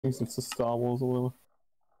think it's a Star Wars or whatever.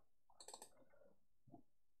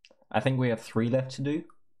 I think we have 3 left to do.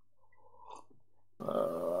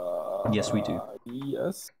 Yes, we do.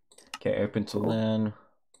 Yes. Okay, open to Cool. LAN.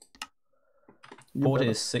 Port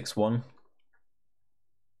is 6-1.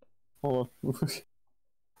 Hold on.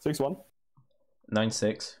 6-1.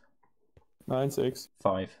 9-6. 9-6.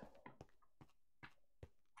 5.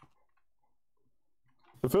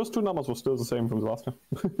 The first 2 numbers were still the same from the last time.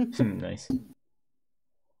 Nice.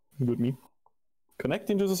 Good me.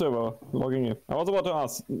 Connecting to the server, logging in. I was about to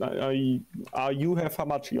ask, are you have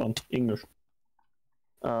Hamachi on English?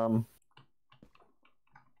 Alright,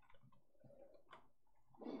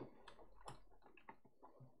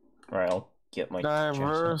 I'll get my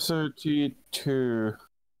Diversity 2.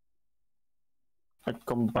 I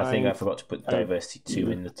think I forgot to put diversity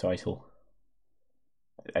 2 in the title.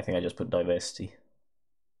 I think I just put diversity.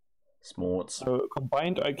 Smarts. So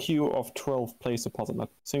combined IQ of 12 plays the puzzle. I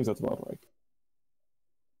think that's about right.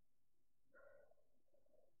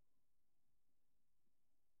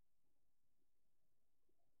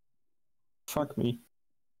 Fuck me.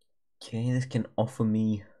 Okay, this can offer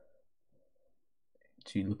me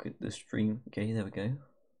to look at the stream. Okay, there we go.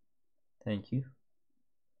 Thank you.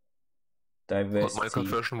 Diversity. What Minecraft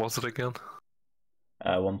version was it again?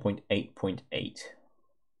 1.8.8.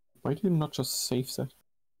 Why do you not just save that?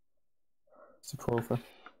 It's a trophy.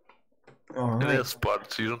 Alright. It is,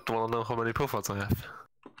 but you don't want to know how many profiles I have.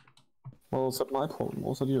 Well, is that my problem?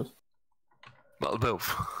 Was it yours? Well,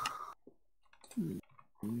 both.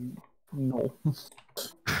 No.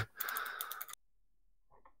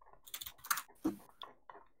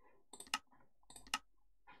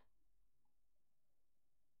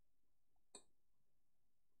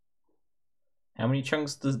 How many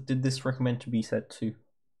chunks did this recommend to be set to?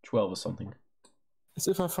 12 or something. As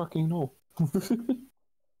if I fucking know.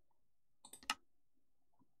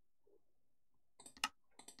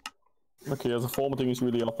 Okay, the formatting is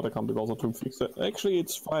really up, but I can't be bothered to fix it. Actually,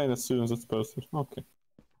 it's fine as soon as it's posted. Okay.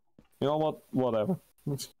 You know what? Whatever.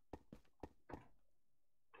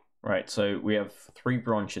 Right, so we have 3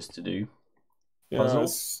 branches to do. Yeah, Puzzle,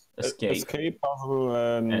 escape, puzzle,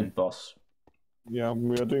 and boss. Yeah,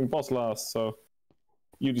 we are doing boss last, so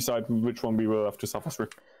you decide which one we will have to suffer through.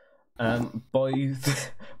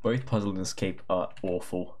 Both puzzle and escape are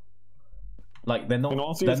awful. Like they're not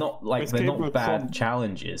bad fun.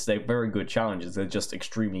 challenges. They're very good challenges. They're just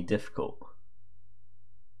extremely difficult.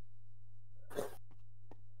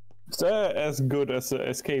 They're as good as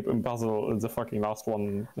escape and puzzle as the fucking last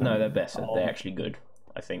one. No, they're better. They're actually good,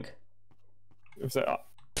 I think. If they are...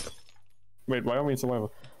 Wait, why are we in survivor?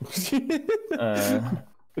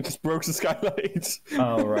 It just broke the skylight.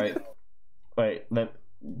 Oh right. Wait,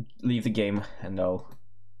 leave the game and I'll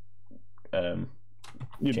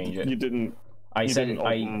change it. You didn't. I you said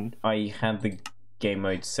didn't I had the game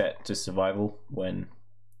mode set to survival when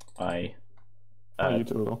I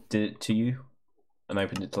did it to you and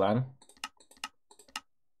opened it to LAN.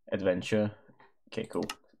 Adventure. Okay, cool.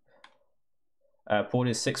 Port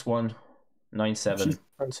is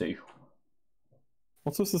 61972.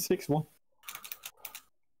 What's this? The 6-1?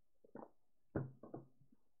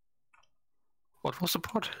 What was the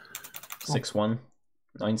port?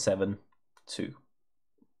 61972.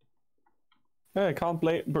 Yeah, I can't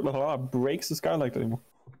break the skylight anymore.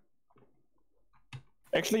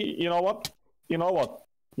 Actually, you know what? You know what?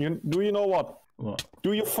 Do you know what? What?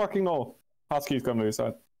 Do you fucking know? Husky's gonna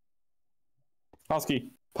decide.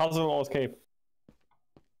 Husky, puzzle or escape?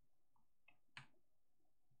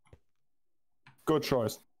 Good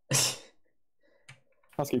choice.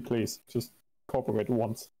 Husky, please, just cooperate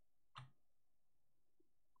once.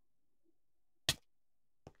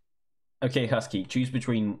 Okay, Husky, choose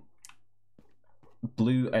between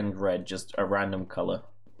blue and red, just a random color.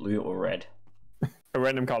 Blue or red. A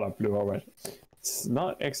random color, blue or red. It's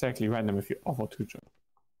not exactly random if you offer to choose.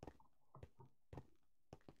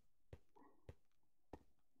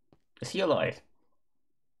 Is he alive?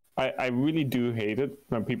 I really do hate it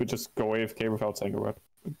when people just go AFK without saying a word.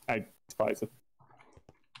 I despise it.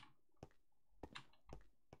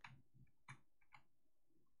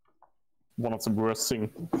 One of the worst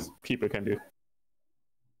things people can do.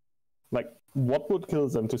 Like, what would kill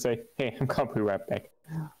them to say, hey, I'm gonna be right back?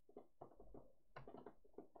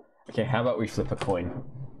 Okay, how about we flip a coin?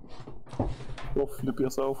 Go flip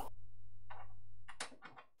yourself.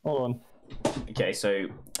 Hold on. Okay, so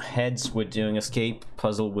heads we're doing escape,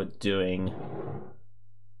 puzzle we're doing...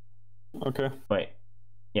 Okay. Wait.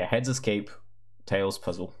 Yeah, heads escape, tails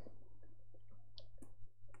puzzle.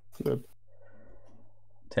 Flip.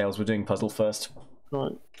 Tails, we're doing puzzle first.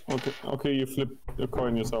 Right. Okay, you flip the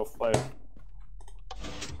coin yourself. Play it.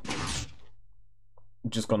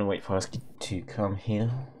 just gonna wait for Husky to come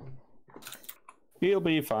here. He'll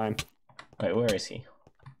be fine. Wait, where is he?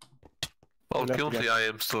 Well, currently I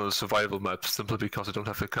am still in a survival map, simply because I don't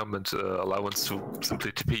have the command allowance to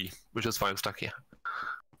simply TP, which is why I'm stuck here.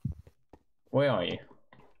 Where are you?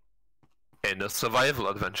 In a survival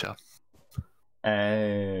adventure.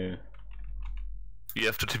 Oh. You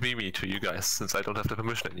have to TP me to you guys, since I don't have the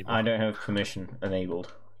permission anymore. I don't have permission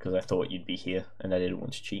enabled, because I thought you'd be here, and I didn't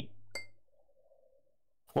want to cheat.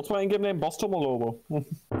 What's my in-game name? Bostolm or Lobo?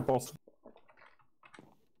 Bostolm.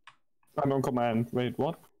 Unknown command. Wait,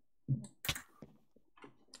 what?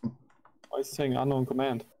 Why is it saying unknown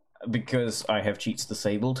command? Because I have cheats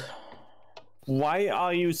disabled. Why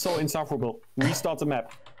are you so insufferable? Restart the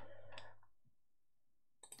map.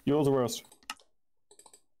 You're the worst.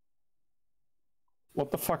 What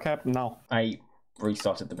the fuck happened now? I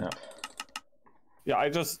restarted the map. Yeah, I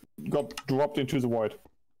just got dropped into the void.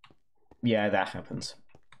 Yeah, that happens.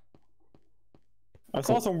 I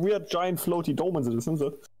saw some weird giant floaty domes in this, isn't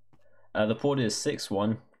it? The port is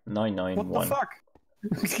 61991. What the fuck?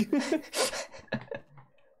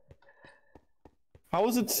 How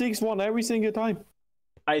is it 6-1 every single time?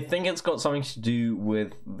 I think it's got something to do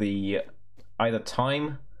with the either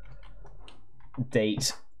time,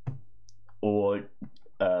 date, or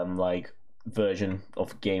like version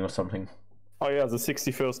of game or something. Oh yeah, the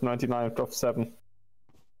 61st 99th of 7.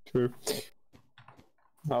 True.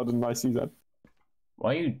 How didn't I see that?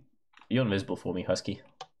 Why are you're invisible for me, Husky?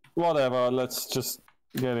 Whatever, let's just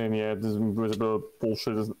get in here. This invisible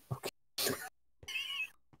bullshit is okay.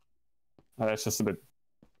 That's just a bit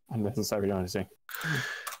unnecessary, honestly.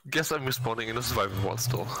 Guess I'm respawning in a survival world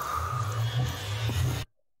still.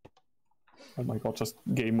 Oh my god, just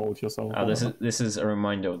game mode yourself. Oh, this is a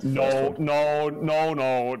reminder of the first one.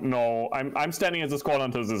 No. I'm standing at this corner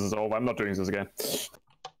until this is over. I'm not doing this again. This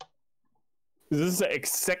is the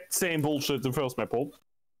exact same bullshit the first map hold.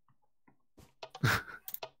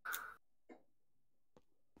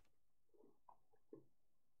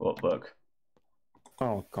 What book?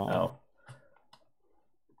 Oh god. Oh.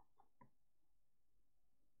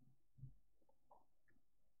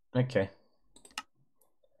 Okay.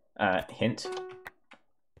 Hint.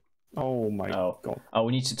 Oh my god. Oh,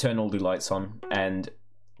 we need to turn all the lights on, and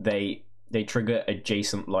they trigger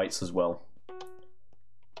adjacent lights as well.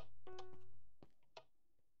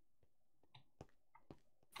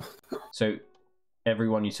 So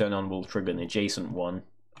everyone you turn on will trigger an adjacent one,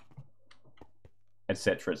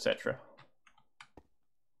 etc., etc.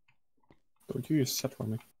 Don't you use set for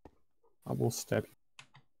me. I will stab you.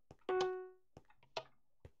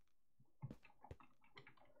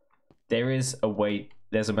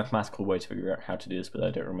 There's a mathematical way to figure out how to do this, but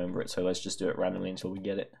I don't remember it, so let's just do it randomly until we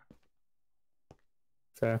get it.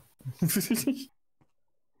 Fair.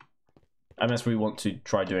 Unless we want to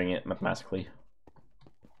try doing it mathematically.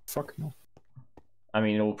 Fuck no. I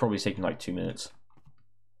mean, it will probably take like 2 minutes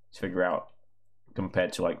to figure out,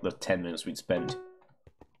 compared to like the 10 minutes we'd spend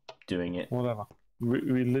doing it. Whatever.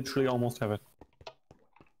 We literally almost have it.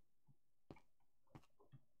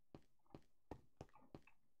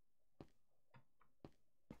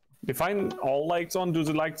 If I'm all lights on, do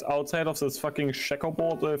the lights outside of this fucking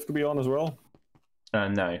checkerboard have to be on as well?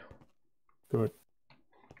 No. Good.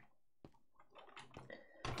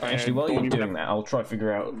 Actually, while you're doing that, I'll try to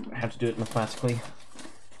figure out how to do it mathematically.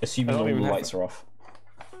 Assuming all the lights are off.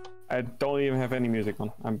 I don't even have any music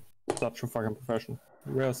on. I'm such a fucking professional.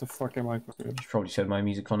 Where's the fucking microphone? You probably said my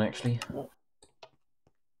music on, actually.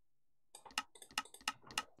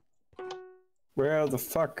 Where the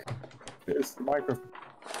fuck is the microphone?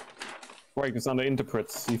 Wait, it's under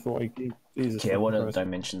interprets. C4 Jesus. Okay, what are the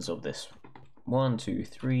dimensions of this? 1, 2,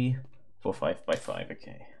 3, 4, 5 by 5.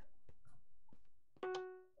 Okay.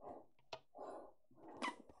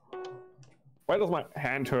 Why does my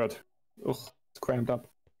hand hurt? Ugh, it's cramped up.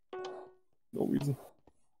 No reason.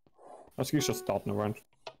 I think he's just starting around.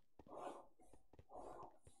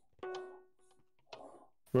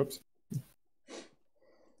 Whoops.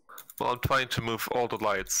 Well, I'm trying to move all the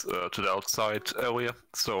lights to the outside area.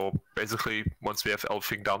 So basically, once we have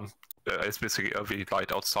everything done, it's basically every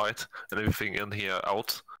light outside and everything in here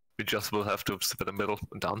out. We just will have to sit in the middle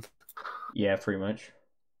and done. Yeah, pretty much.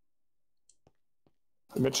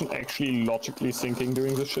 Imagine actually logically thinking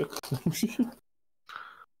doing this shit.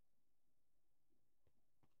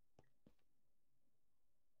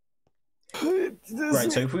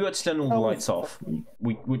 Right, so if we were to turn all the lights off,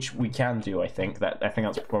 which we can do, I think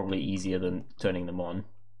that's probably easier than turning them on.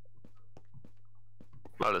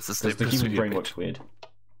 Well, this is Because the human brain works weird.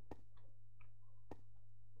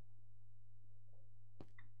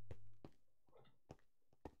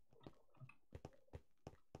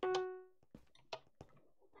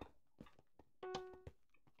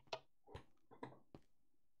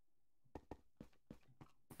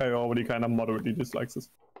 nobody kind of moderately dislikes this.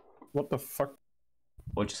 What the fuck?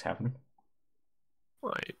 What just happened?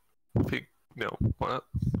 I think no. What?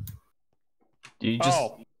 Did you just?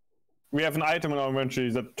 Oh, we have an item in our inventory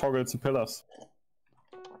that toggles the pillars.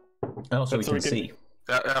 Oh, so we That's can see.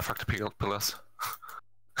 Yeah, fuck the pillars.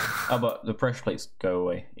 Oh, but the pressure plates go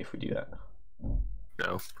away if we do that.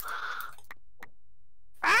 No.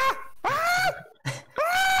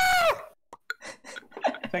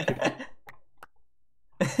 Thank you.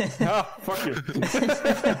 Ah, fuck you.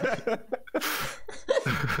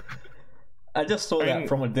 I just saw that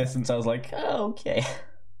from a distance. I was like, oh, okay.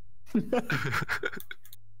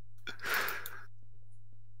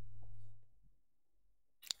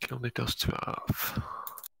 Only does 12.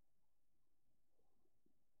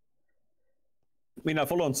 I mean, I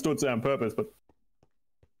full on stood there on purpose, but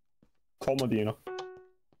comedy, you know.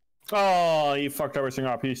 Oh, he fucked everything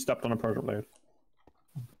up. He stepped on a pressure plate.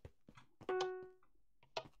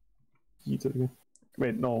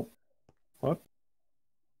 Wait, no. What?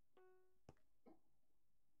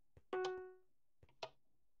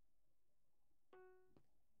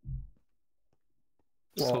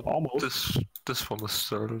 Well, So almost. this one is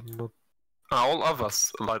still not. All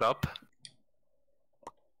others light up.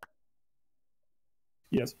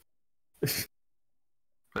 Yes.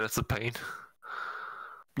 That's a pain.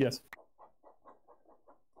 Yes.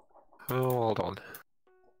 Oh, hold on.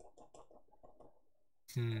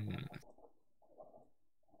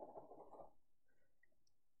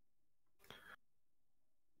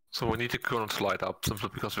 So we need the current to light up simply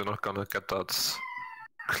because we're not gonna get that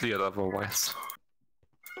cleared otherwise.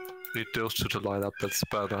 We need those two to light up, that's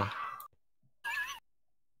better.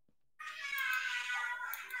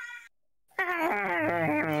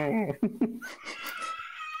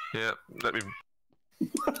 Yeah, let me.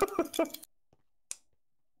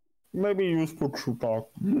 Maybe use for true talk.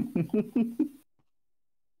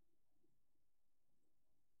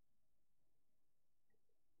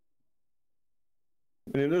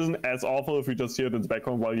 It isn't as awful if you just hear it in the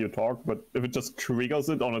background while you talk, but if it just triggers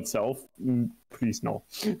it on itself, please no.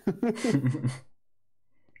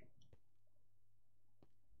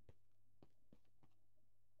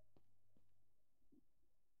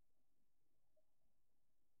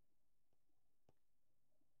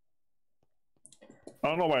 I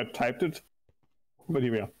don't know why I typed it, but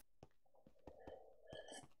here we are.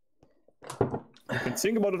 You can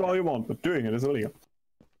think about it all you want, but doing it is illegal.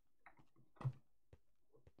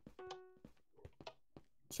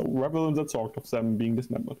 So revel in that sort of them being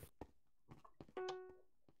dismembered.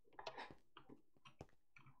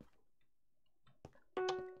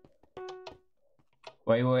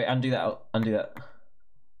 Wait, undo that. Undo that.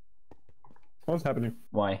 What's happening?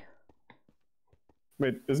 Why?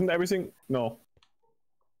 Wait, isn't everything? No.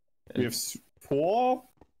 We have 4,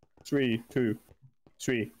 3, 2,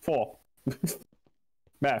 3, 4.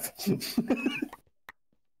 Math.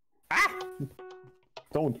 Ah!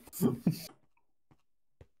 Don't.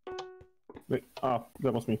 Wait,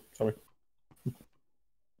 that was me. Sorry.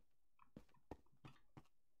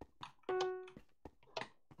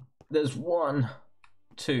 There's 1,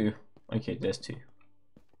 2. Okay, there's 2.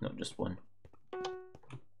 Not just 1.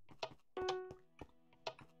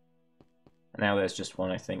 Now there's just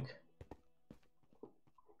 1, I think.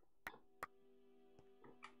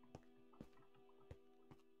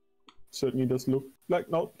 Certainly does look like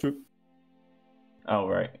no 2. Oh,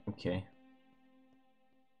 right. Okay.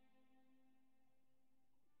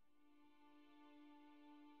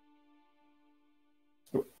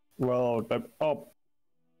 Well,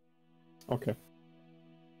 okay.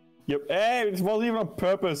 Yep. Hey, it wasn't even on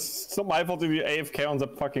purpose. It's not my fault to be AFK on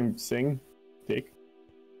that fucking thing. Dick.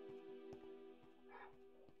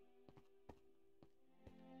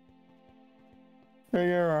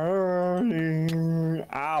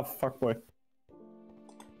 Ah, fuck boy.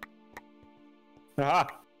 Aha!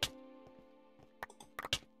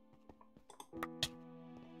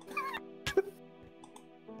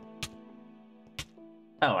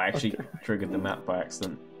 Oh, I actually triggered the map by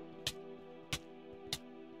accident.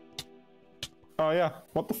 Oh yeah,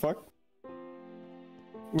 what the fuck?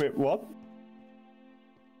 Wait, what?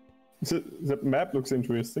 The map looks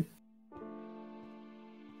interesting.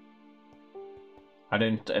 I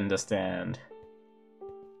don't understand.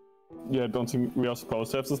 Yeah, I don't think we are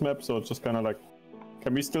supposed to have this map, so it's just kind of like...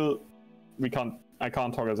 Can we still... We can't... I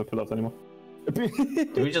can't talk as a pillars anymore.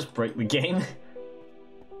 Did we just break the game?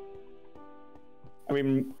 I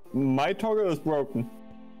mean, my toggle is broken.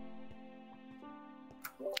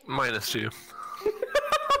 -2.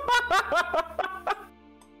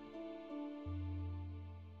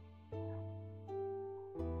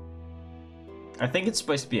 I think it's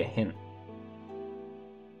supposed to be a hint.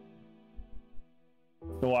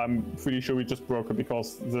 no, I'm pretty sure we just broke it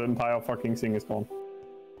because the entire fucking thing is gone.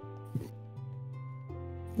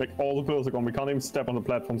 Like, all the pillars are gone. We can't even step on the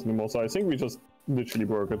platforms anymore, so I think we just literally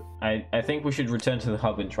broke it. I think we should return to the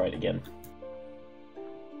hub and try it again.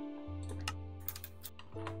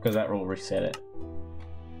 Because that will reset it.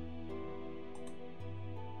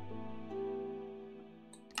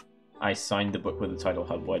 I signed the book with the title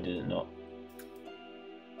hub, why did it not?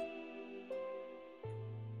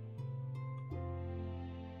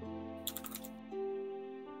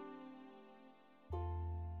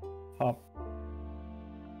 Hub.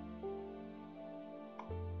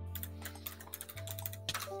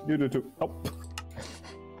 You do too. Oh.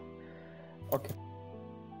 Okay.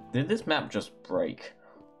 Did this map just break?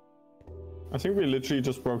 I think we literally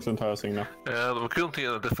just broke the entire thing now. We're currently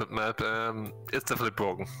on a different map. It's definitely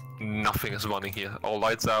broken. Nothing is running here. All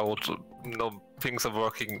lights out. No things are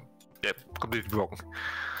working. Yep, completely broken.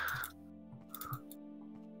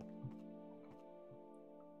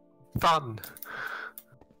 Fun.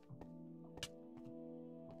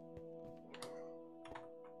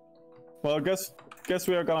 Well, guess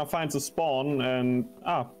we are gonna find the spawn and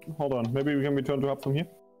hold on. Maybe we can return to hub from here.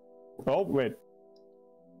 Oh wait.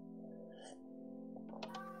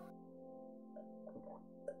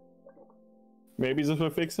 Maybe this will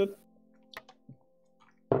fix it.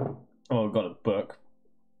 Oh, I've got a book.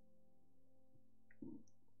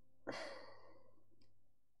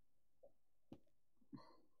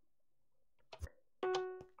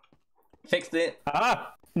 Fixed it.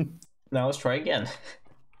 Ah! Now let's try again.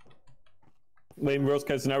 In worst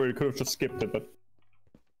case scenario, we could have just skipped it, but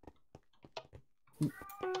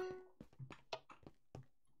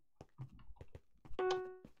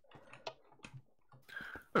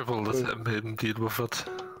I will let him deal with it.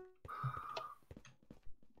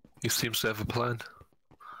 He seems to have a plan.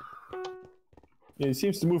 yeah, he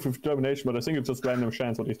seems to move with determination, but I think it's just random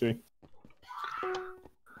chance what he's doing.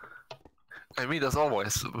 I mean, there's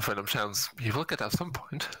always a random chance. He will get at some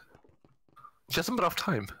point. Just a matter of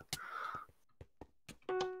time.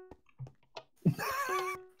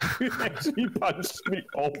 He actually punched me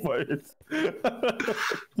over it.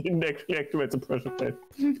 He didn't actually activate the pressure plate.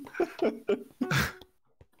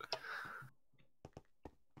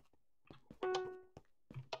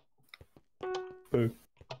 Boo.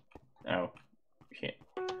 Oh, shit.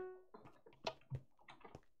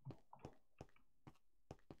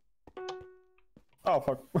 Oh,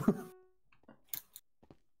 fuck.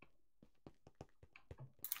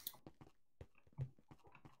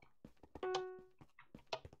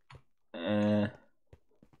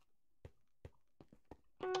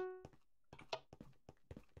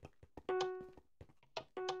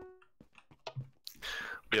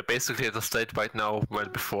 We are basically at the state right now where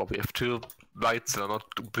before we have two lights that are not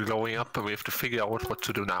blowing up and we have to figure out what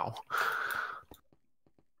to do now.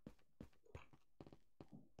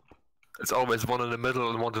 It's always one in the middle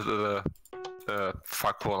and one at the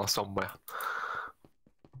far corner somewhere.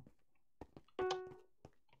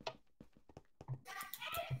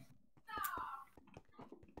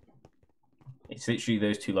 It's literally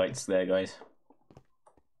those two lights there, guys.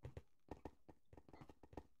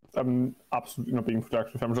 I'm absolutely not being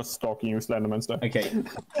productive. I'm just stalking you, Slenderman stuff. Okay,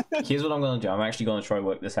 here's what I'm going to do. I'm actually going to try and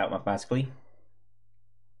work this out mathematically.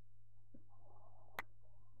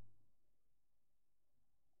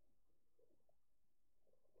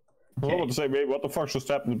 I was about to say, wait, what the fuck just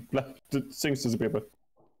happened? The things disappeared.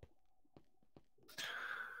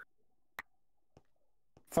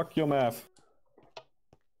 Fuck your math.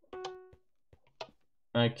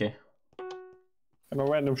 Okay. I'm a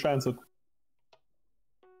random chance it.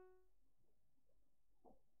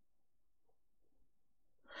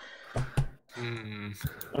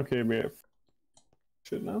 Okay, we have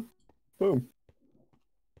shit now. Boom.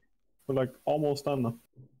 We're like almost done now.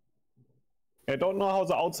 I don't know how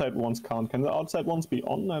the outside ones count. Can the outside ones be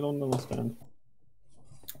on? I don't understand.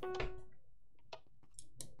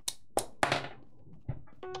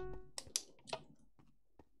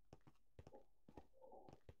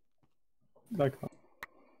 Like how?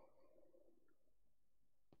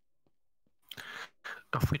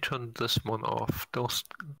 If we turn this one off, those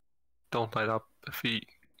don't light up. If we...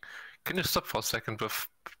 Can you stop for a second with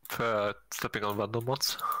slipping on random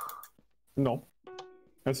ones? No.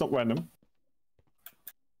 It's not random.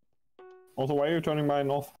 Also, why are you turning mine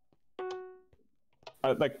off?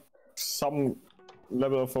 Like, some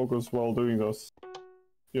level of focus while doing this.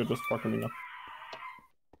 You're just fucking me up.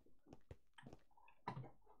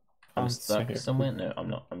 I'm stuck somewhere? No, I'm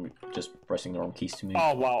not. I'm just pressing the wrong keys to move.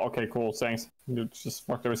 Oh, wow. Okay, cool. Thanks. You just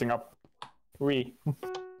fucked everything up.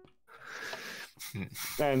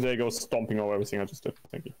 And there goes stomping over everything I just did.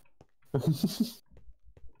 Thank you.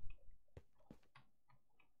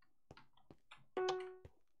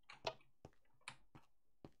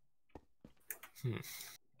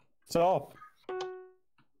 So.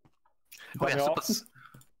 Oh yeah, Come super,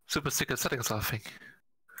 super secret settings, I think.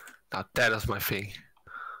 Now that is my thing.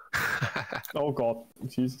 Oh god,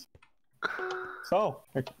 Jesus. So,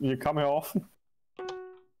 you come here often?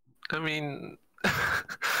 I mean,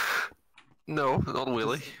 no, not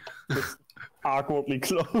really. It's awkwardly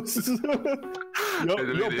close.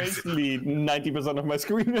 You're basically 90% of my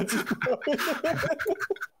screen at this point.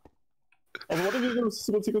 Also, what did you do with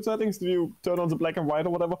super secret settings? Did you turn on the black and white or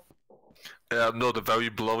whatever? No, the very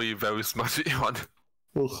blurry, very smudgy one.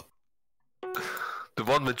 Ugh. The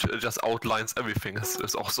one which just outlines everything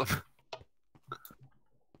is awesome.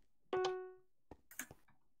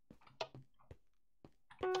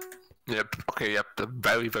 Yep, okay, yep, the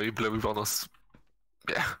very, very blurry one is...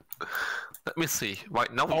 Yeah. Let me see.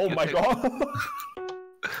 Right now... Oh my god!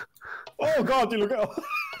 Oh god, you look out!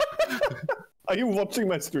 Are you watching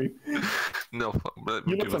my stream? No,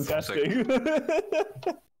 You look fantastic.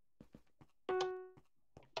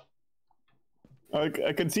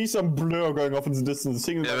 I can see some blur going off in the distance.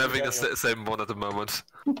 Yeah, I'm having the same one at the moment.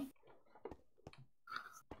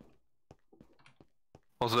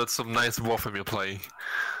 Also, that's some nice Warframe you're playing.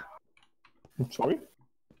 Sorry?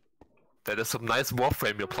 That is some nice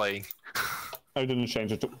Warframe you're playing. I didn't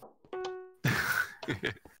change it to...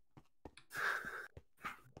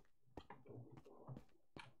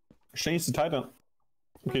 Change the Titan.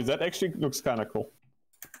 Okay, that actually looks kinda cool.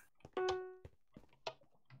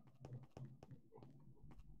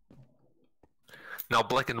 Now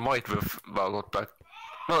black and white with, well, not black,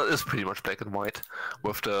 well, it is pretty much black and white,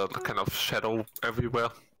 with the kind of shadow everywhere.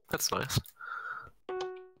 That's nice.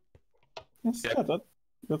 Yes, Yeah. yeah,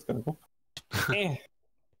 that's kinda cool. Eh.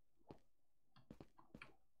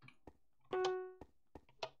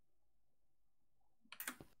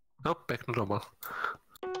 Nope, back to normal.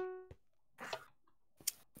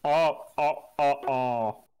 Oh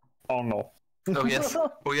no. Oh yes,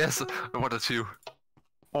 oh yes, I wanted to.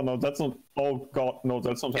 Oh no, that's not... Oh god, no,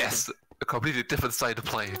 that's not... Yes, a completely different side to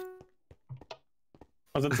play.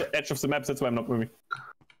 Oh, that's the edge of the map, that's why I'm not moving.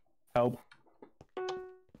 Help.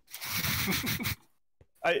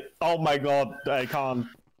 Oh my god, I can't.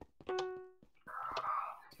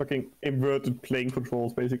 Fucking inverted playing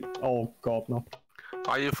controls, basically. Oh god, no.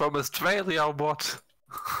 Are you from Australia or what?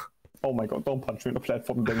 Oh my god, don't punch me in the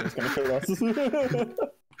platform, then it's gonna kill us.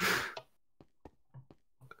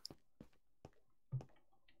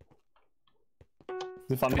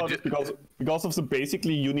 The fun part is because of the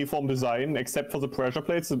basically uniform design, except for the pressure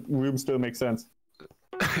plates, the room still makes sense.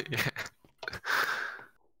 Yeah.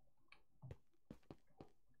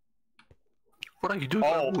 What are you doing?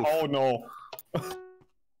 Oh no.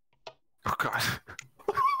 Oh god.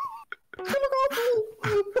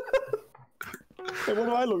 Hey, what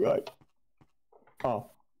do I look like? Oh.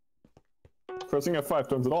 Pressing F5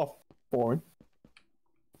 turns it off. Boring.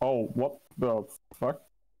 Oh, what the fuck?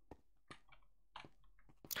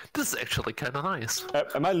 This is actually kinda nice.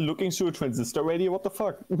 Am I looking through a transistor radio? What the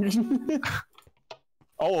fuck?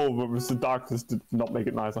 Oh, with the darkness did not make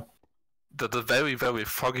it nicer. The very, very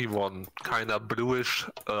foggy one, kinda bluish,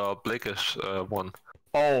 blackish one.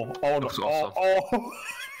 Oh no. Looks awesome. Oh.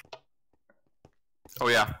 Oh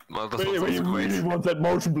yeah, well, this Wait, one's you also really great. want that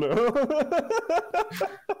motion blur?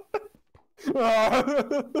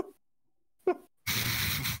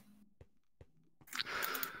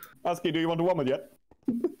 Aski, do you want to warm it yet?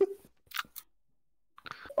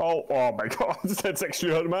 Oh my god, that's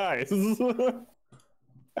actually hurt my eyes.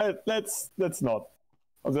 Let's not.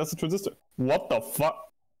 Oh, there's a transistor. What the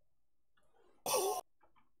fuck?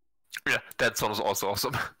 Yeah, that song is also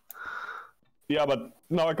awesome. Yeah, but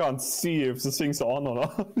now I can't see if the thing's on or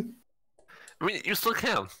not. I mean, you still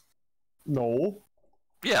can. No.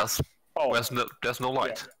 Yes. Oh. There's no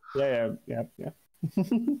light. Yeah.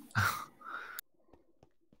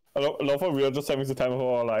 I love how we are just having the time of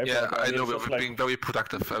our life. Yeah, like, I know, it's we're just being very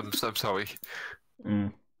productive. I'm sorry.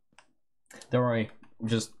 Don't worry. I'm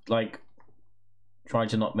just like trying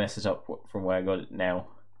to not mess it up from where I got it now.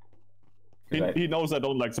 He knows I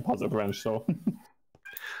don't like the puzzle branch, so.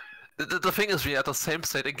 The thing is, we are at the same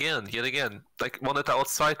state yet again. Like one at the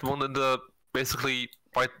outside, one in the basically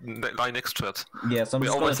right line next to it. Yeah, so I'm We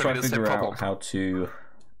just going always to try having to the same figure problem. out how to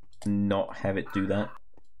not have it do that.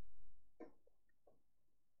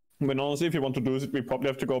 But honestly, if you want to do it, we probably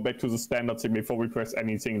have to go back to the standard thing before we press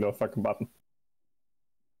any single fucking button.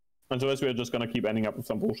 Otherwise, we're just gonna keep ending up with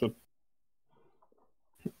some bullshit.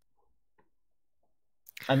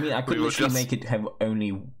 I mean, I could will literally just- make it have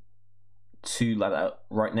only two like that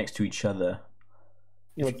right next to each other.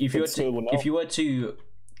 If you were to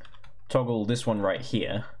toggle this one right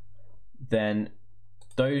here, then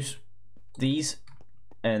those these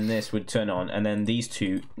and this would turn on, and then these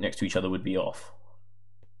two next to each other would be off.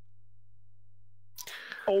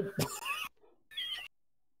 Oh.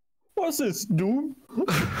 What's this, Doom?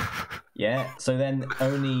 Yeah, so then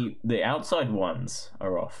only the outside ones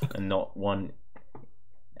are off, and not one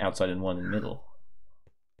outside and one in the middle.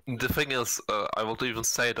 The thing is, I would even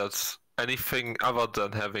say that anything other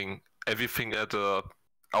than having everything at the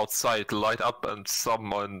outside light up and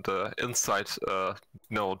some on the inside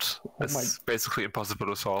node is basically impossible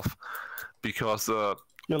to solve, because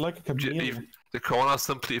you're like a chameleon. the corner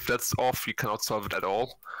simply, if that's off, you cannot solve it at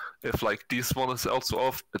all. If like this one is also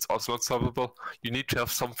off, it's also not solvable. You need to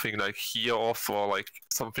have something like here off or like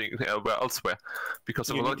something elsewhere, because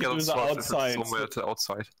it will not get solved if it's somewhere at the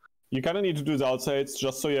outside. You kind of need to do the outsides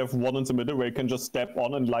just so you have one in the middle where you can just step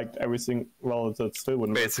on and light everything. Well, that still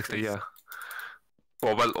wouldn't work. Basically, yeah.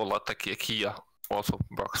 Or well, or like here also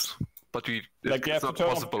works, but like you have it's not to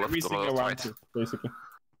turn possible off if everything the around you, basically.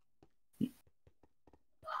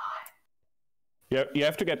 Yeah, you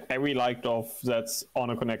have to get every light off that's on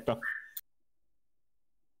a connector.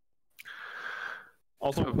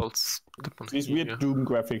 Also, these weird Doom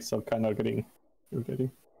graphics are kind of getting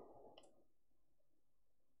irritating.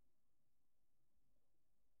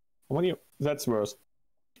 That's worse.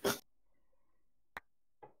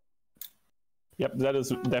 Yep, that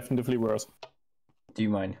is definitely worse. Do you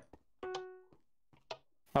mind?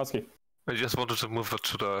 Husky. I just wanted to move it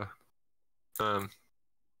to the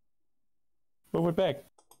move it back.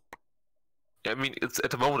 I mean, it's at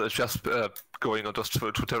the moment it's just going on just to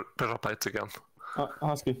terabytes again.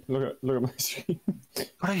 Husky, look at my screen.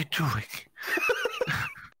 What are you doing?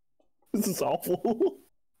 This is awful.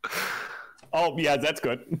 Oh yeah, that's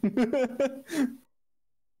good.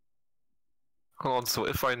 Hold on, so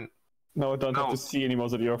if I no, I don't have to see any more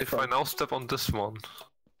of your. If I now step on this one,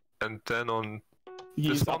 and then on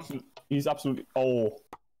this one, he's absolutely. Oh.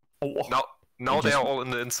 Now they are all in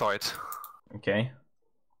the inside. Okay.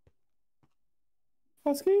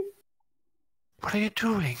 Husky? What are you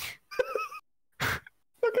doing?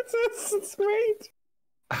 Look at this, it's great!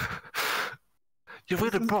 You're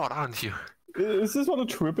really bored, aren't you? Is this what a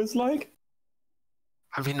trip is like?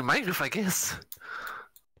 I mean, Minecraft, I guess.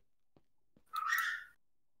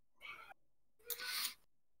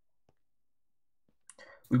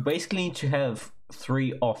 We basically need to have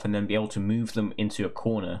 3 off and then be able to move them into a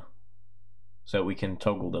corner so we can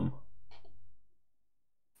toggle them.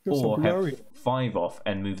 Or have 5 off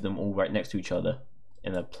and move them all right next to each other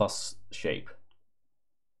in a plus shape.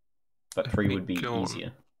 But 3 would be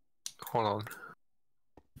easier. Hold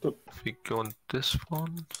on. If we go on this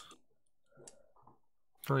one,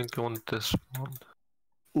 then I go on this one.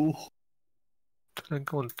 Ooh. Then I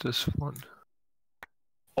go on this one.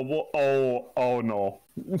 Oh no.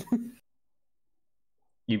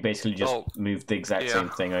 You basically just moved the exact same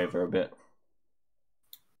thing over a bit.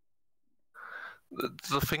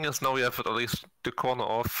 The thing is, now we have at least the corner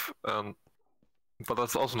off, but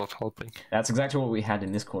that's also not helping. That's exactly what we had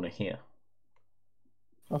in this corner here.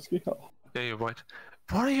 Yeah, you're right.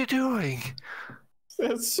 What are you doing?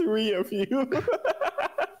 There's 3 of you.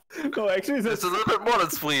 No, actually, there's a little bit more than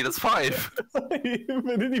 3. That's 5. I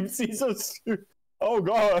didn't even see those 2. Oh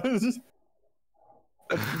god.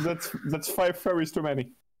 That's 5 furries too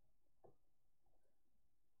many.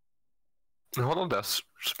 Hold on, there's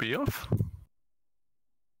speed off.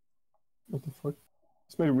 What the fuck?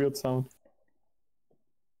 It's made a weird sound.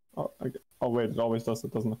 Oh wait, it always does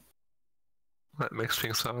it, doesn't it? That makes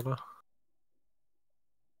things harder.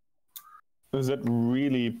 Does that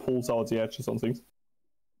really pulls out the edges on things?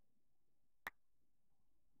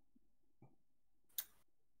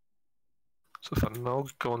 So if I now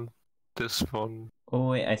go on this one... Oh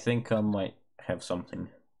wait, I think I might have something.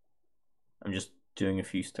 I'm just doing a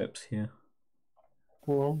few steps here.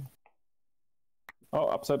 Whoa. Oh,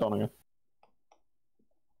 upside down again.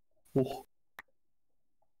 Whoa.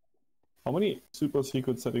 How many super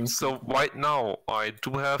secret settings? So right now, I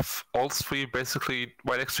do have all 3 basically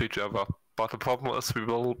right next to each other, but the problem is we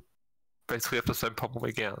will basically have the same problem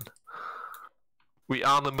again. We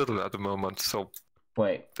are in the middle at the moment, so...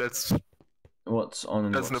 Wait. That's... What's on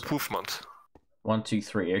and That's an improvement. 1, 2,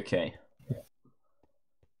 3, okay.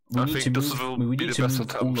 I think this will be the best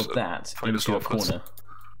attempt all of that into a corner.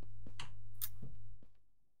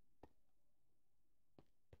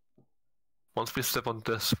 Once we step on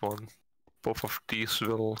this one, both of these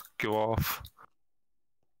will go off.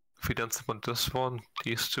 If we then step on this one,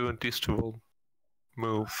 these 2 and these 2 will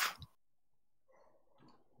move.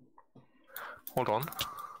 Hold on.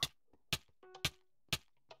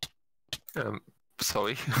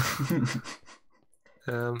 Sorry.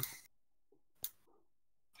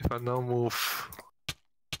 If I now move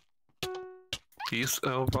these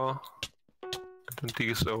over, and then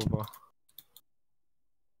these over.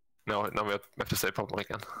 No, now we have the same problem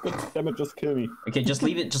again. God damn it, just kill me. Okay, just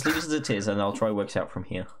leave it as it is, and I'll try work it out from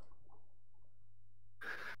here.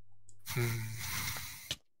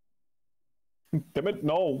 Damn it,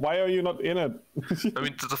 no, why are you not in it? I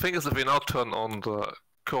mean, the thing is, if we now turn on the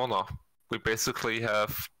corner, we basically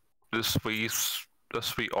have the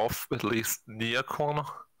three off, at least near corner.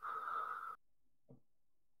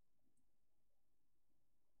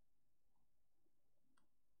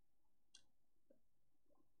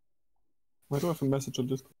 Why do I have a message on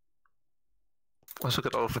Discord? Let's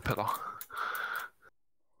get out of the pillar.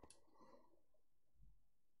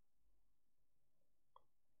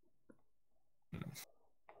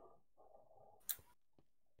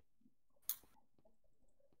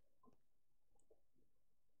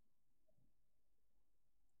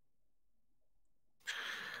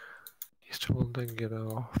 He still won't then get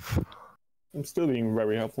off. I'm still being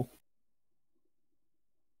very helpful.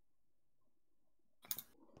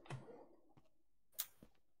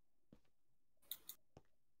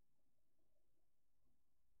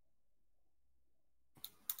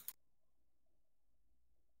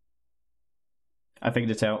 I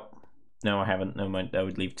figured it out. No, I haven't. No mind. I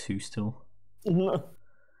would leave 2 still. Are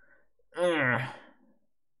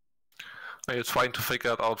you trying to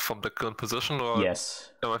figure it out from the current position, or?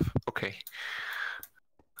 Yes. No, okay.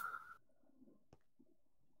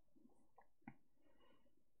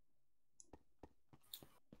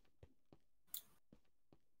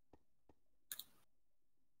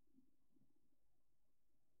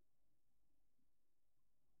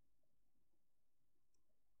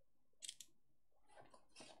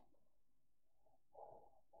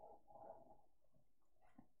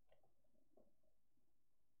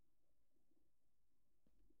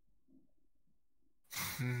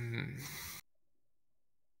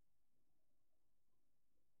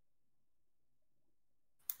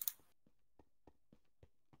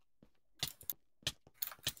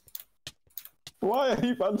 Why are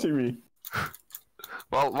you punching me?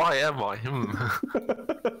 Well, why am I?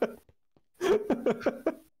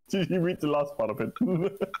 Did you read the last part of it?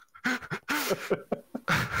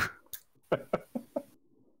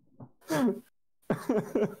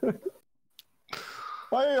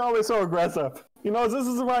 Why are you always so aggressive? You know, this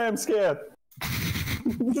is why I'm scared.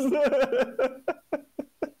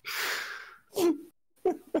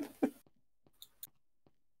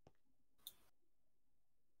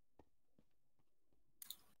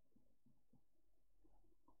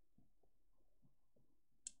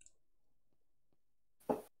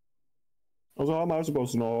 Also, how am I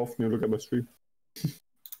supposed to know how often you look at my stream?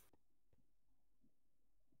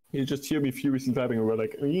 You just hear me furiously typing over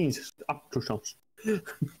like, Jesus, abgeschafft.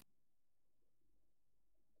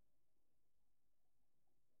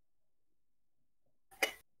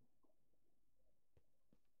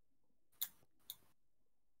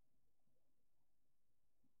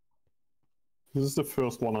 This is the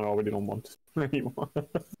first one I already don't want anymore.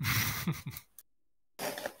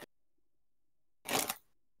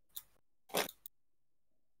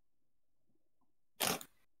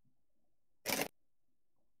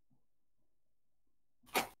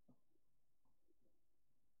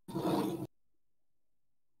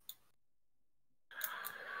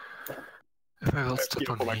 If I will step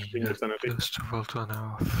on here, fingers, then I think. just will turn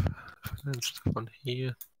off. If I then step on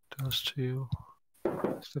here, does 2.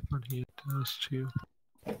 Step on here, does 2.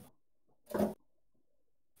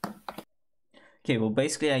 Okay, well,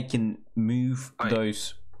 basically, I can move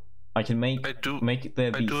those. I can make there be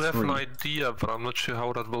 3. I do have an idea, but I'm not sure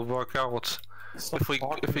how that will work out. If we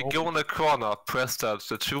go in a corner, press that,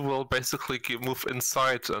 the 2 will basically move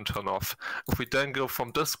inside and turn off. If we then go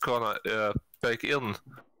from this corner back in,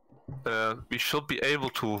 we should be able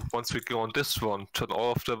to, once we go on this one, turn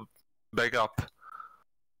all of them back up.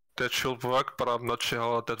 That should work, but I'm not sure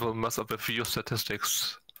how that will mess up with view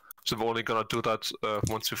statistics. So we're only gonna do that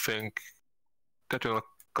once you think that you're not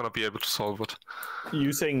gonna be able to solve it.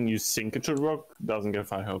 You saying you think it should work doesn't give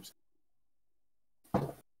high hopes.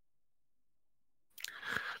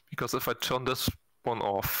 Because if I turn this one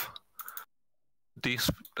off, these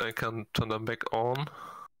I can turn them back on.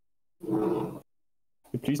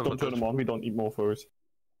 Please don't turn them on, we don't need more furs.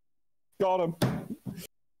 Got him!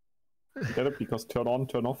 Get it? Because turn on,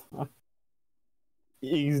 turn off.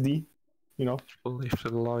 Easy, you know. We'll leave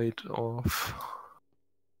the light off.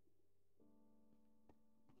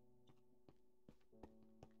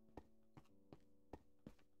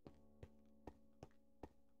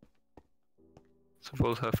 So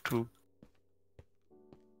we'll have to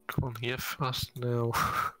go on here first now.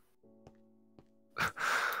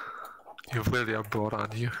 You really are bored,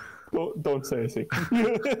 aren't you? Don't say anything.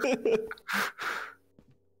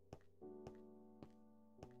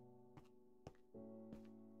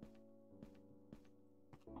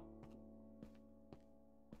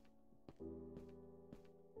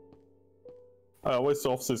 I always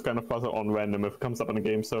solve this kind of puzzle on random if it comes up in a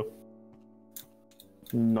game, so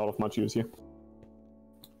not of much use here.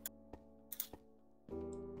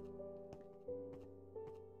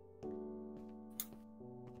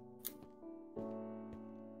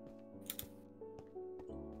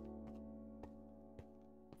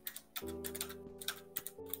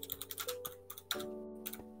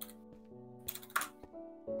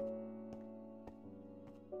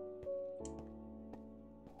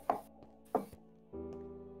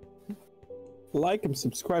 Like and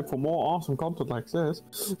subscribe for more awesome content like this.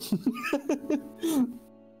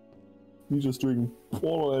 You're just doing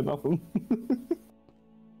all or nothing.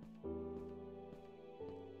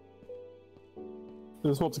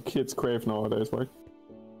 This is what the kids crave nowadays, right?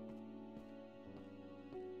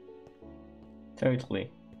 Totally.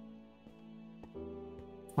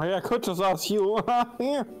 Oh yeah, I could just ask you.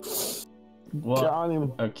 Yeah. What? Got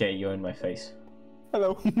him. Okay, you're in my face.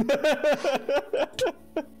 Hello.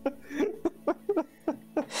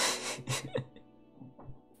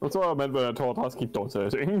 That's what I meant when I told Husky don't say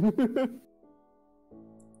anything.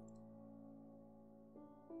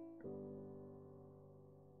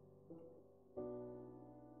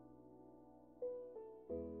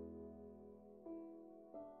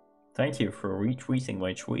 Thank you for retweeting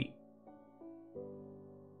my tweet.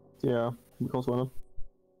 Yeah, because why not?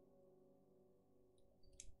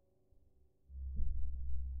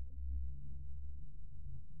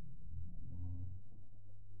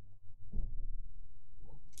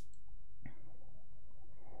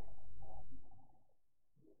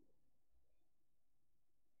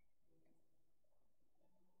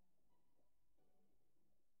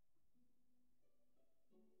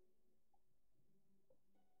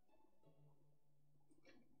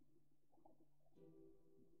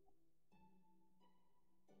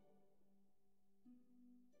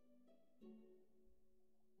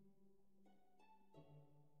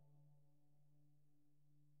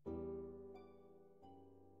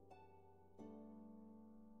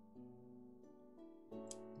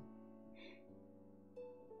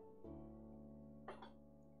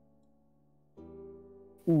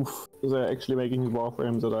 Oof, they're actually making the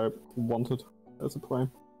warframes that I wanted as a prime.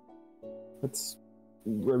 That's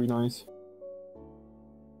very nice.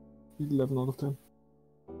 11 out of 10.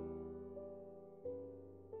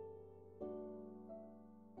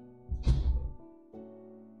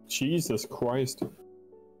 Jesus Christ.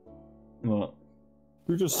 What?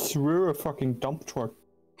 You just threw a fucking dump truck.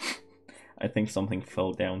 I think something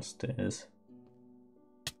fell downstairs.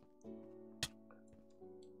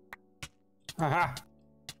 Haha!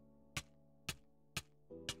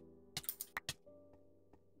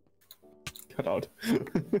 Cut out.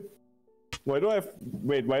 Why do I have...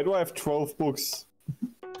 Wait, why do I have 12 books?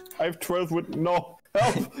 I have 12 with... No!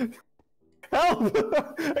 Help! Help!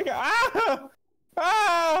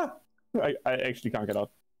 I actually can't get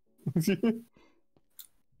out.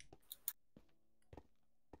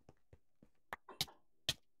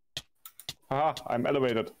 Ah, I'm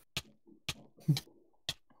elevated.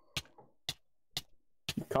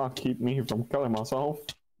 You can't keep me from killing myself.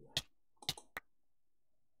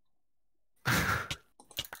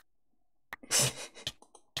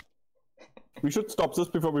 We should stop this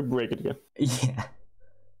before we break it again. Yeah.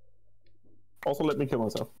 Also, let me kill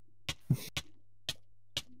myself.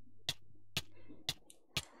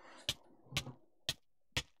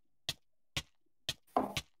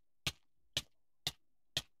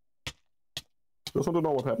 Just want to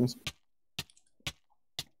know what happens.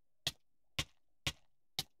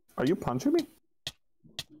 Are you punching me?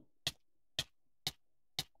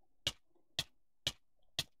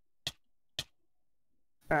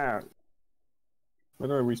 Ah. Where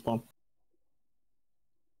do I respawn?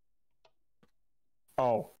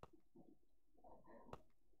 Oh.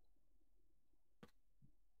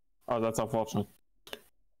 Oh, that's unfortunate.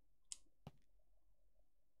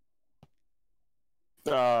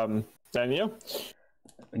 Daniel?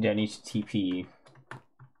 Yeah, I need to TP you.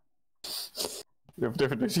 We have a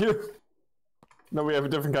different issue. No, we have a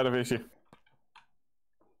different kind of issue.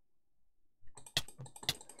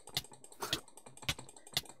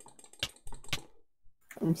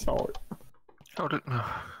 I'm sorry. How did...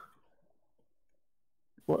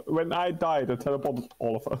 When I died, it teleported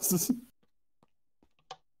all of us.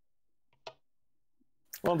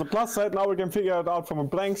 On the plus side, now we can figure it out from a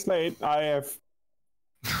blank slate. I have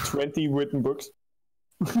 20 written books.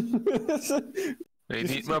 I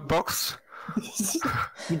need my box.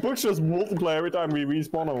 The books just multiply every time we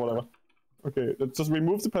respawn or whatever. Okay, let's just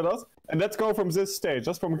remove the pillars and let's go from this stage,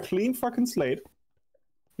 just from a clean fucking slate.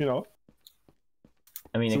 You know.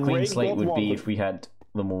 I mean, a clean slate would be if we had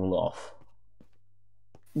them all off.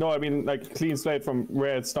 No, I mean like a clean slate from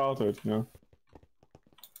where it started, you know.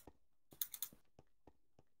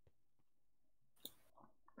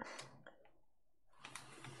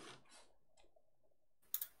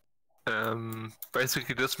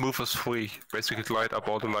 Basically this move is free. Basically light up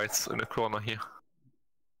all the lights in the corner here.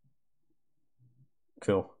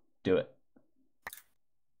 Cool. Do it.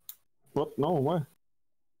 What? No, why?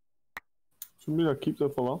 Shouldn't we like keep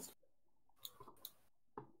that for last?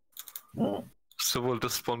 So will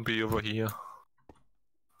this one be over here?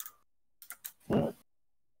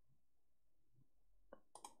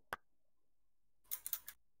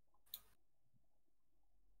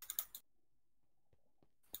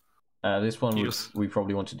 This one, we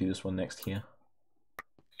probably want to do this one next here.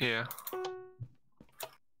 Yeah.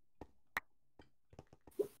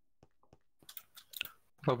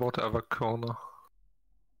 What about the other corner?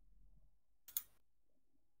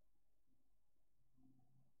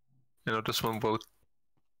 You know, this one will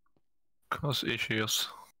cause issues.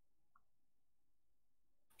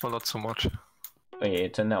 Well, not so much. Oh yeah,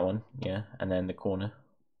 turn that one, yeah, and then the corner.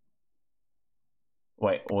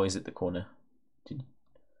 Wait, or is it the corner?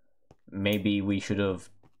 Maybe we should have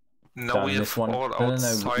done we this have one. all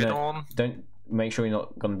outside on. Don't make sure you're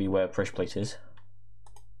not going to be where pressure plate is.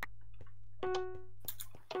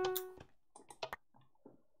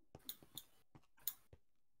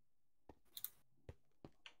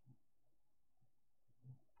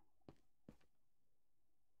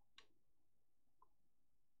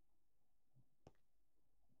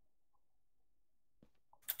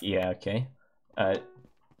 Yeah, okay.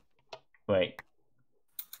 Wait.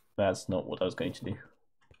 That's not what I was going to do.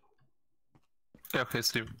 Yeah, okay,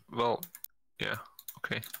 Steve. Well, yeah,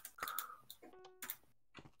 okay.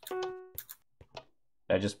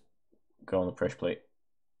 Just go on the pressure plate.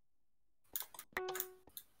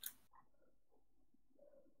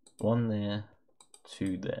 One there,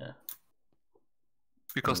 two there.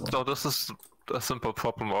 Because no, this is a simple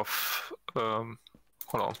problem of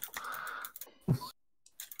hold on.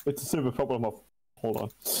 It's a simple problem of hold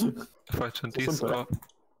on. If I turn these up.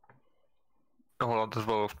 Hold on, this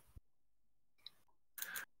will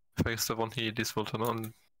face the one here, this will turn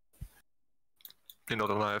on. You know,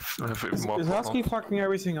 then I have even more. Is Husky fucking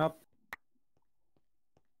everything up?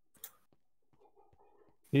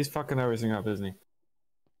 He's fucking everything up, isn't he?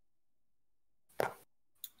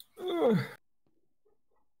 Oh,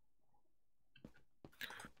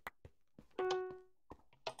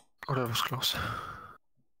 that was close.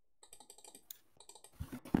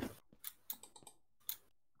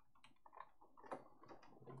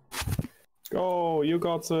 Go, you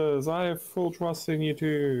got this. I have full trust in you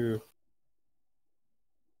too.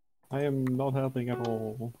 I am not helping at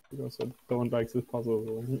all because I don't like this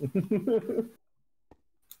puzzle.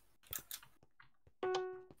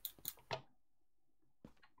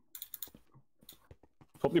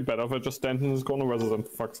 Probably better if I just stand in this corner rather than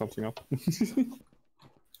fuck something up.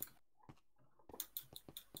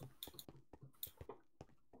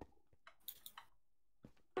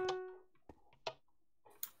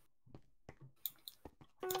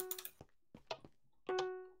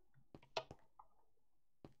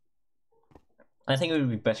 I think it would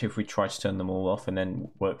be better if we try to turn them all off and then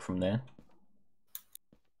work from there.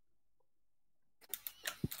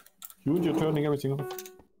 You're turning everything off.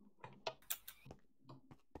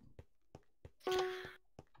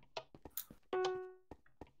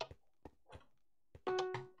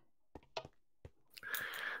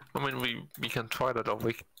 I mean, we can try that, or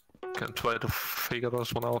we can try to figure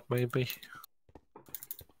this one out, maybe.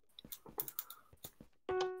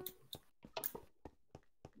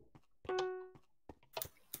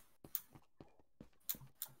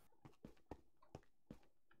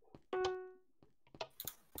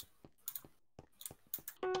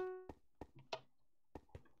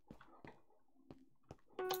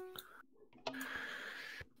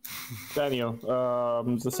 Daniel,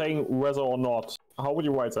 the saying whether or not, how would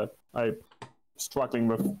you write that? I'm struggling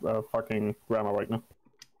with fucking grammar right now.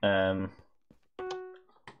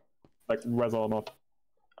 Like whether or not.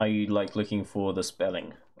 Are you like looking for the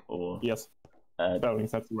spelling or? Yes.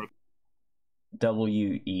 Spellings, that's the word.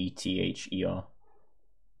 WETHER.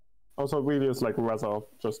 Also, really is like whether,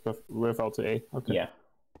 just without the A. Okay. Yeah.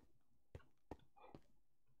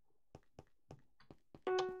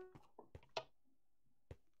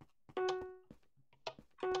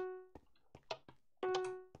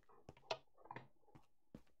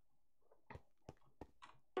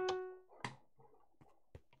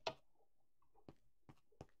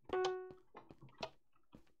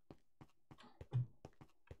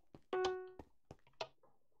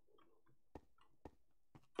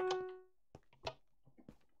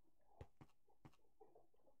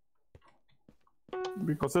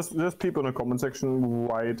 Because there's people in the comment section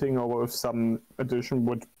writing over if some addition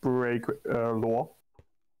would break lore.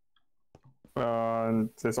 And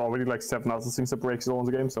there's already like 7 other things that breaks lore in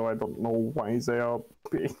the game, so I don't know why they are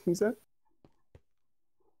being that.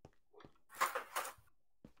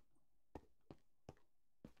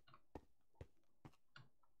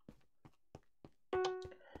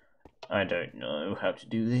 I don't know how to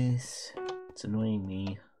do this. It's annoying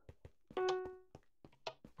me.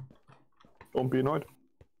 Don't be annoyed.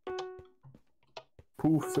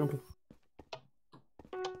 Poof, simple.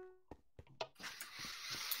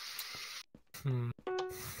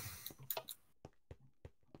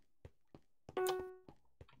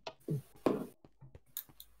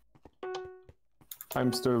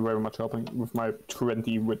 I'm still very much helping with my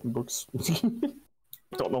 20 written books.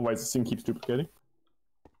 Don't know why this thing keeps duplicating.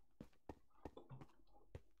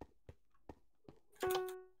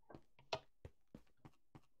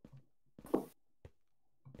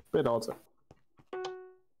 Bit also.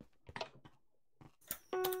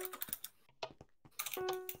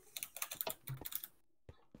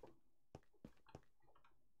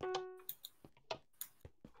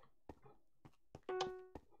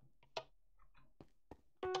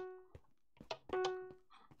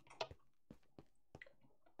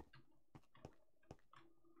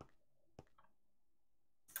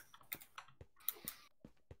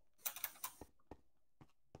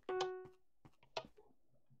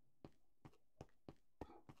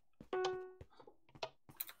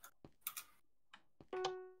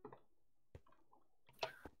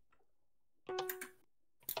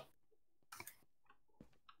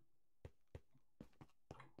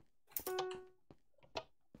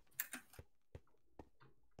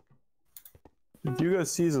 Did you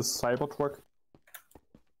guys see the Cybertruck?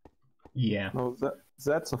 Yeah. No,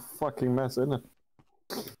 that's a fucking mess, isn't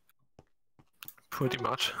it? Pretty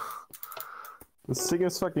much. This thing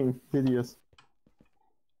is fucking hideous.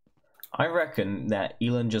 I reckon that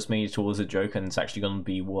Elon just made it all as a joke and it's actually going to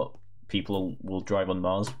be what people will drive on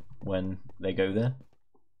Mars when they go there.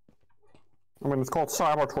 I mean, it's called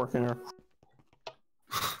Cybertruck here.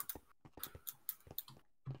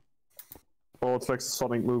 Oh, it's like a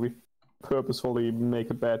Sonic movie. Purposefully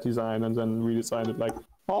make a bad design and then redesign it like,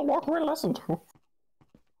 oh look, we listened.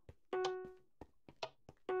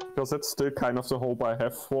 Because that's still kind of the hope I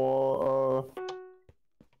have for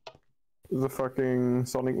the fucking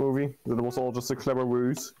Sonic movie. That it was all just a clever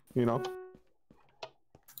ruse, you know?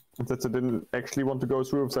 And that they didn't actually want to go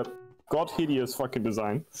through with that god hideous fucking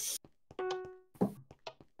design.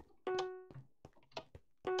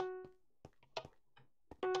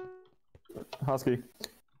 Husky.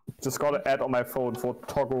 Just got an ad on my phone for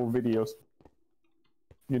Toggle videos.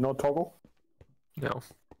 You know Toggle? No.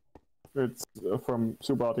 It's from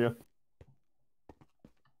Subatia.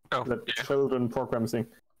 Oh, That yeah. children program thing.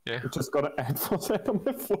 Yeah. I just got an ad for that on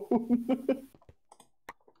my phone.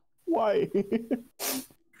 Why?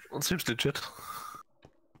 It seems legit.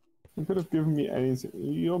 You could have given me anything.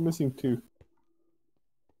 You're missing 2.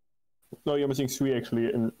 No, you're missing 3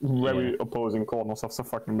 actually in very opposing corners of the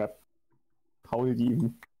fucking map. How did you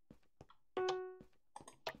even...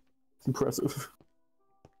 It's impressive.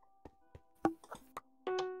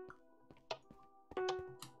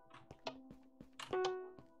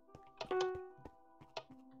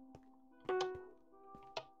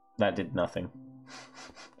 That did nothing.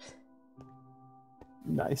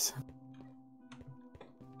 Nice.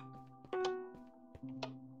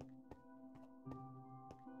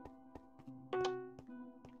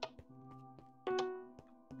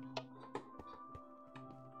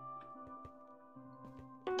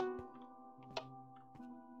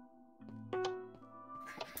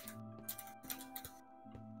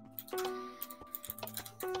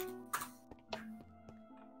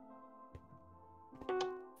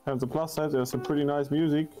 And the plus side, there's some pretty nice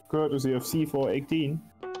music, courtesy of C418.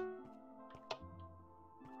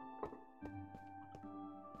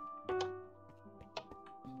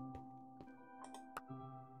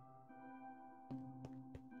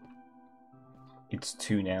 It's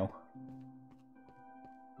 2 now.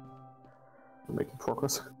 We're making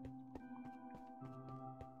progress.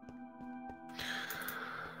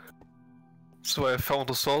 So I found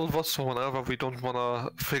a solver, so whenever we don't wanna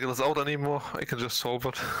figure this out anymore, I can just solve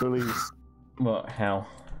it. Please. What? How?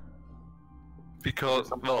 Because,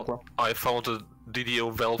 well, I found a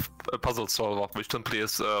DDO valve puzzle solver, which simply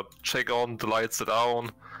is check on the lights that are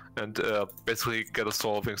on, and basically get a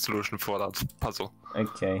solving solution for that puzzle.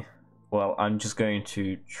 Okay. Well, I'm just going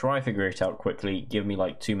to try figure it out quickly. Give me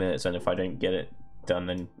like 2 minutes, and if I don't get it done,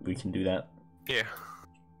 then we can do that. Yeah.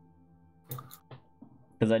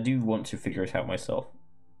 Because I do want to figure it out myself.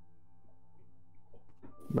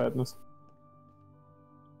 Madness.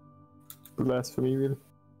 Blasphemy, really.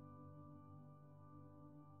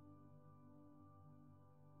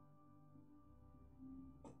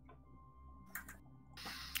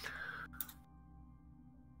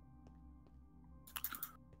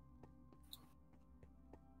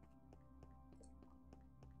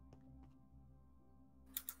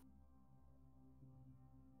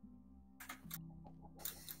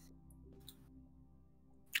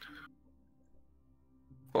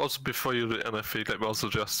 Also, before you do anything, let me also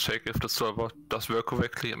just check if the server does work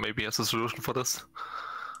correctly and maybe has a solution for this.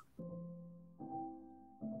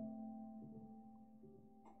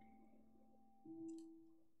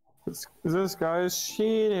 This guy is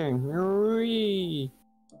cheating. Wee.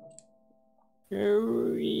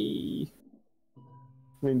 Wee.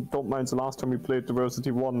 I mean, don't mind the last time we played Diversity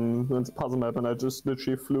 1 and the puzzle map and I just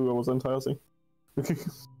literally flew over the entire thing.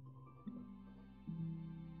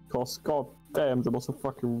 Cause god damn, that was the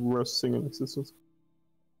fucking worst thing in existence.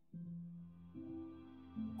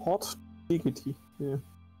 Hot diggity, yeah.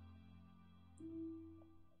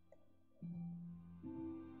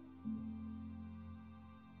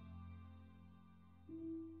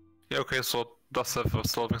 Yeah, okay, so does have a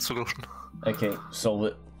solving solution. Okay, solve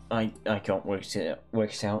it. I can't work it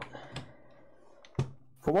out.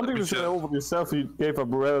 For one thing to say over yourself, you gave up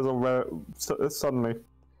rather suddenly.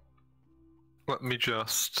 Let me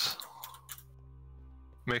just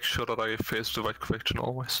make sure that I face the right question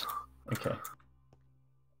always. Okay.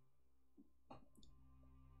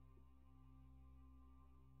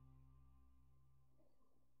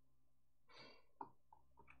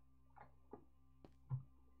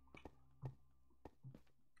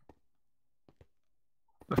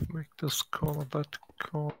 Let's make this corner that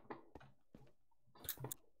corner.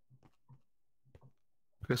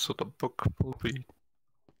 Okay, so the book will be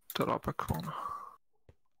the upper corner.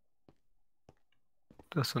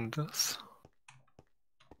 This and this.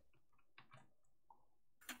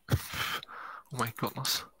 Oh my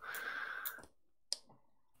goodness.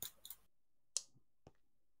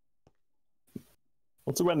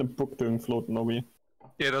 What's a random book doing floating over here?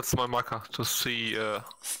 Yeah, that's my marker to see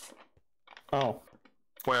Oh.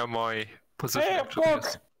 where my position Hey, a actually book!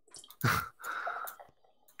 is.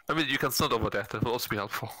 I mean, you can stand over there, that will also be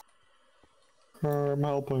helpful. I'm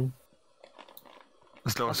helping.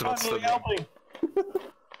 As long as you're not Finally standing. helping!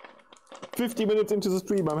 50 minutes into the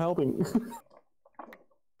stream, I'm helping.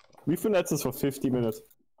 We've been at this for 50 minutes.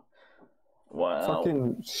 Wow.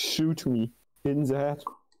 Fucking shoot me in the head.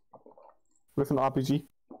 With an RPG.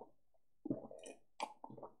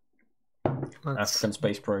 African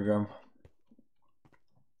Space Program.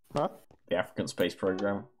 Huh? The African Space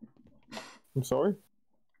Program. I'm sorry?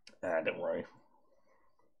 Don't worry.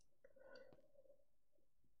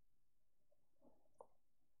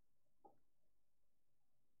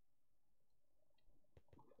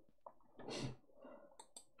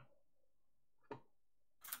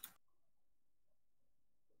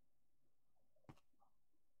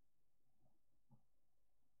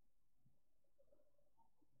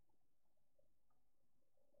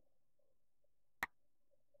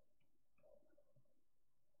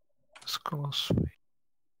 This goes.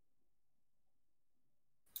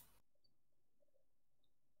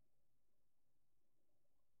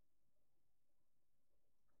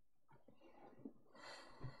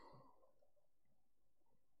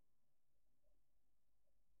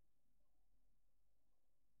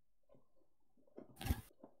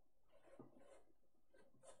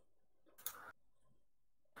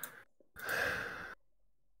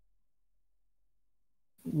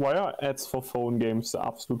 Why are ads for phone games the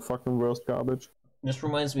absolute fucking worst garbage? This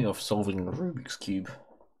reminds me of solving the Rubik's Cube.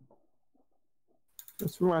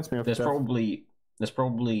 This reminds me of There's death. probably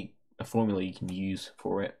a formula you can use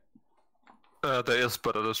for it. There is,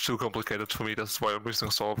 but it is too complicated for me, that's why I'm using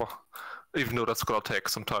solver. Even though that's gonna take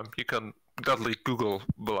some time. You can gladly Google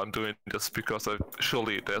while I'm doing this, because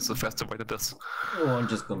surely there's a faster way than this. Oh, I'm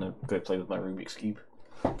just gonna go play with my Rubik's Cube.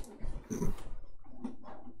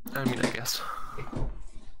 I mean, I guess.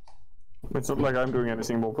 It's not like I'm doing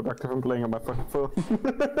anything more productive than playing on my fucking phone.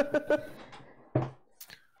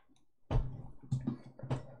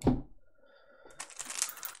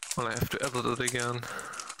 Well, I have to edit it again.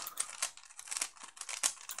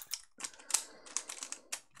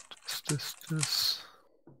 This.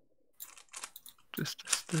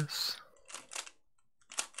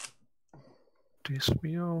 Piss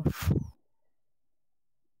me off.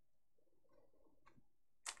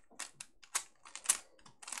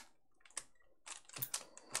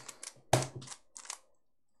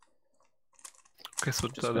 Okay, so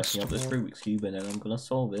Just that is messing up this Rubik's Cube and then I'm gonna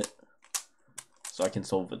solve it. So I can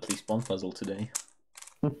solve at least one puzzle today.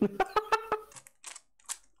 Well,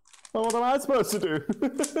 what am I supposed to do?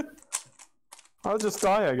 I'll just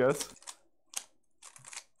die, I guess.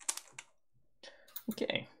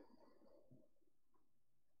 Okay.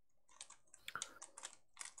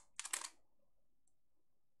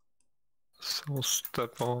 So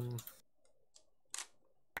step on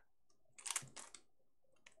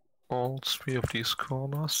all 3 of these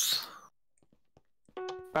corners.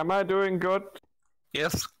 Am I doing good?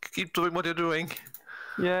 Yes, keep doing what you're doing.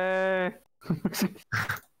 Yay!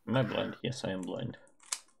 Am I blind? Yes, I am blind.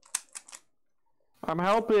 I'm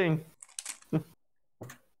helping!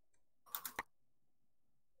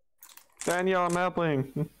 Daniel, I'm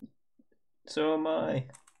helping! So am I.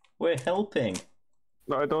 We're helping.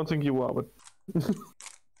 No, I don't think you are, but...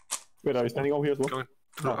 Wait, are you standing over here as well? Going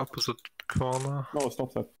to the opposite corner. No,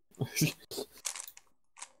 stop that.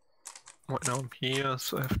 Right now I'm here,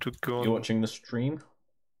 so I have to go. You're watching the stream?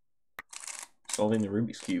 Solving the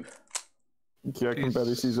Rubik's Cube. Yeah, I can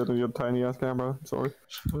barely see that in your tiny ass camera, sorry.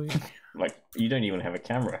 3. Like, you don't even have a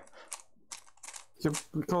camera. Yeah,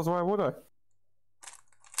 because why would I?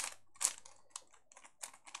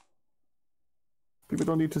 People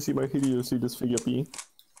don't need to see my hideously disfigured being.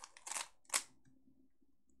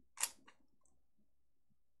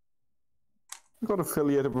 I got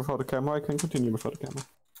affiliated without the camera, I can continue without the camera.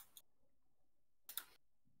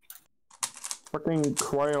 Fucking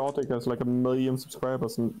Cryotic has like 1 million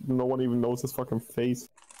subscribers and no one even knows his fucking face.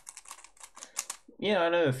 Yeah, I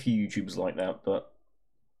know a few YouTubers like that, but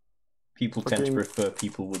people tend to prefer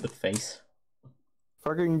people with a face.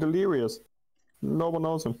 Fucking Delirious. No one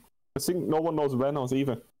knows him. I think no one knows Venos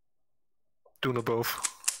either. Do know both.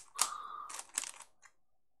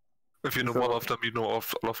 If you know one of them, you know all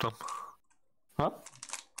of them. Huh?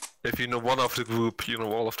 If you know one of the group, you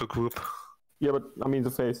know all of the group. Yeah, but I mean the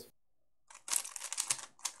face.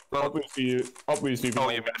 Well, Obviously. oh,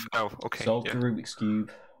 you mean, oh, okay. Solve Yeah. the Rubik's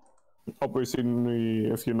Cube. Obviously,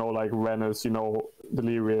 if you know like Venus, you know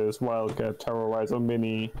Delirious, Wildcat, Terrorizer,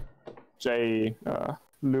 Mini, Jay,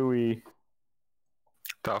 Louis.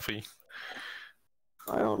 Daffy.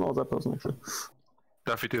 I don't know that person actually.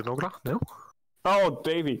 Daffy de Nogla? No? Oh,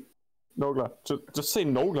 Davey. Nogla. Just say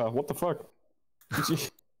Nogla. What the fuck?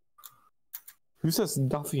 Who says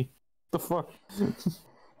Duffy? The fuck?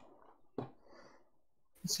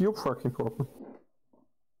 It's your fucking problem.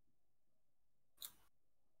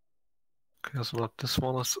 Okay, so not this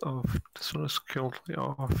one is off. This one is currently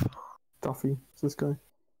off. Duffy. It's this guy.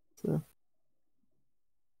 Yeah.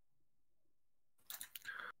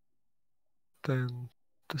 Then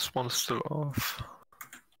this one is still off.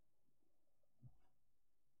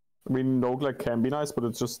 I mean, Nogla can be nice, but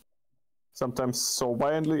it's just sometimes so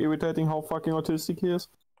violently irritating how fucking autistic he is.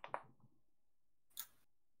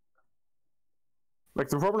 Like,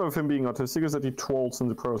 the problem with him being autistic is that he trolls in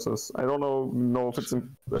the process. I don't know if it's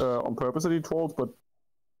on purpose that he trolls, but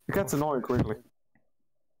it gets annoying quickly.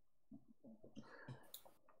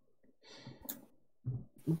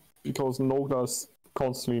 Because Nogla's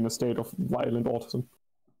constantly in a state of violent autism.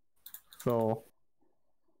 So...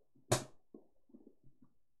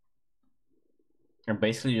 I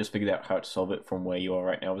basically just figured out how to solve it from where you are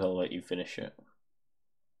right now, but I'll let you finish it.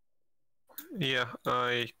 Yeah,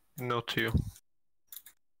 I know too.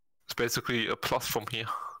 It's basically a plus from here.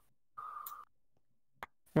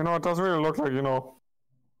 You know, it doesn't really look like, you know...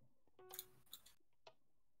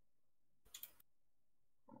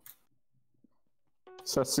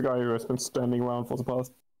 Says the guy who has been standing around for the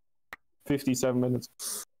past 57 minutes.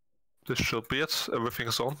 This should be it. Everything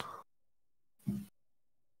is on.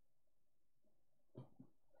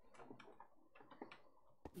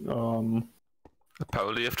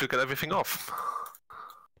 Apparently you have to get everything off.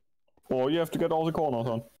 Or you have to get all the corners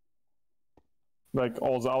on. Like,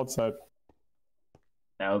 all the outside.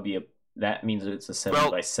 That would be a. That means that it's a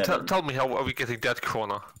 7 by 7. Tell me, how are we getting that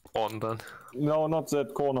corner on then? No, not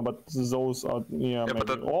that corner, but those are... Yeah, maybe.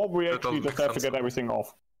 But Or we that actually doesn't just make have to sense. get everything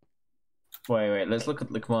off. Wait, let's look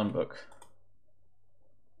at the command book.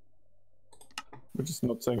 Which is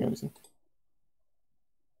not saying anything.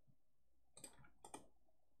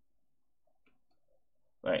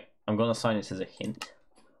 Right, I'm gonna assign it as a hint.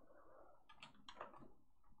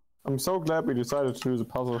 I'm so glad we decided to do the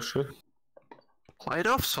puzzle shit. Light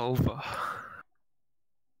off solver.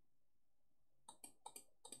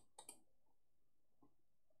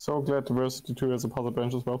 So glad Diversity 2 has a puzzle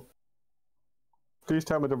branch as well. Please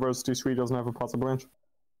tell me Diversity 3 doesn't have a puzzle branch.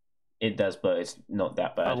 It does, but it's not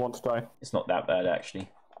that bad. I want to die. It's not that bad, actually.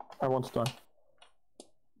 I want to die.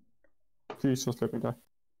 Please just let me die.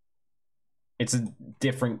 It's a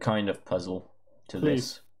different kind of puzzle to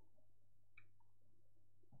Please.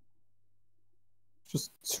 this.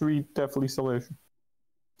 Just 3 deathly salvation.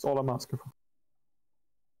 That's all I'm asking for.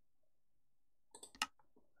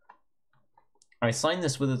 I signed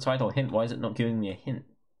this with the title hint. Why is it not giving me a hint?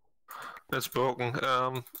 It's broken.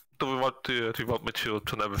 Do you want me to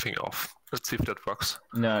turn everything off? Let's see if that works.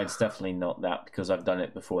 No, it's definitely not that because I've done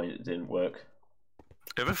it before and it didn't work.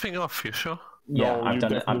 Everything off, you sure? Yeah, No, I've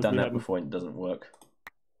done it. I've done that hadn't. before and it doesn't work.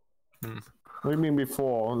 What do you mean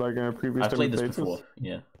before? Like in a previous I've played this demonstrators? before.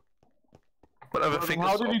 Yeah. But everything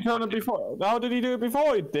How is did he off. turn it before? How did he do it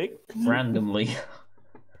before, you dick? Randomly.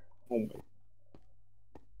 Oh,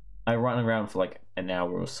 I ran around for like an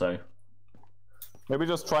hour or so. maybe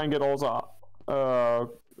just try and get all the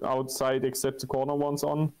outside except the corner ones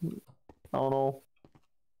on. I don't know.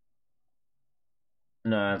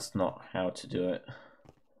 No, that's not how to do it.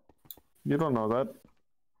 You don't know that.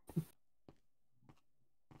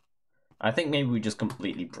 I think maybe we just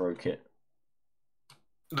completely broke it.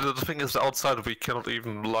 The thing is, the outside we cannot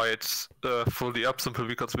even light fully up simply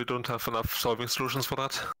because we don't have enough solving solutions for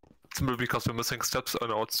that. Simply because we're missing steps on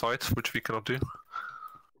the outside, which we cannot do.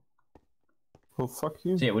 Well, fuck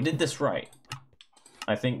you. So yeah, we did this right.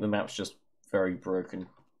 I think the map's just very broken.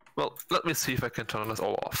 Well, let me see if I can turn this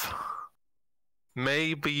all off.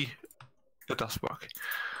 Maybe it does work.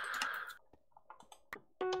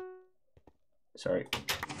 Sorry.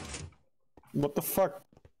 What the fuck?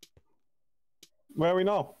 Where are we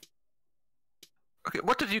now? Okay,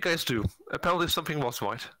 what did you guys do? Apparently something was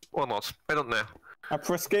right. Or not. I don't know. I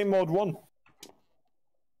pressed game mode 1.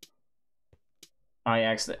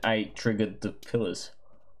 I triggered the pillars.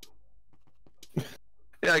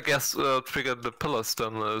 Yeah, I guess trigger the pillars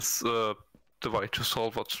then is the way to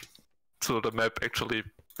solve it. So the map actually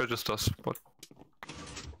registers what.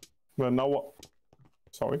 Well, now what?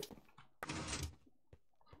 Sorry.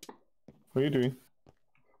 What are you doing?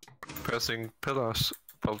 Pressing pillars,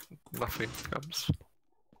 well, nothing comes.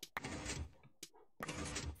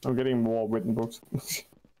 I'm getting more written books.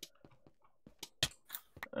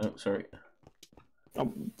 Oh, sorry.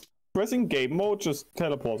 Pressing game mode just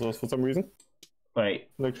teleports us for some reason. Wait.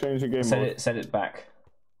 Like changing game mode. Set it back.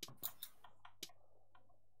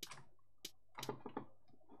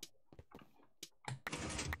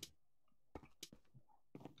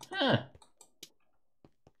 Huh.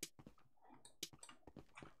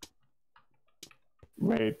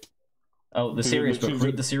 Wait. Oh, the Dude, serious this book. is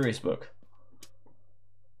Read the serious book.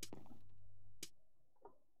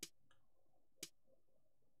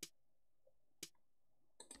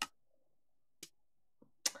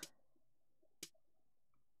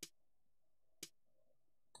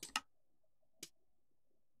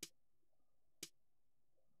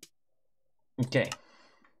 Okay.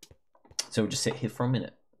 So we'll just sit here for a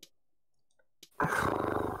minute.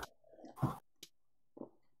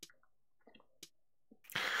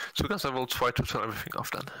 So guys, I will try to turn everything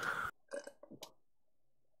off then.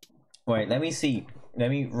 Wait, let me see. Let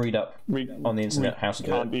me read up on the internet how to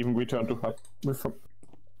do it. Can't even return to hub.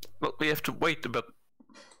 Well, we have to wait a bit.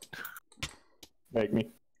 Make me.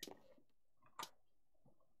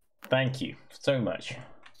 Thank you so much.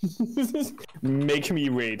 Make me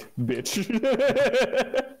wait, bitch.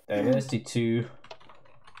 Diversity 2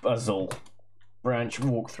 puzzle branch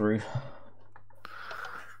walkthrough.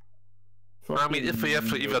 I mean, if we have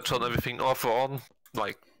to either turn everything off or on,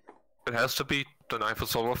 like, it has to be, then I have to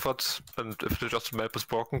solve it, and if the just map is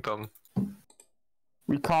broken, then...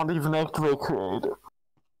 We can't even activate creative.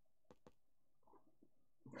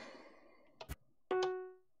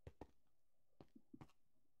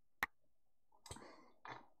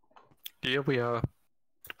 Here we are,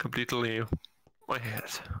 completely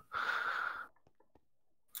ahead.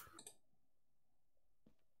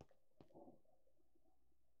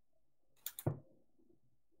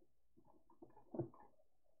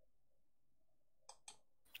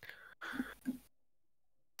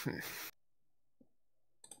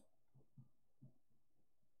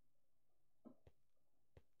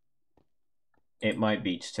 It might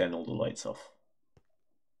be to turn all the lights off.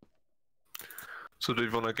 So do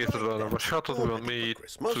you want to give it another shot, or do you want me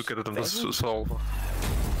to get it in this solver?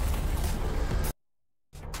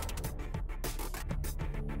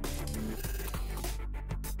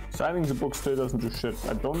 Signing the book still doesn't do shit.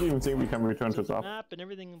 I don't even think we can return to that. Map and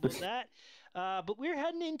everything about that. But we're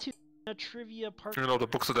heading into a trivia part. You know, the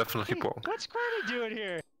books are definitely Hey, broken. what's Carter doing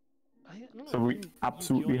here? I don't know, So we you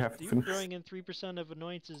absolutely only- have to you finish. throwing in 3% of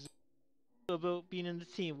annoyances about being in the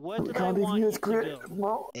team. What We did I can't even want you use to creative. do?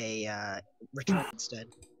 No. A return instead.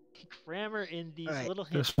 Grammar in these Alright. little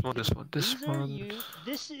hints. This one, this one, this These are one. you.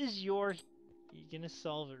 This is your. You're gonna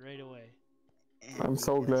solve it right away. And I'm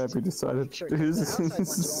so glad we decided Sure, to the use outside ones are only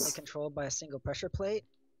this. controlled by a single pressure plate.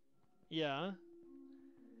 Yeah.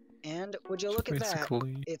 And would you look at that?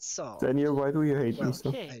 Basically. It's solved. Daniel, why do you hate me Well, so?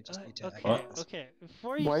 Okay, I just need to okay, activate this. okay.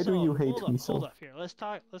 Before you Why do you solve, hate hold me up, so? hold up here. Let's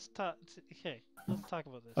talk. Okay, let's talk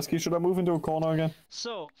about this. Aski, should I move into a corner again?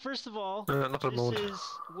 So, first of all, Not at the this moment. is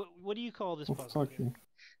what do you call this Oh, puzzle? fuck here? you.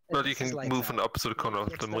 Well, you This can is lights move in out. the opposite corner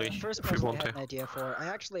It's than the me first if you puzzle I want had to. an idea for. I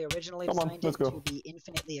actually originally Come on, designed let's it go. to be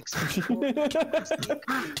infinitely accessible.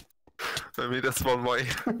 I mean, that's one way.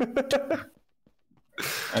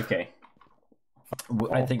 Okay.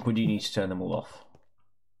 I think we do need to turn them all off.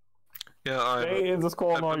 Yeah, Stay in this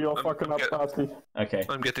corner, I'm- you're I'm- fucking I'm up, Aski. Okay,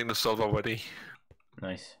 I'm getting the solve already.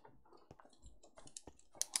 nice.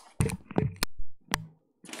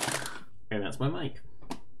 Okay, that's my mic.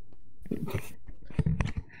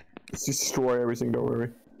 Destroy everything, don't worry.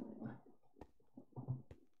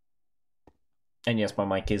 And yes, my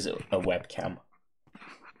mic is a webcam.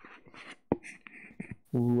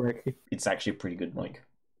 Wrecky. It's actually a pretty good mic.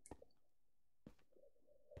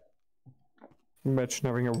 Imagine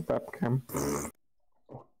having a webcam.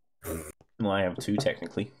 Well, I have two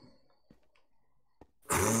technically.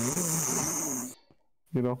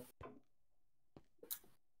 You know?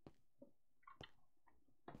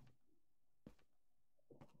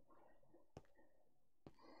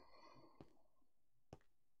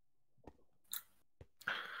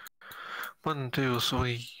 One, two,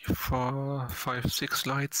 three, four, five, 6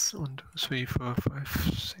 lights. 1, 2, 3, 4, 5,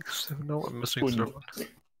 6, 7. No, I'm missing Und. 7.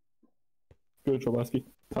 Good job, Aski.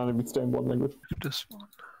 Can't even stay in one language. This one.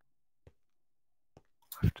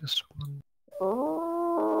 Have this one.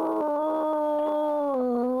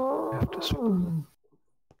 Have this one.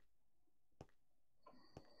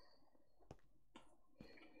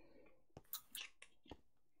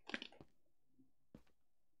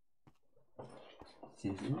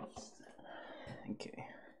 Okay.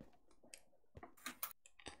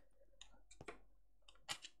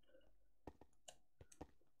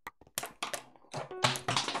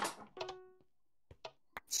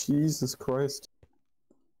 Jesus Christ.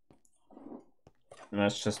 And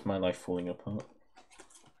that's just my life falling apart.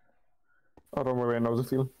 I don't worry, I know the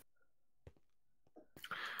feeling.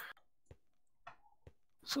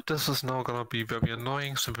 So this is now gonna be very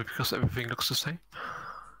annoying simply because everything looks the same.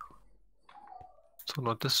 So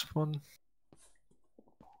not this one.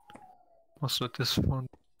 Was not this one.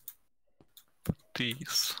 But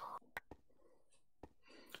these.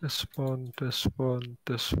 This one, this one,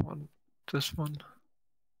 this one, this one.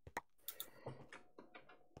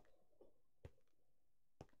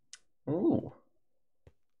 Ooh.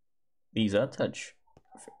 These are touch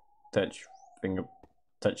finger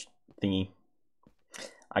touch thingy.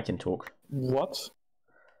 I can talk. What?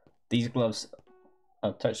 These gloves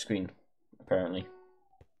are touchscreen, apparently.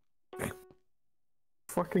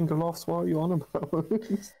 Fucking gloves, what are you on about?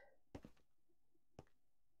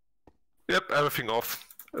 Yep, everything off.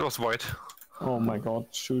 It was white. Oh my god,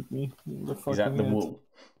 shoot me. In the Is that fucking the head. wool?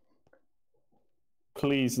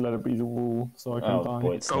 Please let it be the wool so I can Oh die.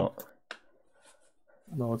 boy, it's Oh. not.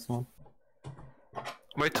 No, it's not.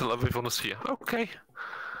 Wait till everyone is here. Okay.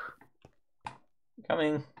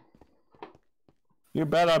 Coming. You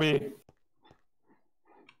better be.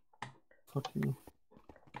 Fuck you.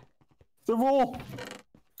 The wool!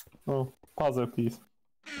 Oh, puzzle piece.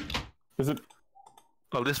 Is it?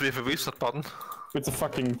 Well, this we have a reset button. It's a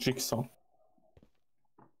fucking jigsaw.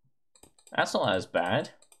 That's not as bad.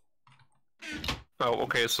 Oh,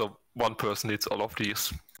 okay, so one person needs all of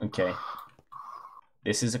these. Okay.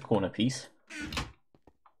 This is a corner piece.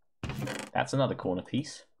 That's another corner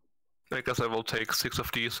piece. I guess I will take 6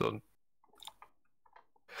 of these and...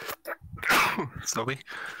 Sorry.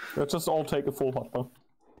 Let's just all take a full hot bar.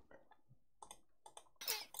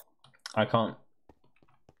 I can't.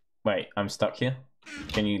 Wait, I'm stuck here.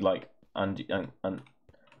 Can you like undo?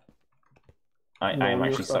 I No, am you're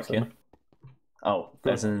actually stuck stuck here. Oh,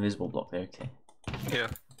 there's an invisible block there. Okay, Yeah.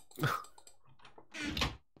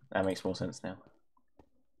 that makes more sense now.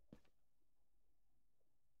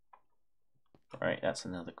 Right, that's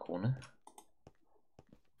another corner.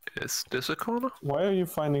 Is this a corner? Why are you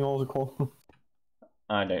finding all the corners?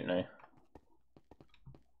 I don't know.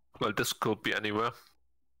 Well, this could be anywhere.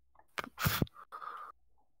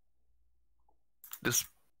 This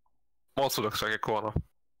also looks like a corner.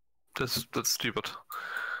 That's stupid.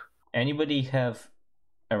 Anybody have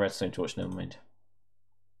a redstone torch? Never mind.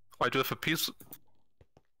 I do have a piece.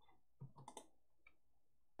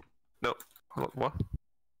 No. What?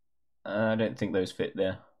 I don't think those fit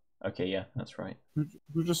there. Okay, yeah, that's right.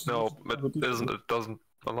 You just No, it isn't. It doesn't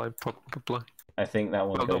align properly. I think that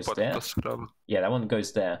one Well, no, goes but there. that's Yeah, that one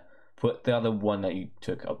goes there. Put the other one that you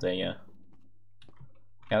took up there, yeah.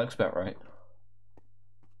 Yeah, that looks about right.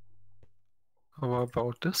 How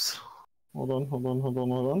about this? Hold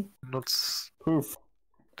on. Not Poof.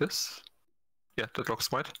 this? Yeah, that looks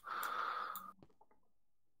smart.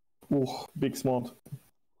 Oh, big smart.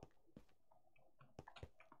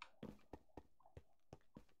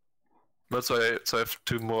 But so I have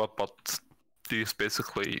 2 more, but these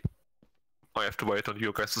basically I have to wait on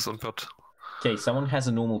you guys' input. Okay, someone has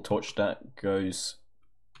a normal torch that goes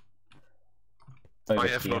over I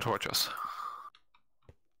have here. no torches.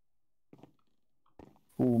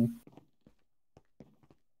 Boom.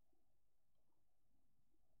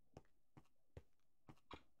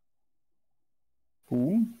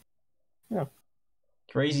 Boom. Yeah.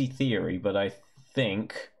 Crazy theory, but I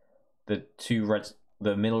think the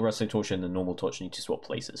middle redstone torch and the normal torch need to swap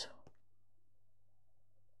places.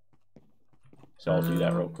 So I'll do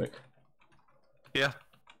that real quick. Yeah.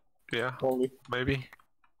 Yeah, Probably. maybe.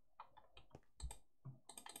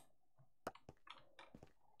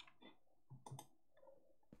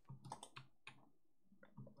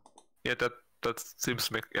 Yeah, that seems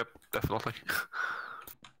to make... Yep, definitely.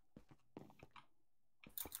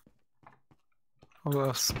 How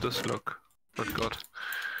does this look? Not good.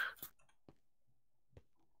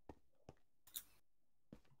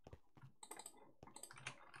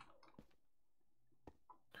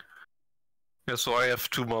 Yeah, so I have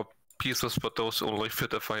 2 more pieces, but those only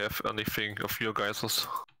fit if I have anything of your guys's.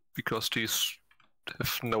 Because these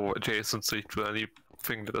have no adjacency to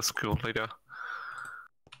anything that is currently there.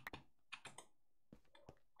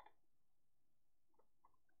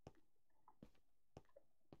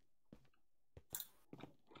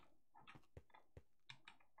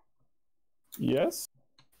 Yes?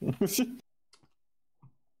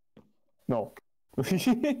 No.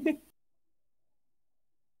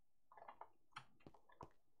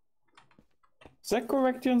 Is that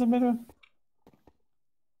correct here in the middle?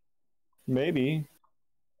 Maybe.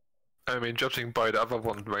 I mean, judging by the other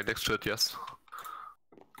one right next to it, yes.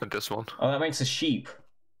 And this one. Oh, that makes a sheep.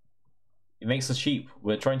 It makes a sheep.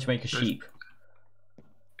 We're trying to make a sheep.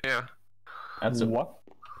 Yeah. That's a What?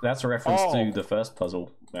 That's a reference Oh. to the first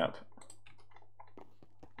puzzle map.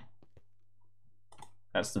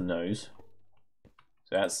 That's the nose.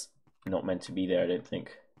 So that's not meant to be there, I don't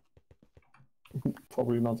think.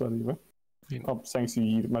 Probably not that either. Oh, thanks, you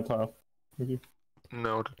eat my tile. Thank you.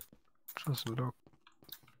 No, that doesn't look.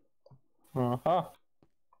 Aha.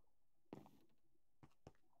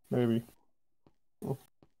 Maybe. Oh.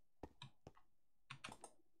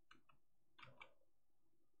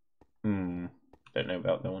 Don't know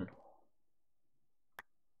about that one.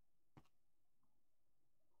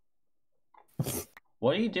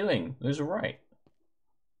 What are you doing? Those are right.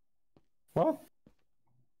 What?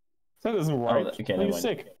 That isn't right. Okay, Are never you mind.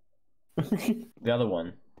 sick? The other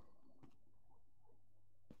one.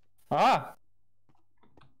 Ah!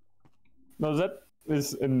 No, that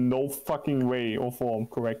is in no fucking way or form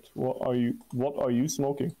correct. What are you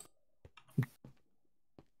smoking?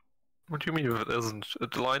 What do you mean if it isn't?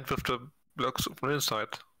 It aligned with the blocks from the inside.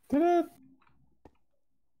 Did it?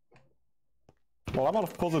 Well, I'm out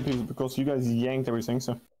of puzzle pieces because you guys yanked everything,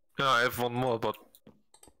 so. Yeah, I have 1 more, but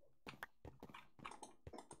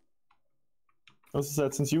As I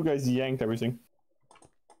said, since you guys yanked everything.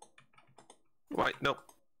 right, no.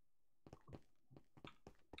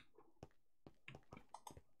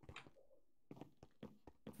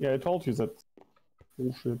 Yeah, I told you that.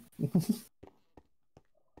 Bullshit.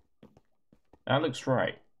 That looks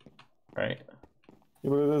right. Right? Yeah,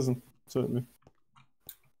 but it isn't, certainly.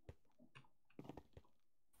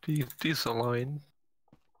 These align.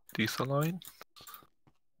 These align.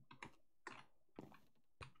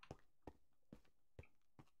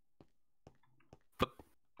 But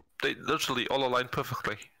they literally all align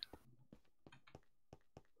perfectly.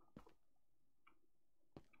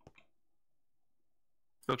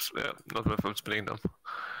 Oops, yeah, not if I'm spinning them.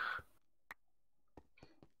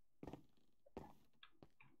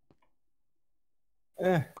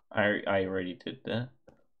 I already did that.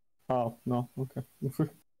 Oh, no, okay.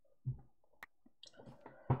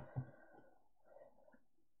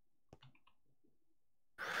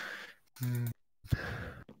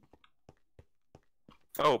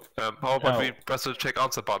 Oh, how about we Oh. press the check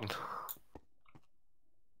answer button?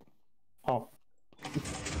 Oh.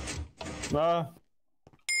 Ah.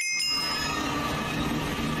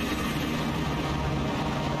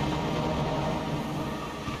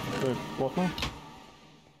 Wait, what now?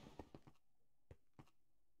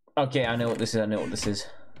 Okay, I know what this is.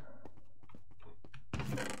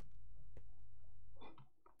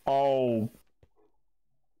 Oh.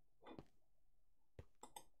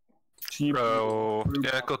 Cheap. Oh,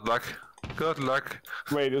 yeah, good luck. Good luck.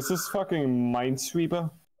 Wait, is this fucking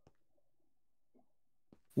Minesweeper?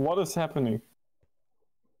 What is happening?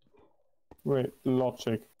 Wait,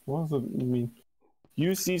 logic. What does it mean?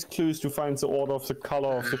 Use these clues to find the order of the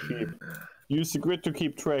color of the sheep. Use the grid to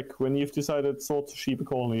keep track when you've decided sort the sheep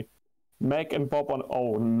accordingly. Mac and Bob on.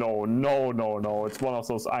 Oh no, no, no, no. It's one of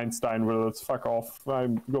those Einstein riddles. Fuck off.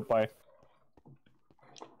 Goodbye.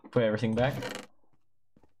 Put everything back.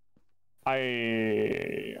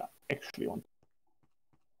 I actually want.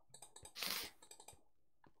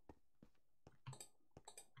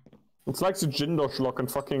 It's like the Jindosh lock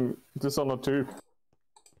and fucking Dishonored 2.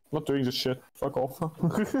 Not doing this shit. Fuck off.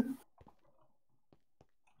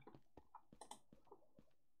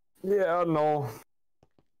 Yeah, no.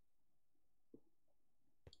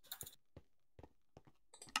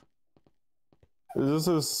 This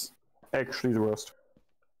is actually the worst.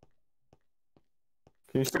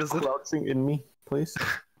 Can you stop crouching in me, please?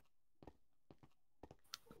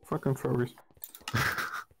 Fucking furries.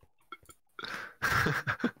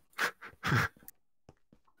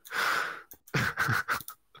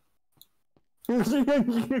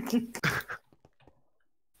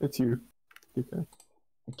 It's you. Okay.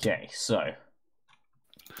 Okay, so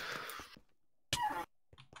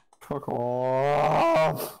Fuck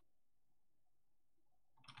off.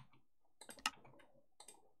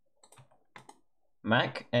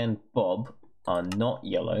 Mac and Bob are not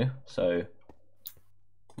yellow, so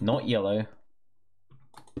not yellow,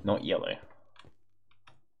 not yellow.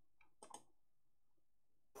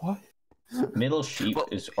 What? Middle sheep Well,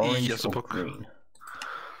 is orange yes, or book. green.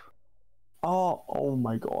 Oh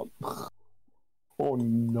my god. Oh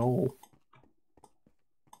no.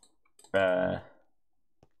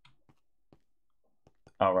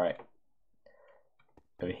 All right.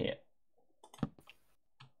 Over here.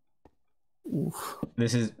 Oof.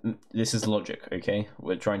 This is logic, okay?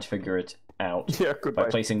 We're trying to figure it out Yeah, by goodbye.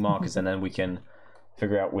 placing markers, and then we can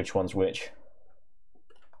figure out which one's which.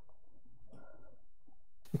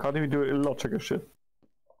 Can't even do illogical shit.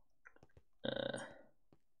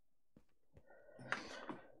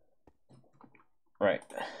 Right.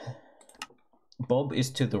 Bob is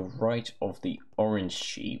to the right of the orange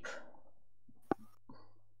sheep.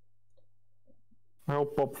 I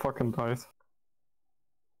hope Bob fucking dies.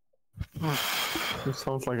 He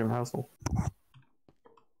sounds like an asshole.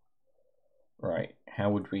 Right. How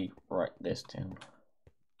would we write this down?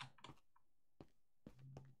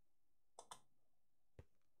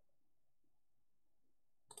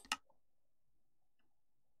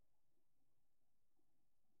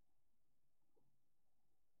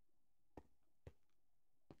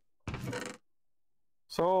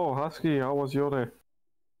 So, Husky, how was your day?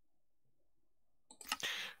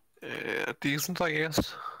 Decent, I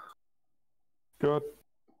guess. Good.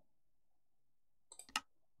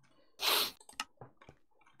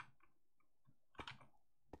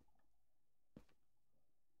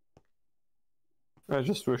 I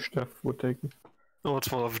just wish Steph would take me. Oh,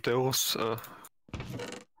 it's one of those.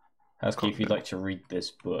 Husky, if you'd like to read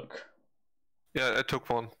this book. Yeah, I took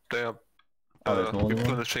one. They are Oh, there's more than one?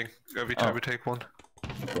 replenishing every time Oh. we take one.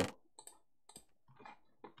 Cool.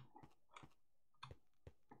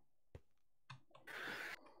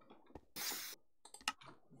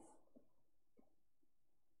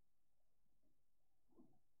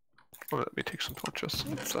 Well, let me take some torches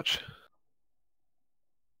and such.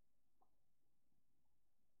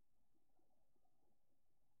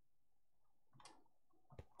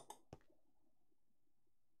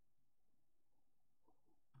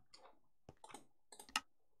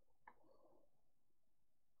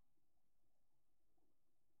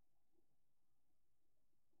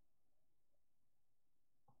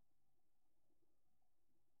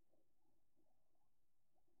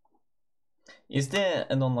 Is there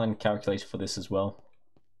an online calculator for this as well?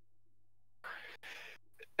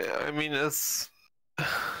 I mean, it's.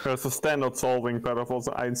 There's a standard solving pattern for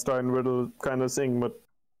the Einstein riddle kind of thing, but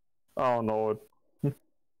I don't know.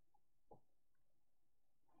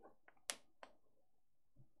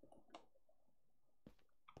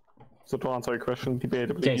 So to answer your question,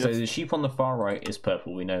 debatably, Okay, so yes. the sheep on the far right is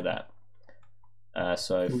purple, we know that.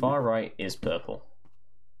 So far right is purple.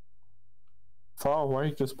 Far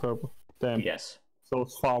right is purple. Damn. Yes. So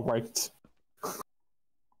it's far right.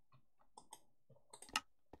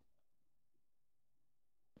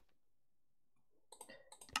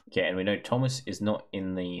 Okay, and we know Thomas is not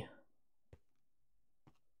in the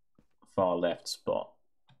far left spot.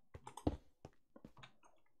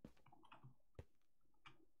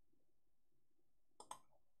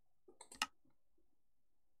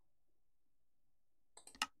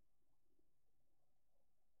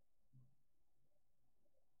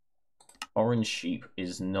 Orange sheep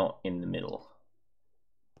is not in the middle.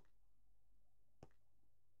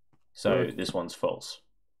 So Good. this one's false.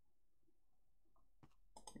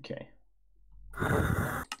 Okay.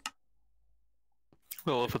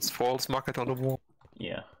 Well, if it's false, mark it on the wall.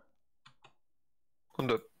 Yeah. On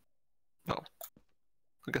the... Well,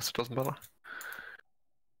 I guess it doesn't matter.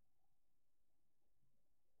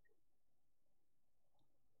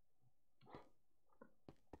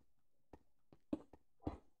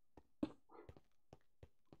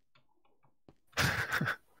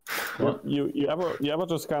 What? You ever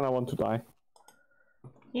just kind of want to die?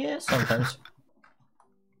 Yeah, sometimes.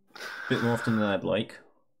 Bit more often than I'd like.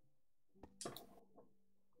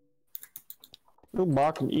 Oh,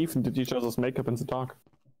 Mark and Ethan did each other's makeup in the dark.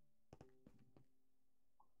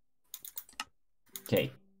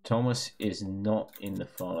 Okay, Thomas is not in the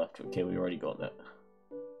far left. Okay, we already got that.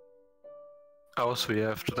 Else we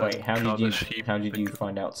have to Wait, then how count did you the sheep.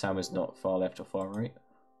 find out Sam is not far left or far right?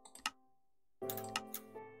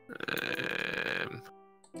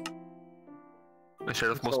 I should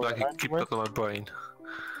have most So, likely keep anyway. that in my brain.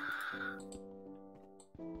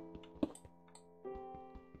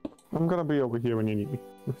 I'm gonna be over here when you need me.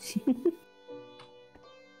 You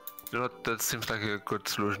know what? That seems like a good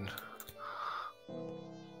solution.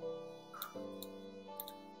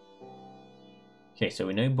 Okay, so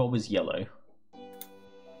we know Bob is yellow.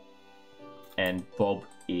 And Bob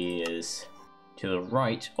is to the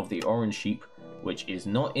right of the orange sheep, which is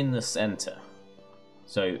not in the center.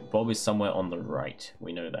 So Bob is somewhere on the right.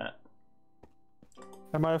 We know that.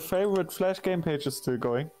 And my favorite Flash game page is still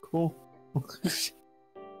going. Cool.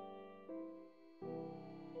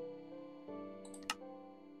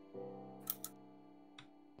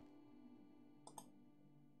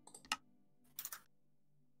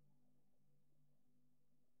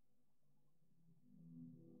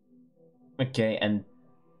 Okay, and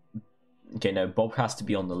okay, no, Bob has to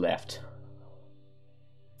be on the left.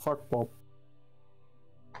 Fuck Bob.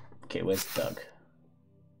 Okay, where's Doug?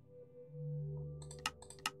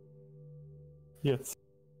 Yes.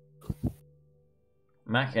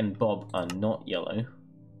 Mac and Bob are not yellow.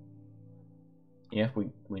 Yeah,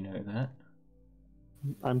 we know that.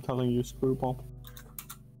 I'm telling you, screw Bob.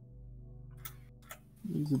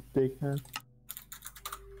 He's a dickhead.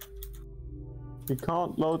 You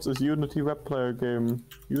can't load this Unity web player game.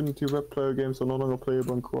 Unity web player games are no longer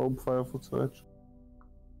playable on Chrome, Firefox, Edge.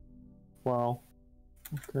 Wow.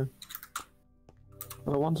 Okay.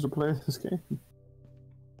 But I wanted to play this game.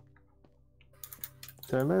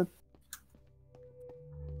 Damn it.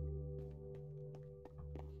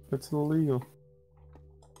 It's illegal.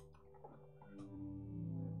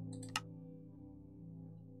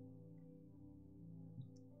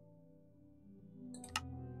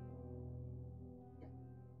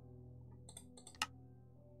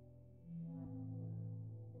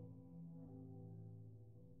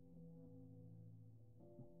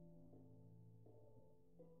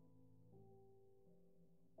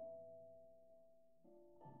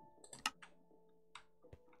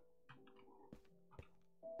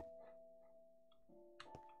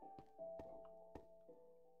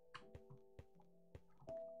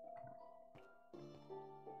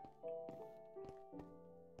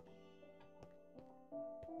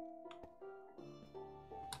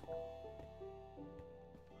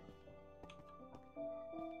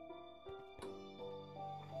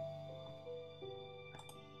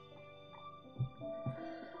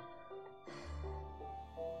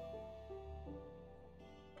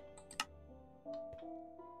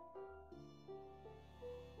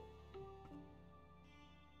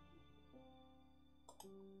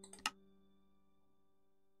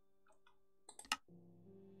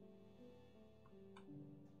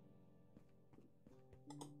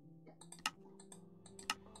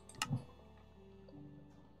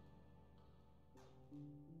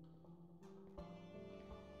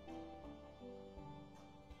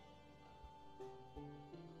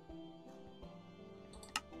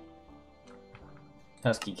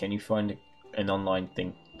 Husky, can you find an online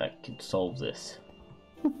thing that could solve this?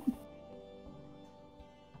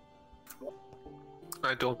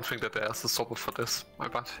 I don't think that there's a solver for this, my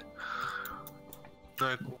bad.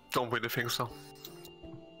 I don't really think so.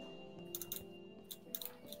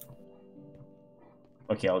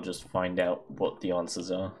 Okay, I'll just find out what the answers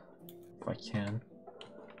are, if I can.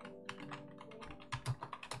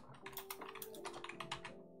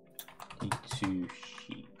 Two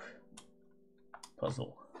sheep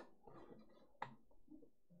puzzle.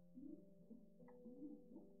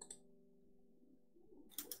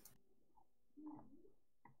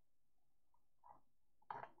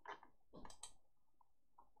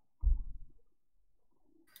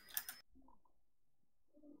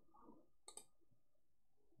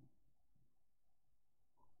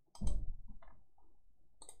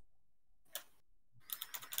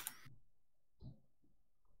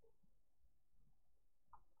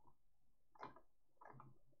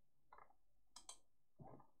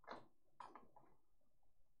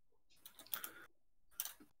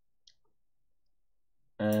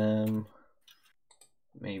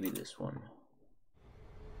 maybe this one.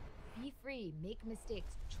 Be free, make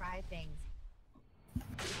mistakes, try things.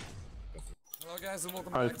 Hello guys and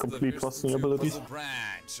welcome I back to the complete Pierce trusting 2 abilities. puzzle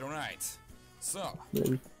branch. Alright. So,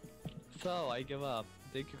 Maybe. So, I give up.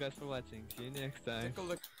 Thank you guys for watching. See you next time. take a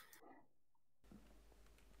look.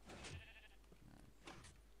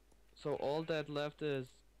 So, all that left is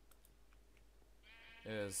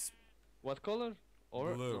Is what color?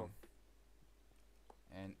 Or blue. no.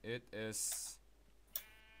 And it is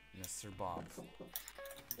Mr. Bob.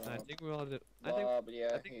 I think we all did. Bob, yeah,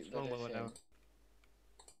 I think it's wrong, but whatever.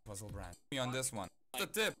 Puzzle branch. Me on this one. The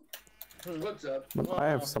tip. What's up? But I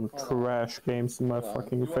have some Hold on. trash games in my Hold on.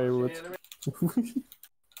 fucking You wanna see favorites.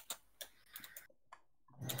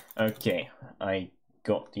 Okay, I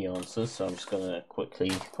got the answers, so I'm just gonna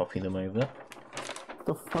quickly copy them over.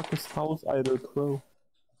 The fuck is House Idol Crow?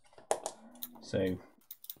 So,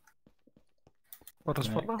 What is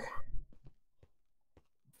what now?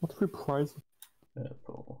 What's reprise?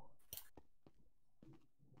 purple.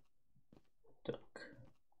 Duck.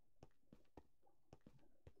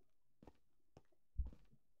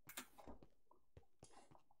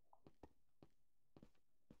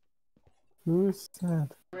 Who is that?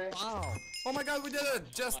 Wow. Oh my god, we did it!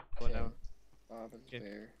 Just. Whatever. Bob and Okay.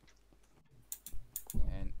 Bear.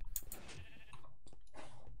 And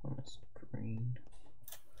Almost green.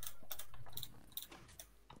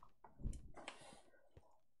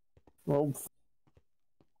 Oh,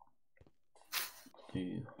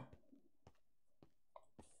 Blue.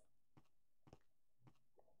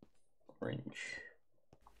 Orange.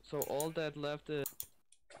 So, all that left is.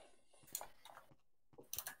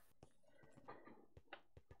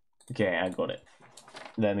 Okay, I got it.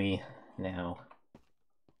 Let me now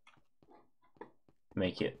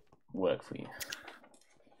make it work for you.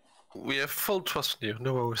 We have full trust in you,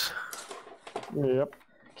 no worries. yep.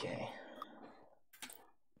 Okay.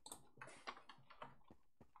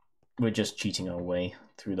 We're just cheating our way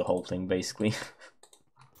through the whole thing, basically.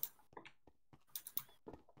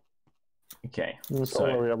 Okay, Don't so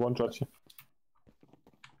worry, I won't judge you.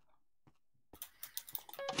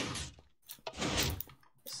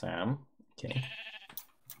 Sam, okay,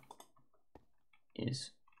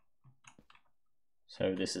 is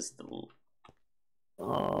so this is the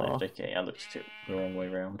left. Okay, I looked it the wrong way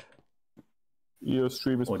around. Your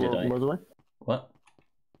stream is Or did broken, I? by the way. What?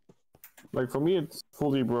 Like, for me, it's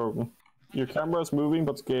fully broken. Your camera is moving,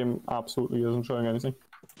 but the game absolutely isn't showing anything.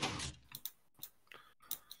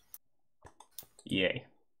 Yay.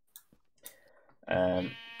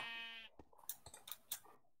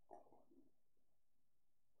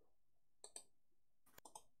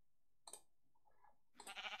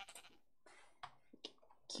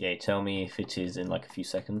 Okay, tell me if it is in like a few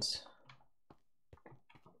seconds.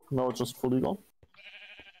 No, it's just fully gone.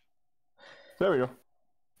 There we go.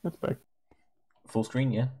 It's back. Full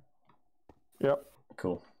screen, yeah? Yep.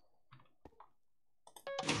 Cool.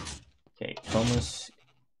 Okay, Thomas.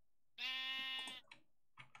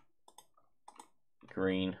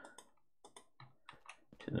 Green.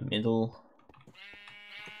 To the middle.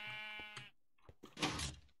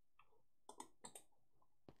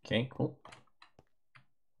 Okay, cool.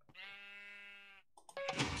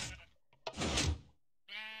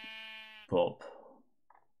 Bob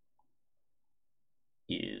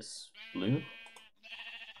is blue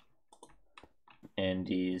and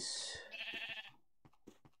is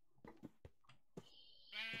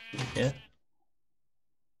here.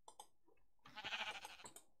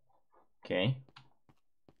 Okay.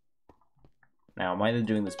 Now, I'm either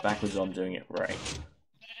doing this backwards or I'm doing it right.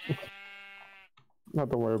 Not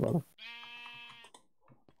to worry about it.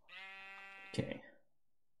 Okay.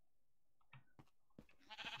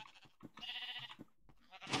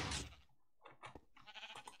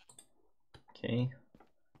 Okay.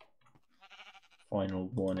 Final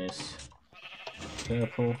one is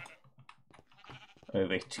purple.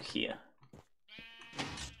 Over to here.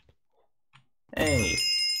 Hey!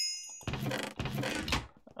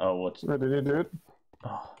 Oh, what's... Ready to do it?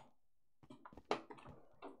 Oh.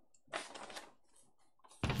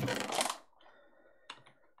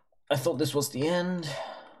 I thought this was the end.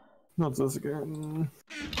 Not this again.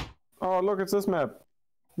 Oh, look, it's this map.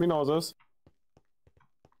 We know this.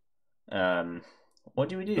 What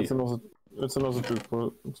do we do? It's another truth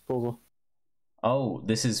exposure. Oh,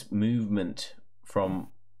 this is movement from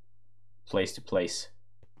place to place.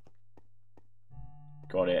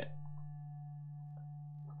 Got it.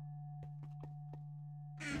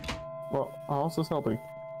 Well, how's this helping?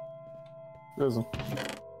 It isn't.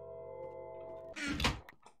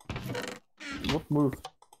 What moved?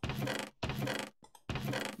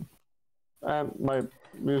 And my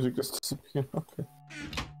music just disappeared. Okay.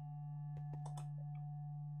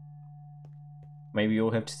 maybe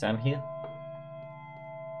you'll have to stand here.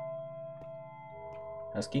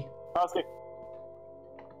 Husky? Husky.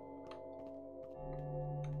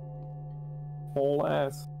 Whole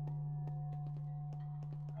ass.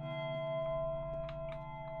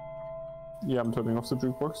 Yeah, I'm turning off the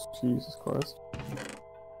jukebox. Jesus Christ.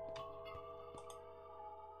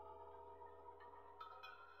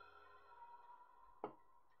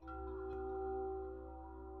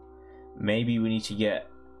 Maybe we need to get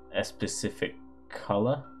a specific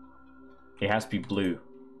color. It has to be blue.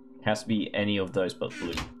 It has to be any of those but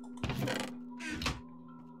blue.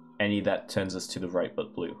 Any that turns us to the right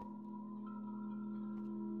but blue.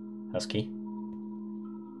 Husky?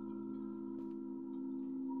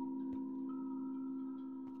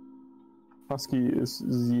 Husky is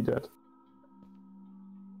Z dead.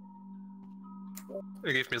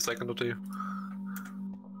 Give me a second or two.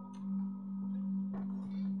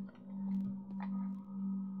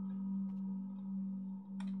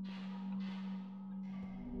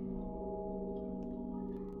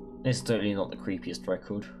 It's certainly not the creepiest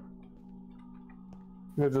record.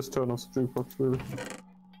 Yeah, just turn off the jukebox, really.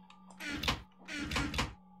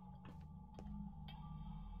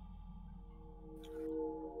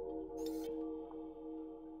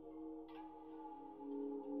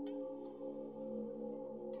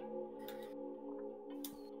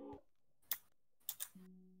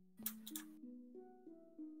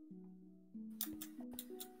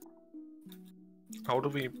 How do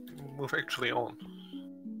we move actually on?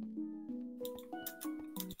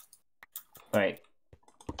 Right.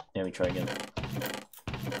 Let me try again.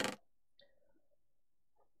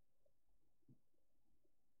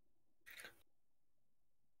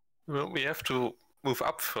 Well, we have to move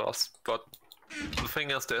up first, but the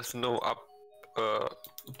thing is there's no up...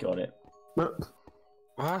 Got it. What? Do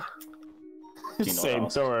not Same,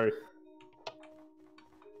 ask. don't worry.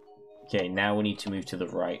 Okay, now we need to move to the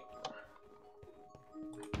right.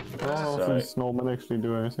 I don't know So- if these snowmen actually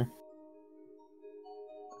do anything.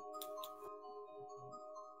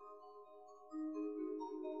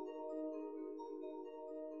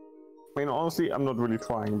 I mean, honestly, I'm not really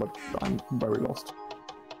trying, but I'm very lost.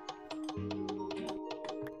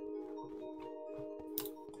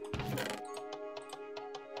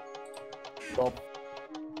 Stop.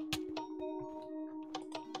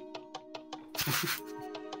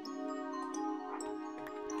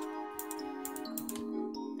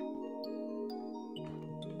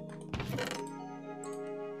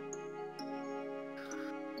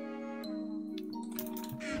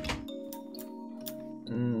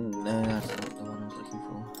 No, that's not the one I was looking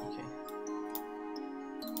for. Okay.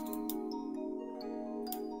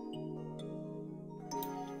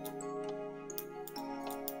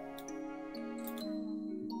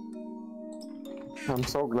 I'm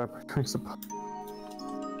so glad we're doing some.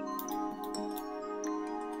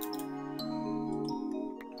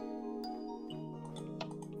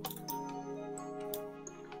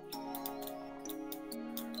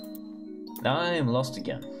 Now I am lost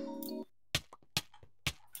again.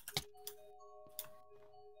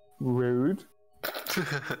 Rude.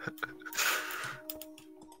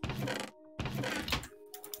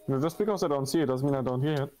 No, just because I don't see it doesn't mean I don't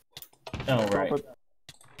hear it. Oh, Stop right. it.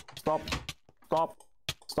 Stop. Stop.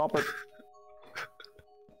 Stop it.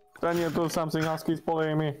 Daniel, do something. Husky's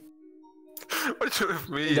bullying me. What you with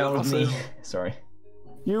me? That I was was me. Sorry.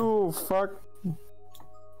 You fuck.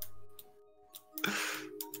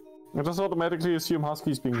 I just automatically assume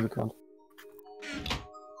Husky's being the cunt.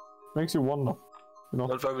 Makes you wonder. You know?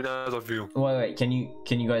 Not very nice of you. Wait. Can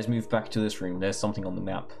you guys move back to this room? There's something on the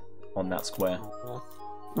map, on that square.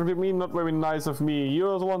 What do you mean not very nice of me?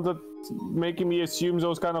 You're the one that's making me assume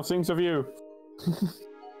those kind of things of you.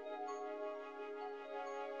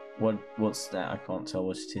 What's that? I can't tell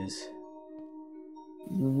what it is.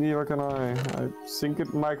 Neither can I. I think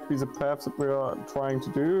it might be the path that we are trying to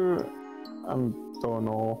do. I don't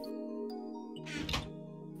know.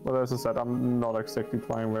 But as I said, I'm not exactly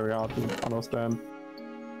trying very hard to understand.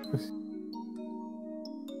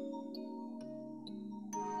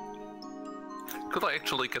 Could I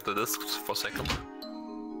actually get the disc for a second?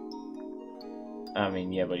 I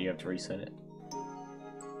mean, yeah, but you have to reset it.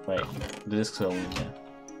 Wait, the discs are all in there.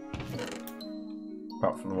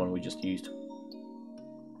 Apart from the one we just used.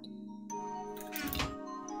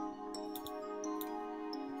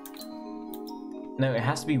 No, it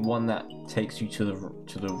has to be one that takes you to the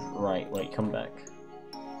right. Wait, come back.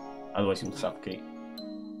 Otherwise you'll suffocate.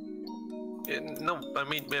 No, I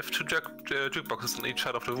mean we have two jukeboxes on each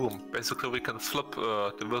side of the room. Basically, we can flip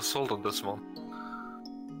the result on this one.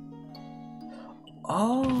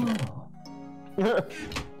 Oh.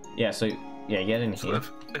 Yeah. So yeah, get in So here.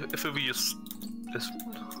 if we use This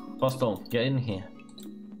Bostolm, get in here.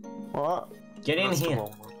 What? Get in that's the here.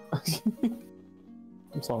 wrong one.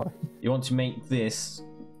 I'm sorry. You want to make this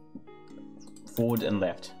forward and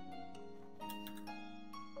left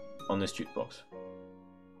on this jukebox.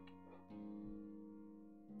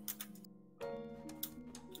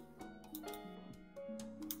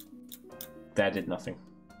 That did nothing.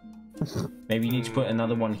 Maybe you need to put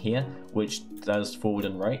another one here, which does forward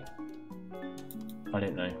and right. I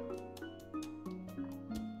don't know.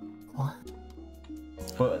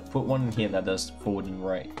 What? Put one in here that does forward and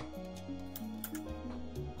right.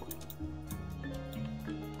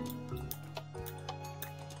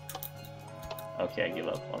 Okay, I give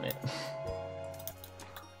up on it.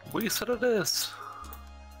 We said it is.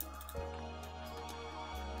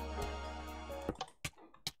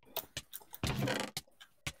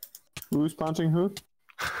 Who's punching who?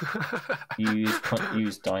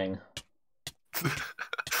 Use dying.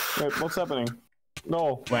 Wait, what's happening?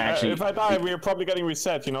 No. Well, actually, if I die, we're probably getting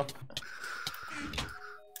reset, you know?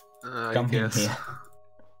 I Come in guess. here.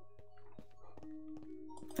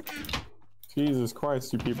 Jesus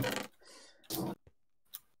Christ, you people.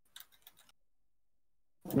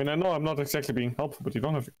 I mean, I know I'm not exactly being helpful, but you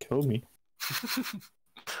don't have to kill me.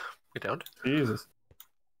 We don't. Jesus.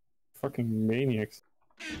 Fucking maniacs.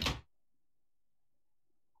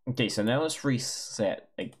 Okay, so now let's reset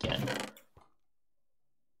again.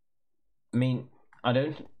 I mean, I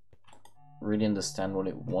don't really understand what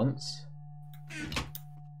it wants.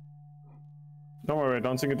 Don't worry, I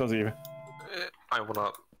don't think it does either. I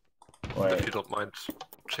wanna, Wait. if you don't mind,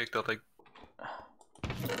 check that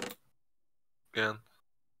again.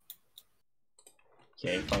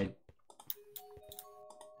 Okay, if I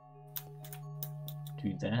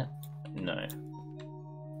do that, no.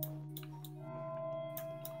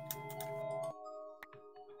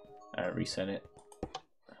 Reset it.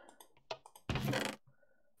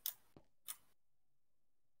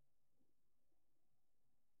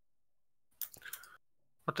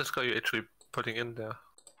 What disc are you actually putting in there?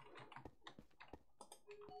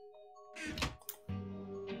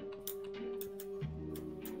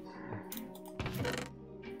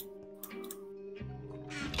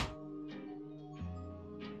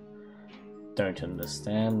 Don't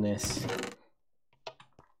understand this.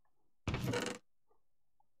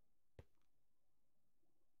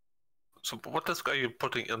 So what disc are you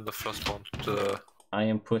putting in the first one? The I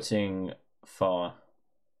am putting far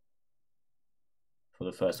for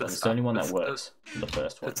the first one. It's the only one that works for the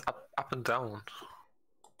first one. it's up and down.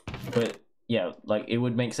 But yeah, like it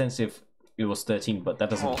would make sense if it was 13, but that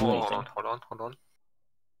doesn't do anything. Hold on. I'm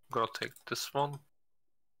gonna take this one.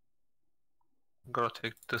 I'm gonna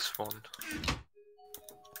take this one.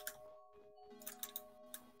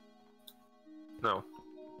 No.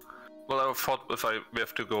 Well, I thought if we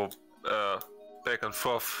have to go back and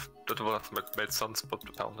forth, that would have made sense, but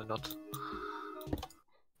apparently not.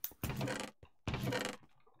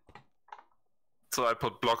 So I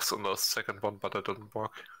put blocks on the second one, but that didn't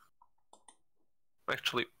work.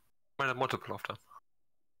 Actually, made a multiple of them.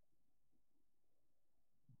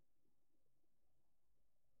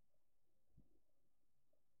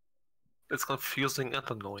 It's confusing and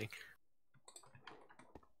annoying.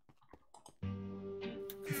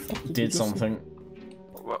 Did something.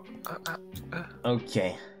 Well,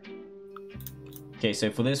 Okay. Okay,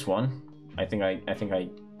 so for this one, I think I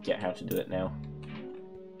get how to do it now.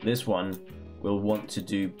 This one, we'll want to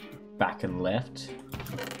do back and left.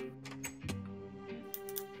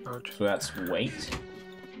 So that's wait.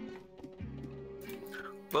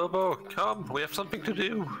 Bobo, come, we have something to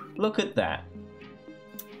do. Look at that.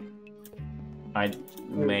 I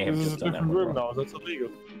may have This is just a done that different one room wrong. now, that's illegal.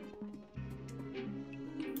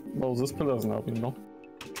 Well, this pillar doesn't help, you know?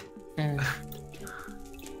 Never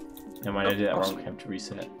mind, I did that wrong. I have to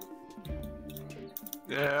reset.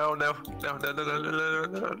 No.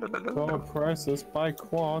 Oh, prices, buy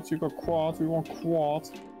quads, you got quads, we want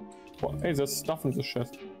quads. What? Hey, there's stuff in the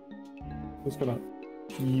chest. Just gonna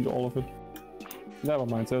eat all of it. Never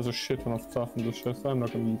mind, there's a shit ton of stuff in the chest, I'm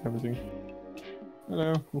not gonna eat everything.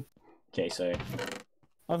 Hello. Okay, so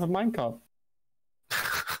I have a minecart.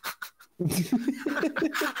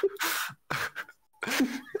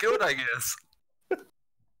 Good, I guess. That's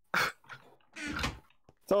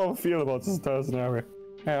how I feel about this entire scenario.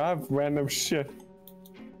 Hey, I have random shit.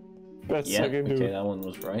 Best yeah, I can do. okay, that one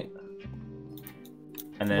was right.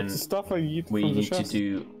 And then What's the stuff I eat we from the need to chest?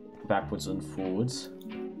 do backwards and forwards.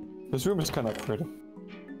 This room is kind of pretty.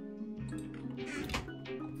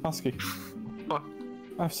 Husky. What?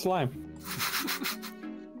 I have slime.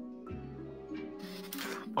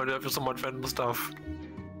 Why do you have so much random stuff?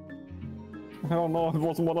 don't know, it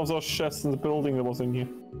was one of those chests in the building that was in here.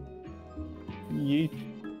 Yeet.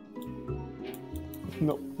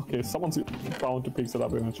 No, okay, someone's bound to pick that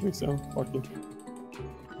up eventually, so fuck you.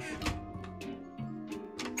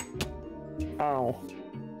 Ow.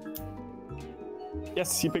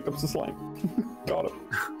 Yes, he picked up the slime. Got it.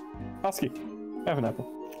 Husky, have an apple.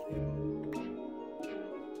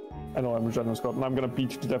 I know I'm a generous god, and I'm gonna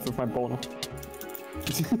beat you to death with my boner.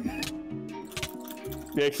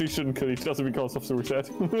 We actually shouldn't kill each other because of the reset.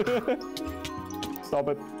 Stop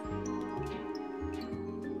it.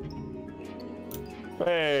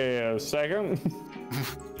 Wait a second.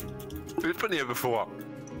 We've been here before.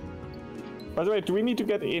 By the way, do we need to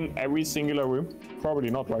get in every singular room? Probably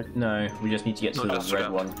not, right? No, we just need to get to No, the just red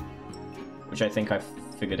that. one, which I think I've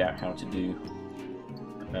figured out how to do.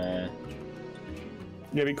 Yeah,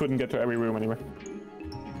 we couldn't get to every room anyway.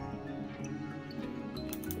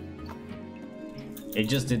 It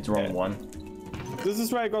just did the wrong one. This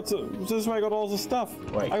is where I got all the stuff.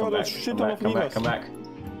 Wait, I come got a back, shit come ton back, of come back, levers. come back.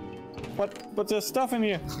 What? But there's stuff in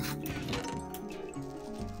here.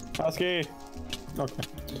 Husky. Okay.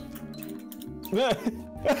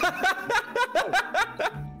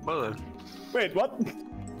 Well then. Wait, what?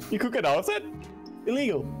 You could get outside?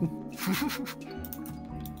 Illegal.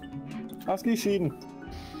 Husky cheating.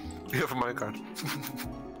 You have a minecart.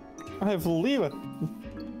 I have a lever.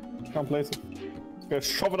 Can't place it. Gonna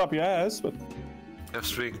shove it up your ass, but You have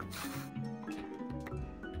string.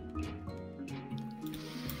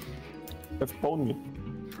 that's bone me.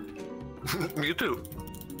 You too.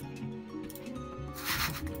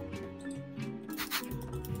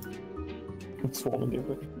 It's swollen the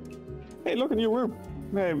other way. Hey, look in your room.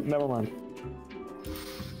 Hey, never mind.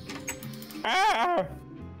 Ah!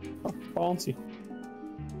 Oh, bouncy.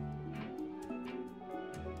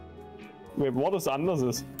 Wait, what is under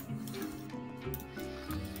this?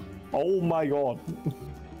 Oh my god.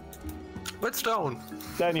 Redstone.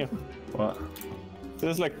 Daniel, What?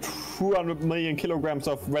 there's like 200 million kilograms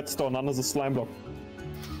of redstone under the slime block.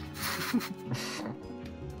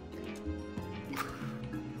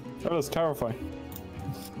 That is terrifying.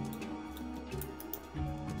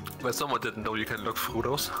 But someone didn't know you can look through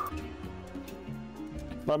those.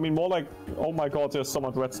 I mean, more like, oh my god, there's so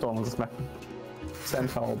much redstone on this map. Sand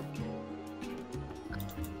help.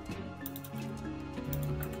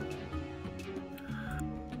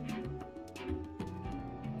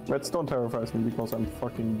 Redstone terrifies me because I'm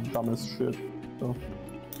fucking dumb as shit. So.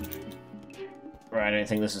 Right, I don't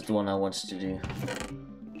think this is the one I wanted to do.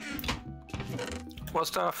 More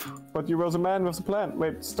stuff. But you were the man with the plan.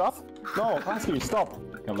 Wait, stuff? No, Husky, stop.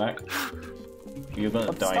 Come back. You're gonna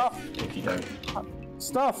But die stop. if you don't.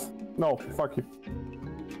 Stuff! No, fuck you.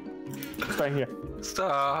 Stay here.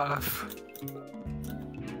 Stuff.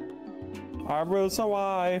 I will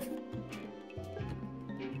survive.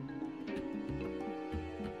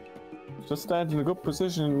 Just stand in a good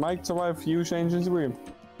position and might survive a few changes in the room.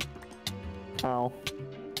 Ow.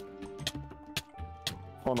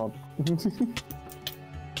 Or not.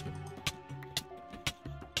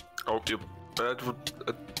 Oh, you bad would.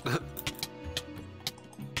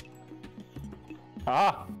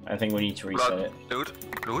 Ah! I think we need to reset it. Dude.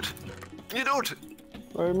 Dude. You don't.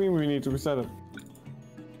 What do you mean we need to reset it?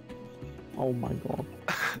 Oh my god.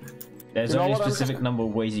 There's You know only a what, I'm specific number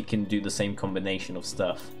of ways you can do the same combination of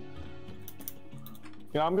stuff.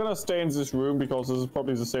 Yeah, I'm gonna stay in this room because this is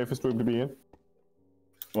probably the safest room to be in.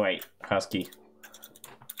 Wait, Husky.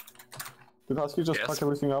 Did Husky just Yes. fuck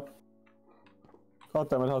everything up? God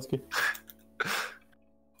damn it, Husky.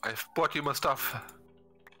 I've bought you my stuff.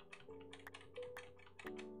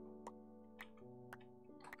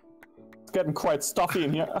 It's getting quite stuffy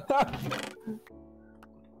in here.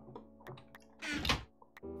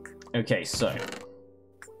 Okay, so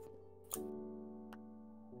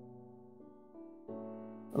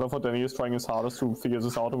I love how Danny is trying his hardest to figure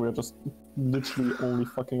this out and we're just literally only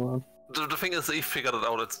fucking around. The thing is, he figured it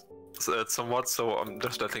out somewhat, so I'm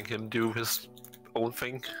just letting him do his own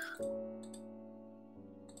thing.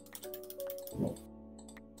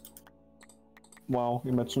 Wow,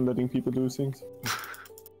 imagine letting people do things.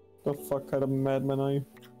 The fuck kind of madman are you?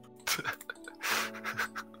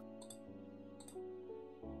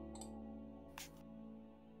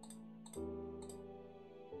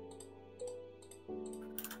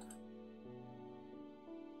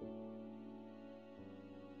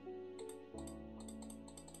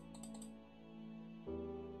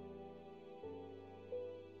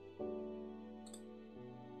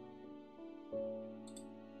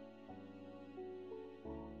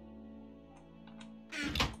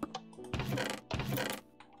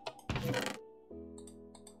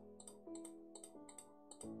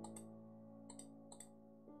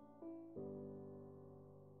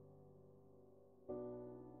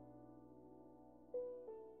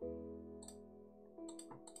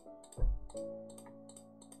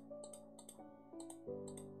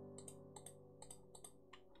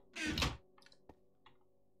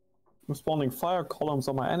 I'm spawning fire columns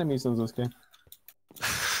on my enemies in this game.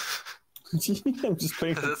 I'm just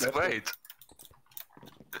playing. That's great.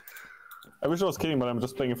 I wish I was kidding, but I'm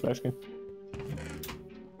just playing a Flash game.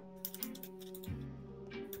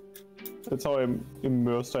 That's how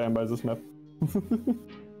immersed I am by this map.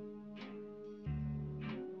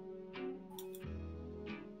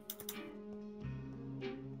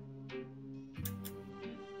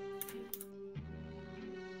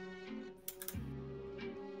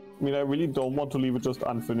 I mean, I really don't want to leave it just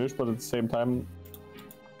unfinished, but at the same time,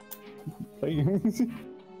 playing.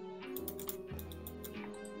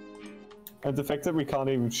 And the fact that we can't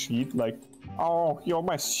even cheat, like, oh, you're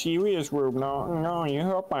my serious room now. No, you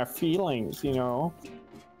hurt my feelings, you know.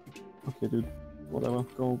 Okay, dude, whatever.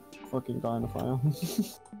 Go fucking die in the fire.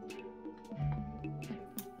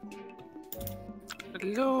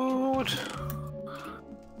 Lord.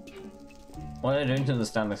 What I don't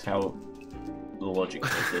understand is how the logic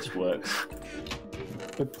of this works.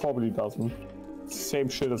 It probably doesn't. Same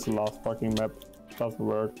shit as the last fucking map. Doesn't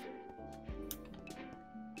work.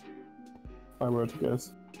 If I were to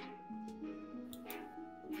guess.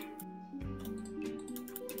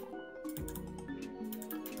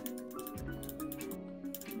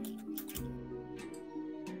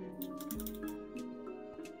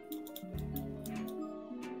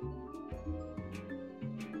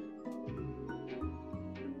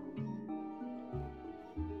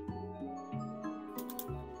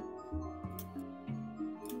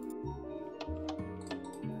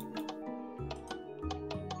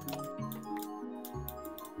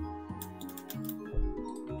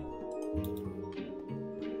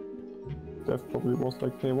 Dev probably was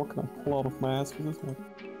like, hey, what can I pull out of my ass for this map?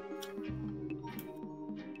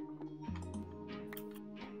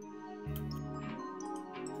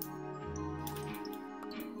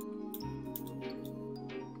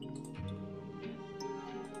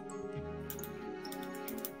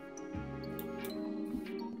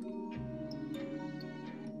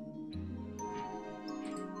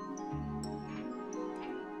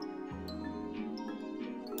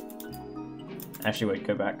 Actually, wait,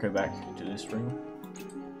 go back to this room.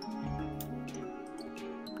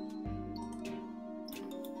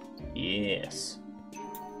 Yes.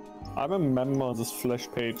 I remember this Flash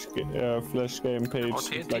game page Oh,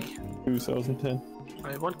 since TNT. like 2010.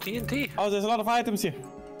 I want TNT. Oh, there's a lot of items here.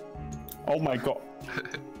 Oh my god.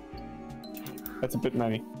 That's a bit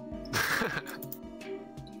many.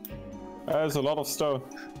 There's a lot of stone.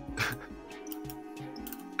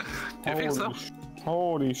 Do you think so?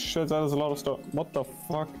 Holy shit, that is a lot of stuff. What the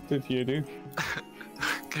fuck did you do?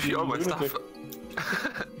 Give you all my stuff. Lunatic.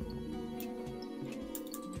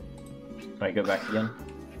 Right, go back again.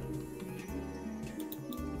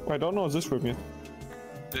 I don't know this room yet.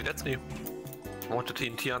 Yeah, that's new. I want the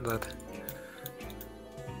TNT on that.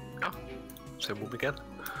 Oh, same move again.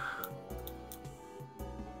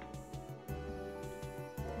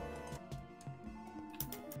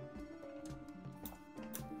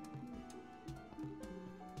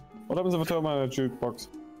 What happens if I turn my jukebox?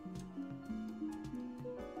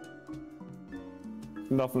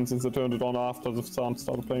 Nothing, since I turned it on after the sound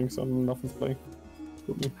started playing, so nothing's playing.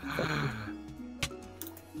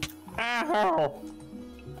 Ow!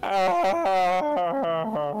 Ow!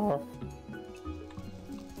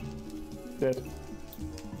 Dead. Go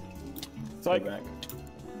Psych! back.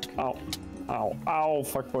 Ow. Ow. Ow,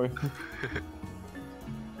 fuck boy.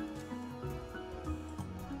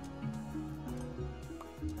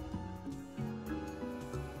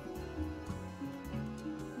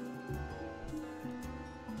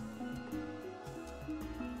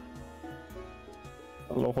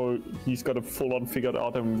 I love how he's got it full on figured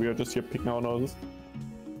out and we're just here picking our noses.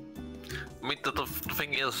 I mean, the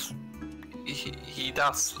thing is, he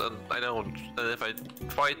does, and I don't. And if I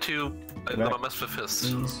try to, I'm gonna mess with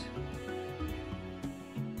his. Please.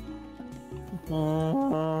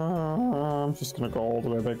 I'm just gonna go all the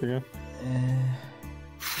way back again.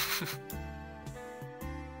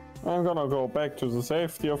 I'm gonna go back to the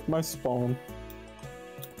safety of my spawn.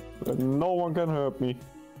 But no one can hurt me.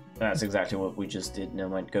 That's exactly what we just did. Never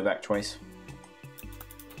mind, go back twice.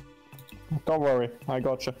 Don't worry, I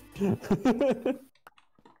gotcha.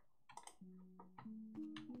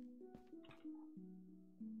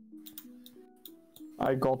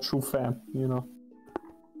 I got you, fam, you know.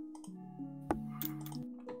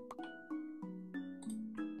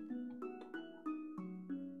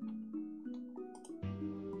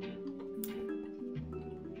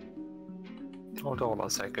 Hold on a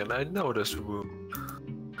second, I know this room.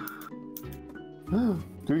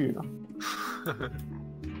 Do you know?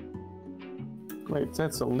 Wait,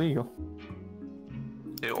 that's illegal.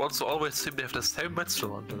 They also always seem to have the same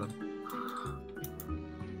redstone under them.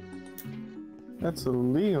 That's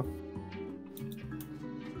illegal.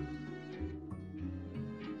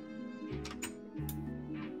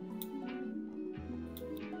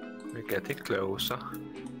 We're getting closer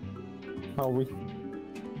Are we?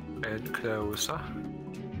 and closer.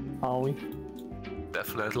 Are we?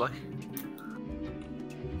 Definitely.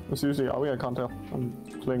 Seriously, are we? I can't tell. I'm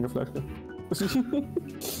playing a flash game.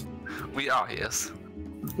 We are, yes.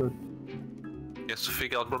 Good. Yes, to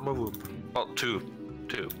figure out one more room. Oh, two.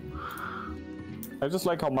 I just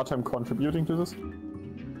like how much I'm contributing to this.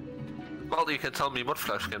 Well, you can tell me what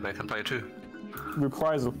flash game I can play too.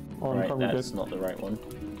 Reprisal on Right, Congregate. that's not the right one.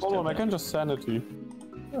 Hold on, I can just send it to you.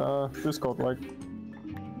 Discord, like.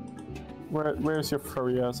 Where is your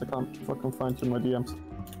furry ass? I can't fucking find you in my DMs.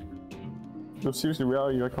 No, seriously, where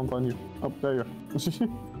are you? I can't find you. Oh, there you are.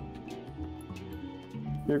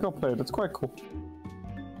 Yeah, go play it. It's quite cool.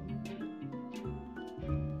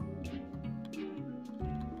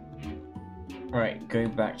 Right, go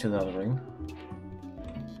back to the other room.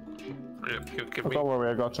 Yeah, give Oh, me don't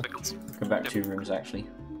worry, I gotcha. seconds. Go back 2 rooms actually.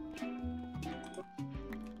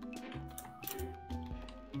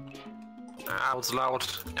 Ow, it's loud.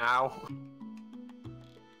 Ow.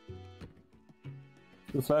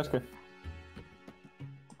 The flash game.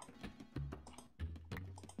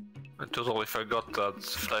 I totally forgot that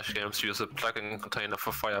flash games use a plugin container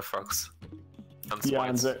for Firefox. And Yeah,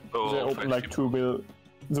 and spines. they open like 2 million.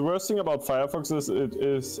 The worst thing about Firefox is it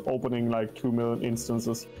is opening like 2 million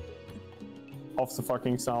instances of the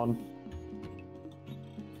fucking sound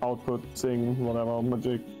output thing, whatever,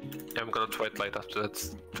 magic. Yeah, I'm gonna try it later.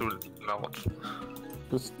 That's too loud.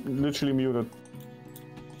 Just literally mute it.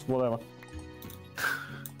 Whatever.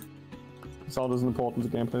 Sound isn't important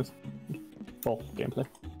to gameplays. Well, gameplay.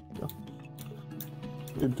 Yeah.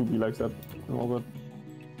 It do be like that and all that.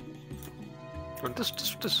 And this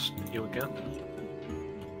is new again.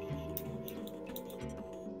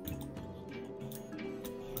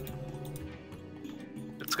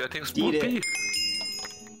 It's getting spooky.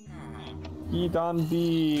 He done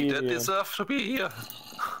He the. didn't deserve to be here.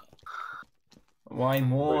 Why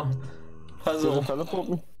more puzzle? Teleport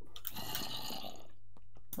me.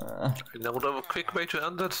 You know the quick way to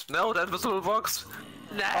end it? No, that invisible box.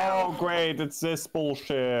 No. Oh great, it's this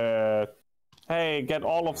bullshit. Hey, get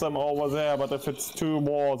all of them over there, but if it's 2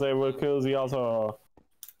 more, they will kill the other.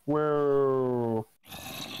 Whoa.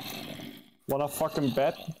 Wanna fucking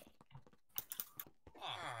bet?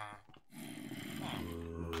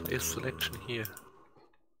 Place selection here.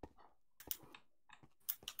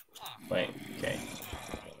 Wait, okay.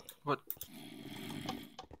 What?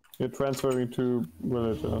 You're transferring to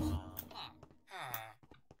villagers.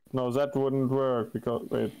 No, that wouldn't work because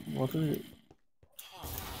wait, what is it?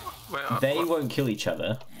 They won't kill each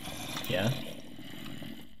other. Yeah.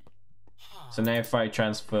 So now if I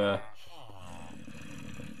transfer...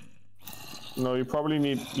 No, you probably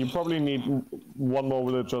need 1 more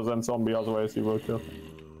villager than zombie, otherwise you will kill.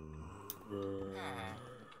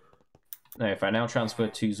 No, if I now transfer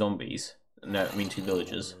 2 zombies... No, I mean 2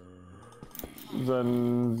 villagers.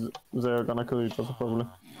 Then they're gonna kill each other probably.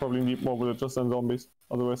 Probably need more villagers than zombies,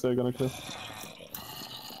 otherwise they're gonna kill.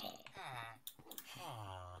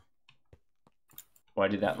 Why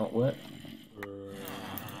did that not work?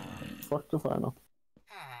 Fuck if I know.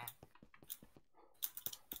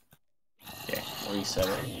 Okay, reset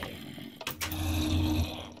it.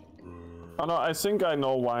 Oh no, I think I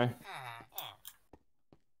know why.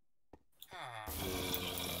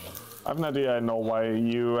 I have an idea. I know why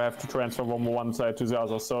you have to transfer from one side to the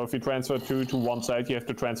other. So if you transfer 2 to one side, you have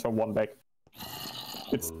to transfer 1 back.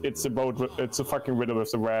 It's a fucking riddle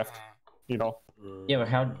with the raft, you know. Yeah, but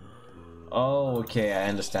how... Oh, okay, I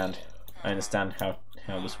understand. I understand how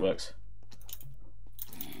this works.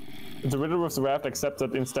 It's a riddle with the raft, except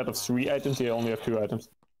that instead of 3 items, you only have 2 items.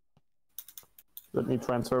 That need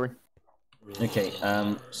transferring. Okay,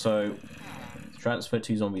 so... Transfer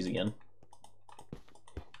 2 zombies again.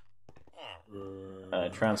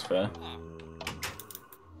 Transfer.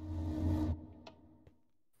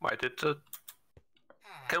 Why did the...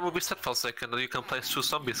 Can we reset for a second and you can place 2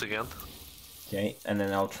 zombies again? Okay, and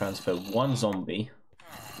then I'll transfer 1 zombie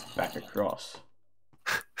back across.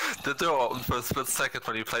 The door opened for a split second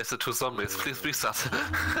when you placed the 2 zombies. Please reset.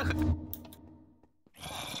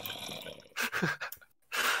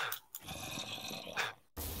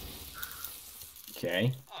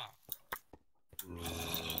 Okay.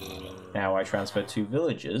 Now I transfer 2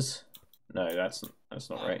 villagers. No, that's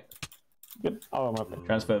not right. Get out of my way.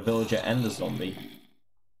 Transfer a villager and a zombie.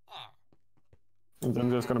 And then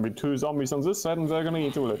there's gonna be 2 zombies on this side, and they're gonna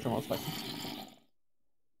eat the villager most likely.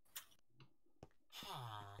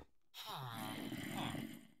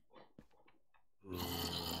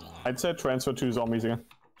 I'd say transfer 2 zombies again.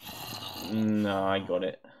 No, I got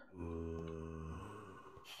it.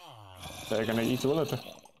 They're gonna eat the villager.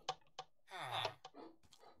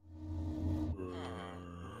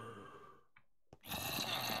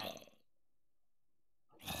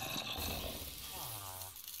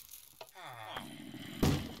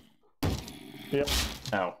 Yep.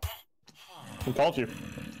 Ow. I told you.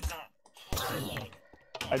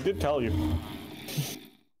 I did tell you.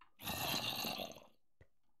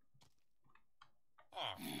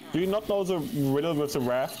 Do you not know the riddle with the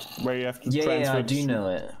raft where you have to transfer? Yeah, I do know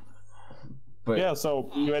it. But yeah,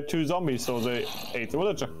 so you had 2 zombies, so they ate the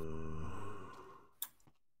villager.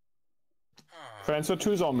 Transfer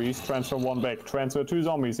 2 zombies, transfer 1 back. Transfer 2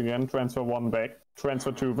 zombies again, transfer 1 back.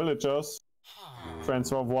 Transfer 2 villagers.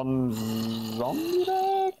 Transfer 1 zombie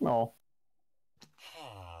back? No.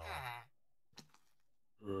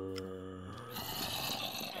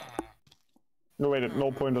 No, wait, at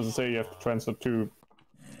no point does it say you have to transfer 2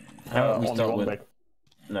 how about we only start 1 with... back.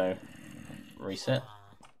 No. Reset.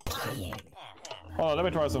 Oh, let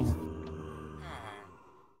me try some.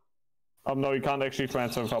 Oh no, you can't actually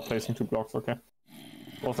transfer without placing 2 blocks, okay.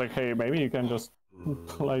 I was like, hey, maybe you can just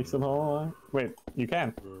place them all. Wait, you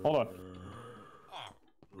can. Hold on.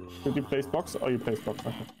 Did you place blocks? Oh, you placed blocks,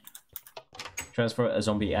 okay. Transfer a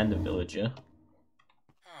zombie and a villager.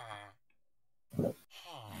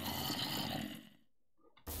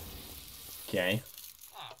 Okay.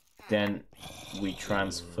 Then we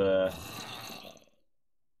transfer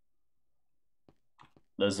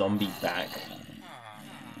the zombie back.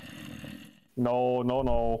 No, no,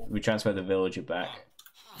 no. We transfer the villager back.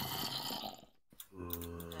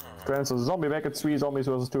 Transfer the zombie back at 3 zombies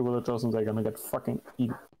versus 2 villagers and they're gonna get fucking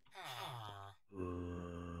eaten.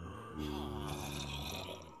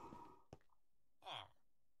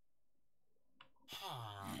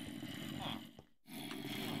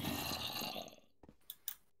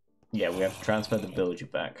 Yeah, we have to transfer the villager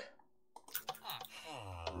back.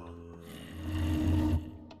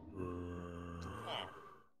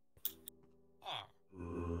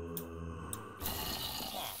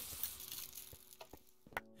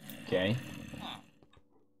 Okay.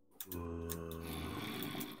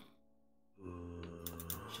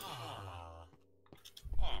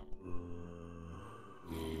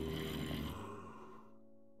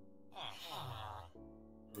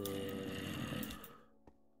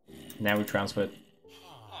 Now we transfer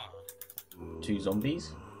 2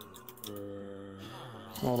 zombies.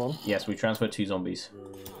 Hold on. Yes, we transfer 2 zombies.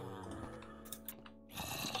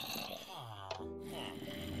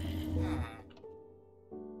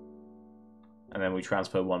 And then we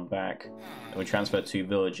transfer 1 back. And we transfer 2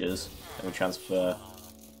 villagers. And we transfer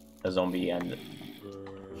a zombie and...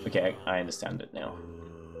 Okay, I understand it now.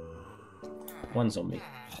 1 zombie.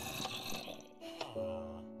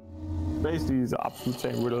 Basically, these are absolute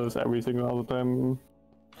same riddles every single other time.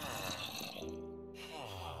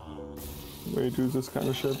 We do this kind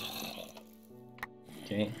of shit.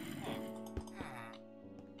 Okay.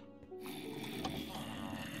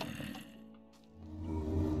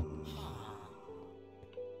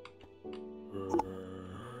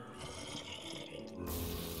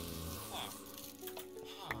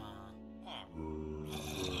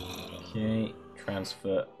 Okay,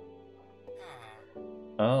 transfer.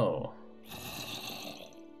 Oh.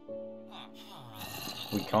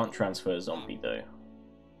 We can't transfer a zombie though.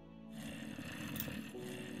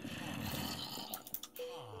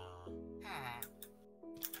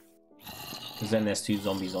 Because then there's 2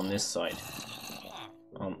 zombies on this side,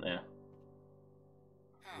 aren't there?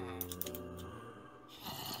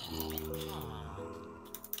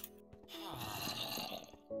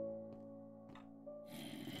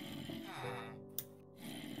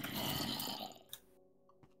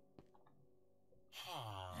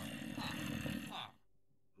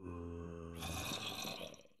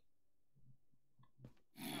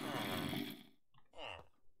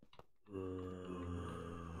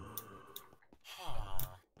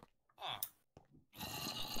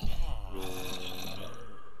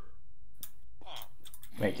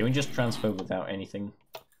 Wait, can we just transfer without anything?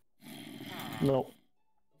 No.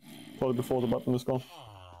 Probably before the button is gone.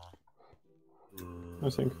 I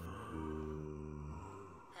think.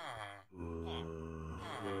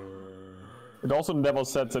 It also never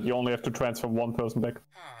said that you only have to transfer 1 person back.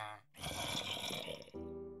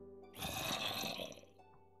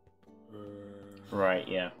 Right,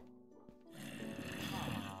 yeah.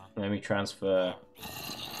 Let me transfer...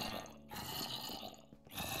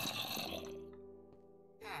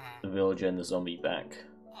 the villager and the zombie back.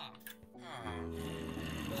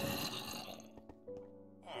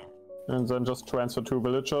 And then just transfer 2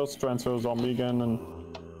 villagers, transfer a zombie again, and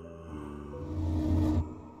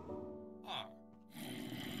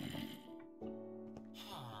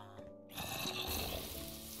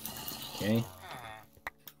Okay.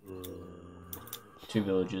 2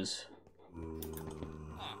 villagers.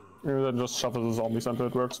 Maybe then just shuffle the zombies until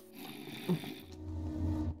it works.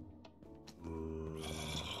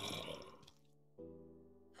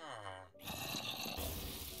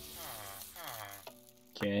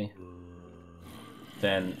 Okay.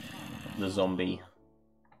 Then the zombie.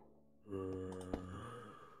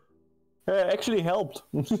 Actually helped.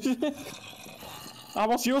 I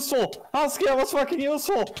was useful! Husky, I was fucking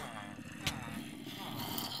useful!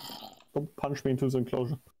 Don't punch me into the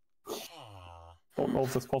enclosure. Don't know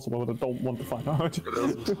if that's possible, but I don't want to find out.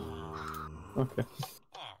 Okay.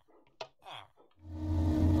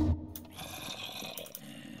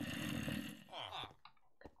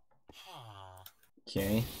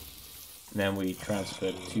 Okay. Then we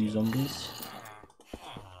transfer 2 zombies.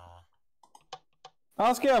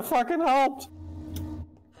 Husky, I fucking helped!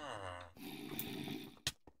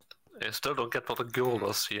 I still don't get what the goal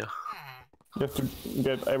does here. You have to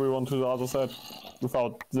get everyone to the other side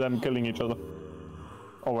without them killing each other.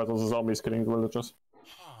 Or whether the zombies killing the villagers.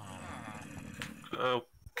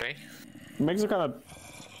 Okay. It makes it kind of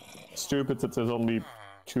stupid that there's only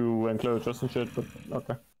 2 enclosures and shit, but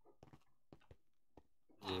okay.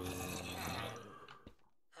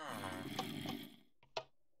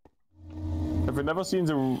 Have you never seen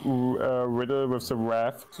the riddle with the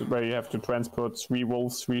raft where you have to transport 3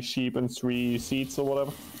 wolves, 3 sheep, and 3 seeds or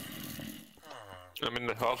whatever? I mean,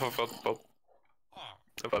 half of it,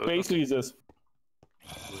 but Basically this.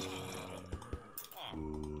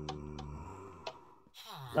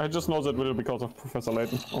 I just know that riddle because of Professor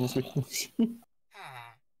Layton, honestly.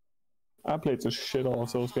 I played the shit out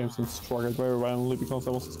of those games and struggled very violently because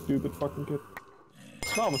I was a stupid fucking kid.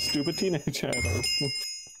 Now I'm a stupid teenager. I don't know.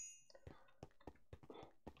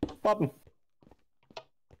 Button.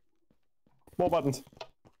 More buttons.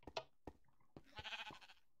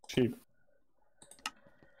 Sheep.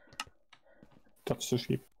 Touch the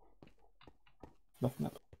sheep. Nothing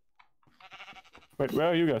else. Wait, where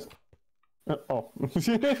are you guys? Oh.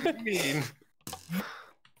 mean.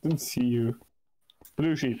 Didn't see you.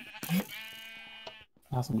 Blue sheep.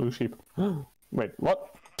 Ah, some blue sheep. Wait,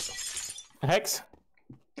 what? Hex?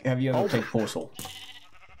 Have you ever played Portal?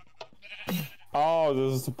 Oh,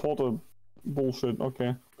 this is the portal bullshit.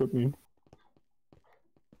 Okay, good meme.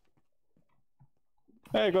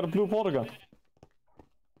 Hey, I got a blue portal gun.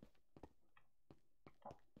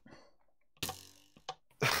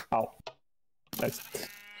 Ow. Nice.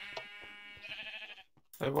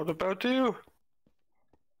 And what about you?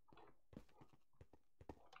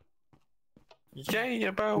 Yay,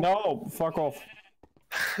 about. No, fuck off.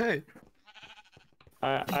 Hey.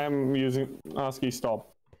 I'm using ASCII stop.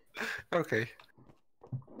 Okay.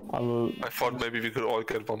 I will. I thought maybe we could all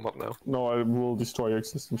get one up now. No, I will destroy your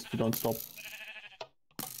existence if you don't stop.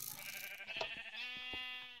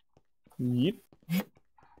 Yeet.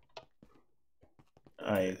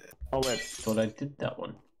 I Oh wait. thought I did that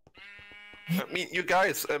one. I mean, you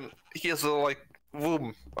guys, here's a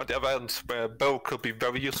room at the event where a bow could be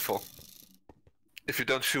very useful. If you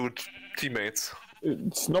don't shoot teammates.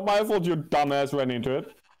 It's not my fault your dumbass ran into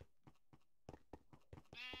it.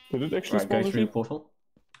 Did it actually Right, spawn go the through the sheep? portal.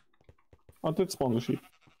 Oh, it did spawn the sheep.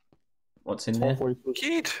 What's in It's there? halfway through.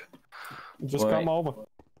 Kid! Just Wait. come over.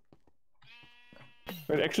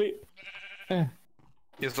 Wait, actually...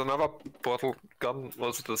 Here's another portal gun.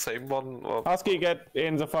 Was it the same one? Or... ASCII, get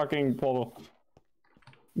in the fucking portal.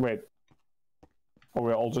 Wait. Oh,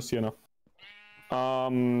 we're all just here now.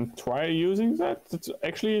 Try using that?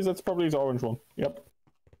 That's probably the orange one. Yep.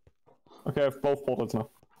 Okay, I have both portals now.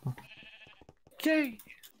 Yay!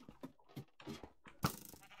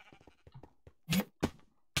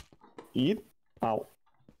 Eat? Ow.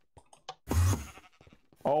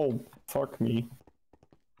 Oh, fuck me.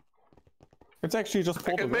 It's actually just I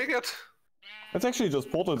portal. can make it! It's actually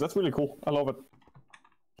just portal. That's really cool. I love it.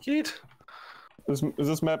 Kid!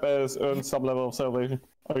 This map has earned some level of salvation.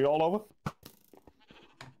 Are you all over?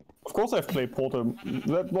 Of course I've played Portal.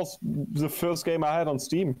 That was the first game I had on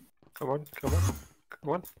Steam. Come on, come on, come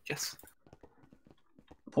on. Yes.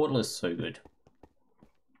 Portal is so good.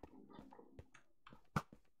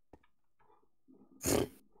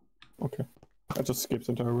 Okay. I just skipped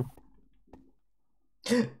entire room.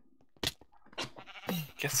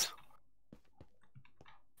 Yes.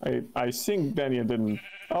 I think Daniel didn't.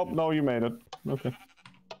 Oh, no, you made it. Okay.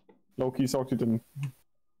 Loki thought you didn't.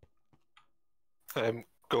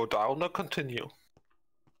 Go down or continue?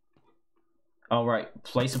 Oh, right.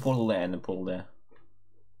 Place a portal there and then portal there.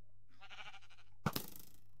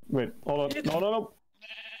 Wait, hold on. No, no,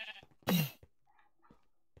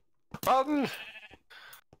 no.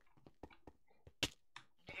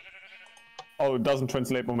 Oh, it doesn't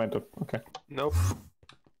translate momentum. Okay. Nope.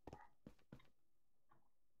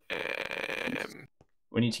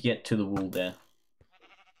 We need to get to the wall there.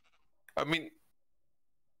 I mean,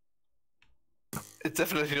 it's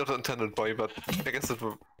definitely not intended by, but I guess it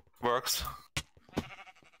works.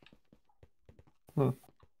 Hmm.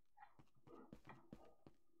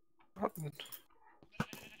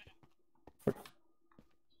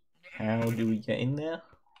 How do we get in there?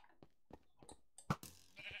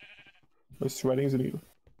 The shredding's illegal.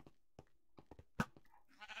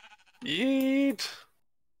 Yeet!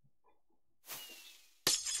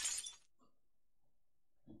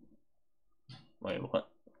 Wait, what?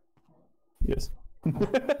 Yes.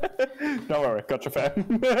 Don't worry, gotcha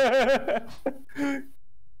fan.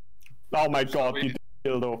 Oh my god, you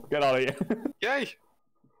dildo. Get out of here. Yay!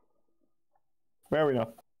 Fair enough.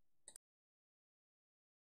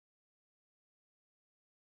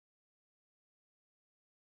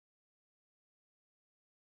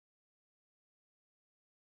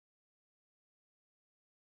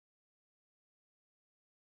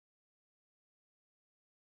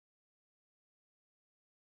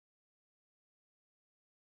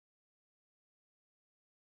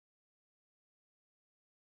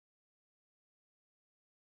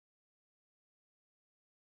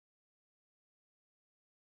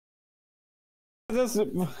 This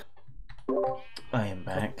I am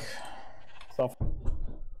back.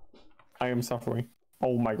 I am suffering.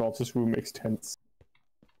 Oh my god, this room extends.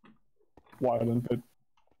 Violent bit.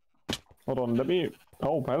 Hold on, let me.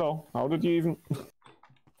 Oh, hello. How did you even.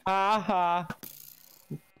 Aha!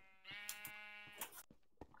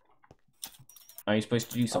 Are you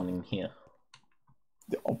supposed to do something here?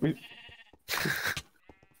 The obvious.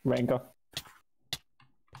 Ranker.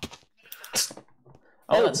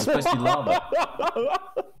 Oh, that's supposed to be lava.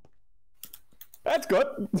 That's good.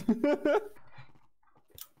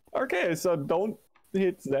 Okay, so don't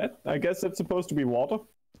hit that. I guess that's supposed to be water.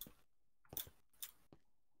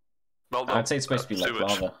 Well, no, I'd say it's supposed to be like sewage.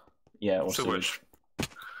 lava. Yeah, or Sewage.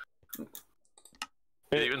 sewage.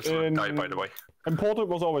 It even died, by the way. Imported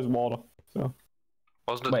was always water. So.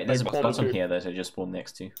 Wasn't it? Wait, there's a Like button water. here that I just spawned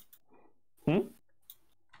next to.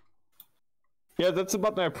 Yeah, that's the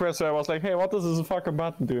button I pressed. So I was like, hey, what does this fucking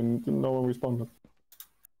button do? And no one responded.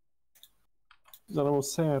 Then I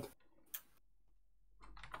was sad.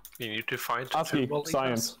 You need to find Husky, two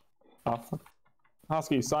science. Ah, fuck.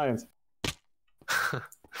 Husky, science.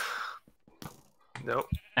 No.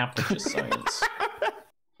 Aperture science.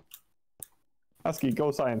 Husky,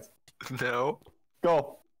 go science. No.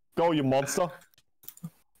 Go. Go, you monster.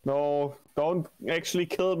 No, don't actually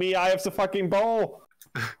kill me. I have the fucking bow.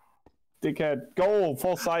 Dickhead, go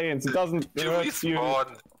for science. It doesn't You hurt you.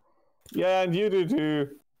 respawn. Yeah, and you do too.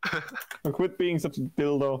 And quit being such a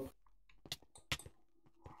dildo.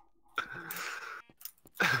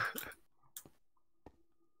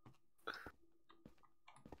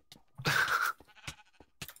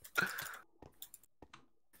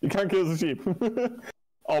 You can't kill the sheep.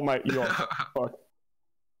 Oh my, you're fuck.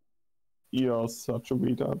 You're such a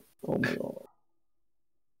retard. Oh my god.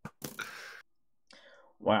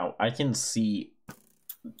 Wow, I can see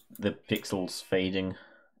the pixels fading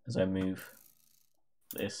as I move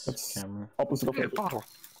this That's camera. opposite of Hey, it. bottle.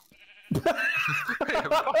 It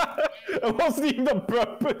wasn't even the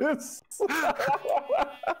purpose.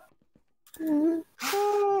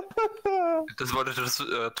 Just wanted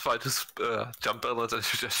to try to jump in and then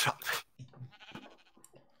you just shot me.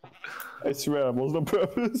 I swear it was the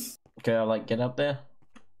purpose. Can I like get up there?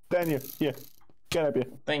 Daniel, here. Get up here.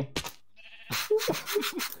 Thank.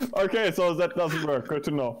 Okay, so that doesn't work. Good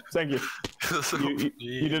to know. Thank you. So,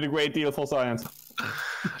 You did a great deal for science.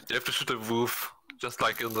 you have to shoot a roof, just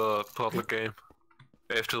like in the Portal game.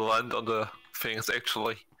 You have to land on the things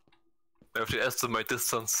actually. You have to estimate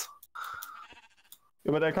distance.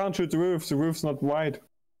 Yeah, but I can't shoot the roof. The roof's not wide.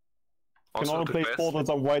 I can Also only the place best- portals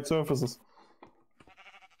on wide surfaces.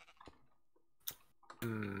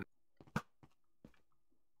 Hmm.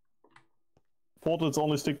 Portals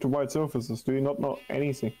only stick to wide surfaces. Do you not know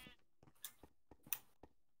anything?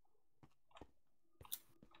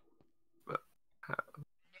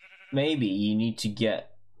 Maybe you need to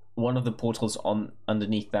get one of the portals on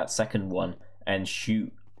underneath that second one and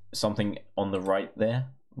shoot something on the right there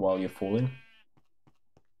while you're falling.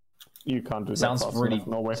 You can't do that. Sounds fast really enough,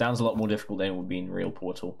 no way. sounds a lot more difficult than it would be in real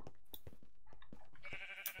Portal.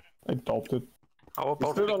 I doubt it. How I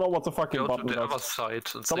about still we don't know what the fucking go to button the other does. side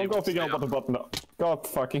and Someone see go what's figure out there? what the button does. God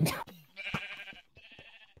fucking.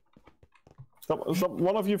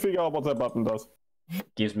 One of you figure out what that button does.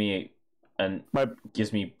 Gives me My.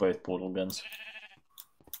 gives me both portal guns.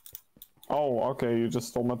 Oh, okay. You just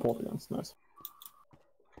stole my portal guns. Nice.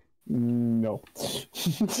 No.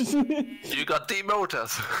 You got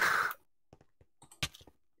demotors.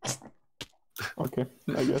 Okay,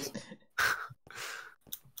 I guess.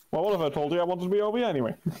 Well, what if I told you I wanted to be over here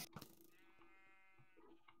anyway?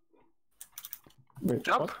 Wait,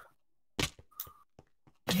 Jump.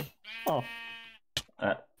 what? Oh.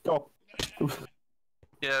 Uh, Go.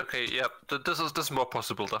 Yeah. Okay. Yeah. This is more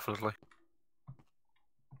possible, definitely.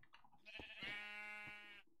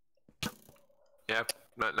 Yeah.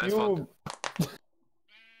 Nice one. You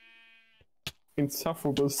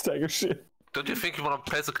insufferable stack of shit. Don't you think you want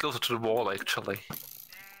to place it closer to the wall, actually?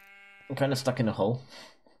 I'm kind of stuck in a hole.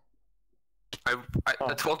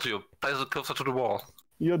 I told you, place it closer to the wall.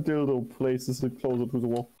 Your dildo places it closer to the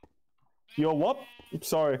wall. Your what?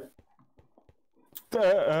 Sorry.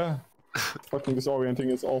 Fucking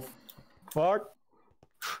disorienting is off. Fuck.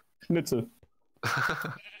 Schnitzel.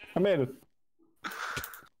 I made it.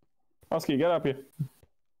 Husky, get up here.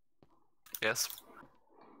 Yes.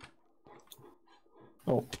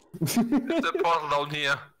 Oh. There's a portal down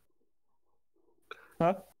here.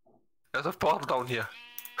 Huh? There's a portal down here.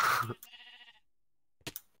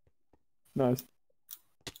 Nice.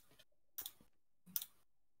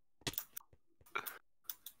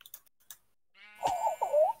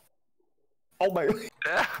 Oh my.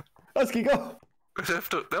 Yeah. Husky, go! We have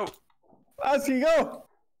to. No. Husky, go!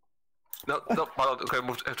 No. Okay,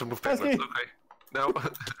 I have to move backwards. Husky. Okay. No.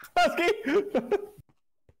 Husky!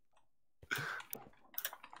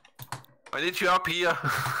 I need you up here.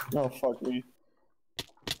 Oh, fuck me.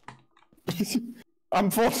 I'm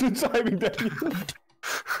fortunate timing, Daniel.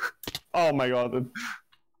 Oh my god.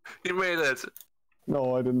 You made it.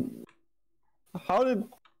 No, I didn't. How did...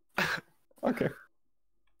 Okay.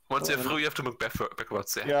 Once you're through, you have to move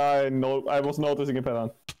backwards. Yeah. Yeah, I know. I was noticing a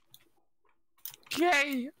pattern.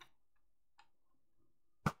 Yay!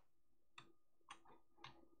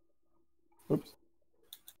 Oops.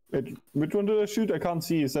 Wait, which one did I shoot? I can't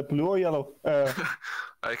see. Is that blue or yellow?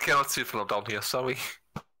 I cannot see from down here. Sorry.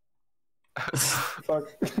 Fuck.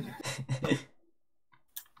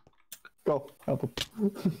 Go, help him.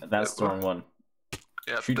 That's the wrong one.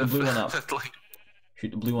 Yeah, Shoot the blue one up. definitely.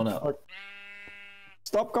 Shoot the blue one up.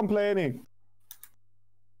 Stop complaining.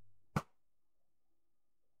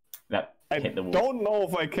 That I hit the wall. don't know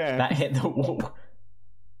if I can. That hit the wall.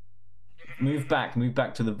 Move back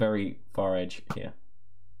to the very far edge here.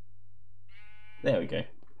 There we go.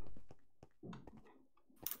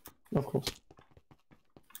 Of course.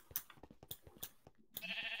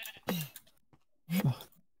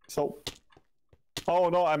 So. Oh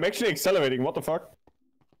no, I'm actually accelerating. What the fuck?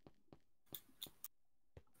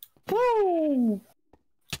 Woo!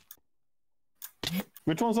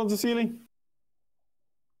 Which one's on the ceiling?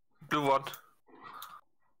 Blue one.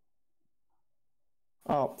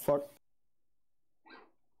 Oh, fuck.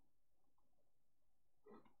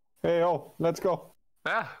 Hey, oh, let's go.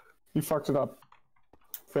 Yeah. You fucked it up.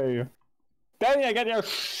 Failure. Daniel, get your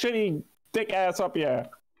shitty dick ass up here.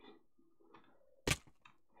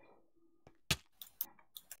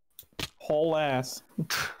 Whole ass.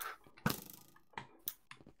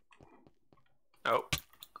 Oh.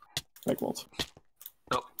 Like what?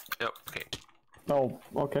 No. Yep. Okay. Oh,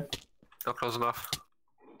 okay. Not close enough.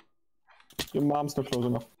 Your mom's not close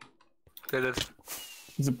enough. Did it.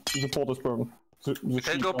 The port is broken. We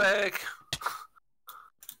can go back.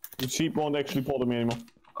 The sheep won't actually port me anymore.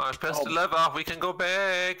 I pressed the lever. We can go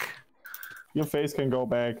back. Your face can go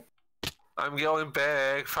back. I'm going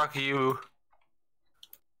back. Fuck you.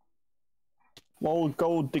 Well,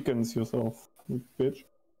 go Dickens yourself, you bitch.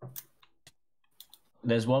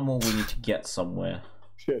 There's one more we need to get somewhere.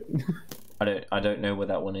 Shit. I don't know where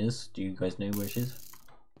that one is. Do you guys know where it is?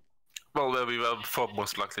 Well, there we were before,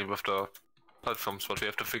 most likely with the platforms, but we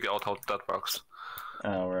have to figure out how that works.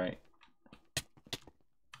 Oh, right.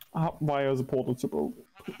 Why is the portal so broken?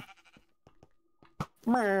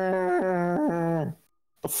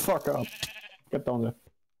 Fuck up. Get down there.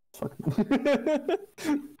 Fuck.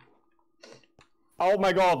 Oh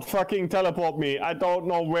my god, fucking teleport me. I don't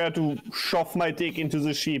know where to shove my dick into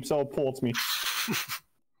the sheep, so it ports me.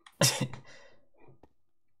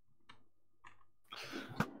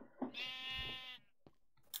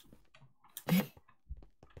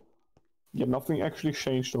 Yeah, nothing actually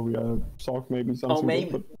changed over here. I thought maybe something. Oh,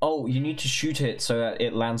 maybe. But... Oh, you need to shoot it so that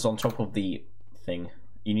it lands on top of the thing.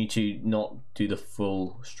 You need to not do the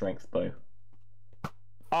full strength bow.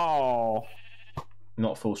 Oh.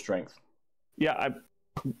 Not full strength. Yeah, I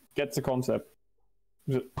get the concept.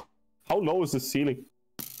 How low is the ceiling?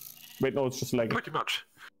 Wait, no, it's just like. Pretty much.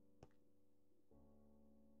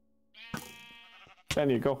 There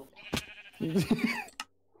you go.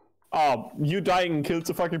 Oh, you dying killed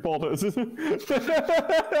the fucking porter.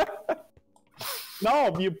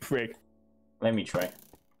 No, you prick. Let me try.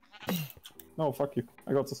 No, fuck you.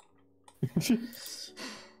 I got this.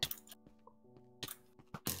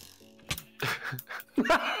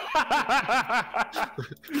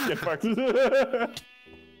 Get fucked.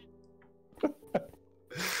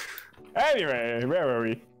 Anyway, where were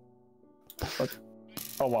we? What?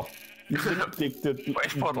 Oh wow. You didn't dig the...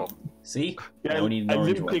 Wait, bottle. See? Yeah, Now we need an I orange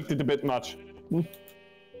didn't one. dig it a bit much.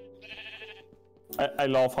 I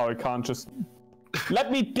love how I can't just...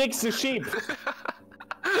 Let me dig the sheep!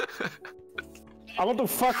 I want to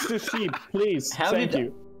fuck the sheep, please. How Thank did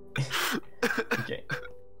you. Okay.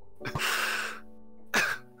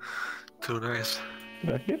 Too nice.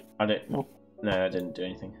 Did I hit? I don't. No. No, I didn't do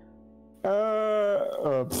anything.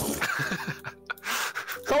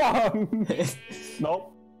 Come on!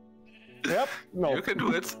 No. Yep, no. You can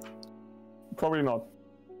do it. Probably not.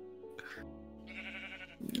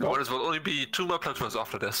 Well, it will only be 2 more platforms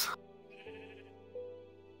after this.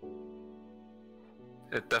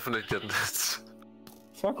 It definitely didn't.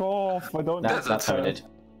 Fuck off, I don't... That's how I did.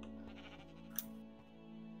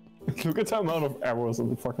 Look at the amount of arrows on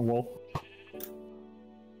the fucking wall.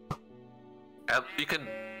 And you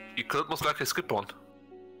could most likely skip one.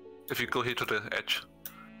 If you go here to the edge.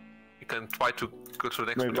 You can try to go to the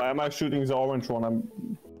next Wait, one. why am I shooting the orange one?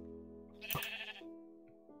 I'm...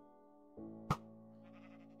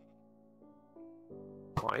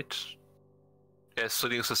 Right. Yeah,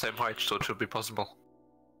 Sitting is the same height, so it should be possible.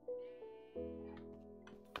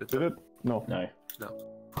 Did it? No. No. No.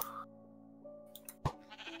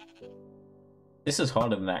 This is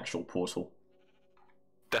harder than the actual portal.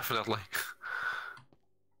 Definitely.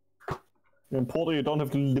 In Porter, you don't have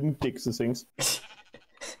to limb dig the things.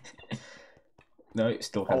 No, it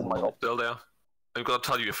still has. Oh my god. Still there. I'm gonna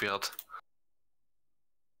tell you if you had.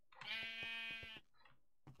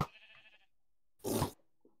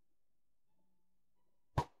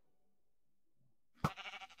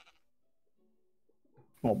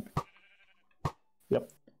 Oh.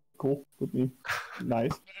 Yep. Cool. With me.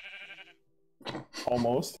 Nice.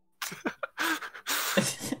 Almost.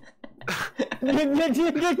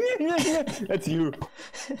 That's you.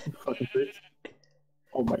 Fucking bitch.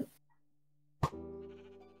 Oh my.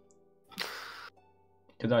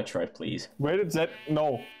 Could I try, please? Where did that?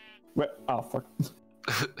 No. Where? Ah, fuck.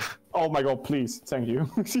 Oh my god, please. Thank you.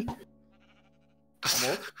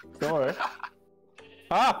 Almost. Don't worry.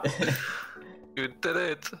 Ah! You did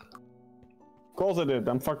it! Of course I did.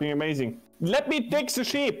 I'm fucking amazing. Let me dig the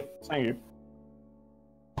sheep! Thank you.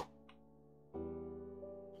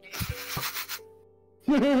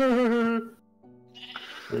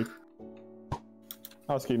 Wait.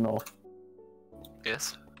 Husky, no.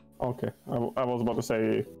 Yes? Okay. I was about to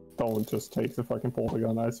say, don't just take the fucking portal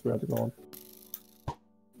gun, I swear to god.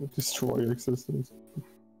 Destroy your existence.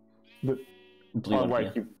 Blue Oh, one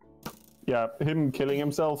wait. here. Yeah, him killing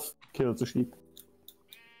himself kills the sheep.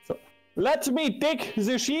 So, let me dig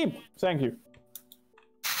the sheep! Thank you.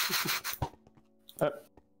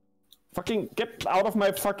 Fucking get out of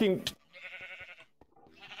my fucking...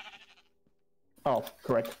 Oh,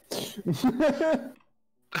 correct.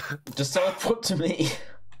 Just teleport to me.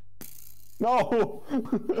 No!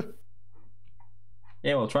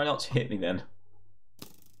 Yeah, well, try not to hit me then.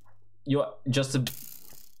 You're just a...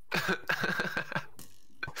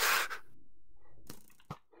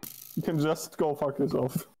 You can just go fuck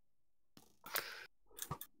yourself.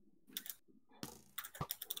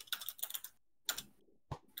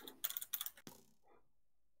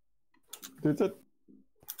 Did it?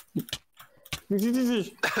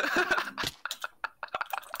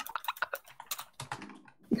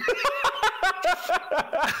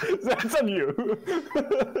 That's on you.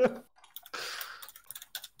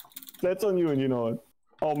 That's on you, and you know it.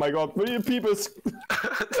 Oh my god, will you people?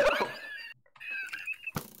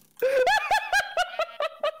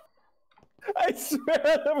 I swear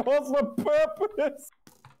that was the purpose.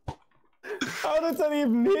 How did that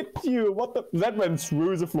even hit you? What the? That went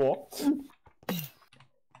through the floor.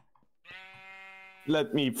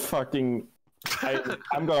 Let me fucking...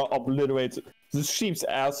 I'm gonna obliterate... This sheep's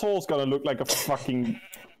asshole's gonna look like a fucking...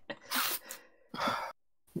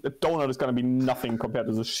 The donut is gonna be nothing compared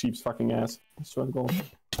to the sheep's fucking ass. I swear to God.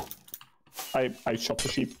 I shot the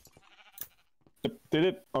sheep. Did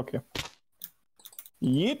it? Okay.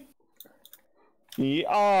 Yeet. Yeah.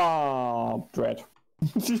 Ah, dread.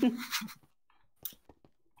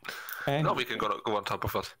 And No, we can go on top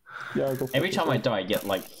of it. yeah, go for Every it. time I die, I get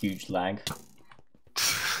like huge lag.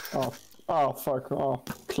 Oh, oh fuck. Oh,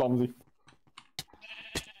 clumsy.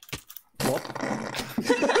 What?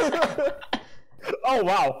 Oh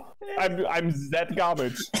wow! I'm that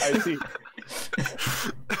garbage. I see.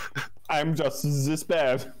 I'm just this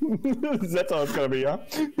bad. That's how it's gonna be, huh?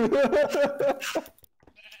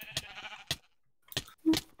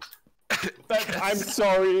 I'm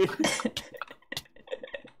sorry.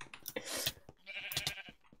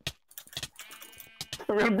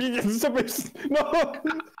 I'm gonna be in submission. No.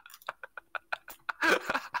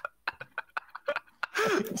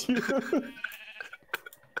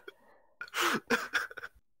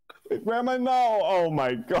 Wait, where am I now? Oh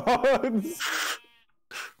my god.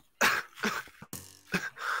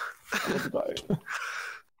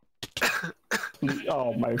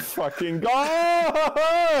 Oh my fucking god!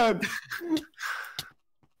 I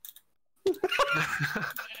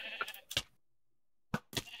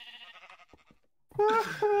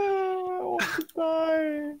want to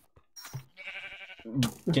die.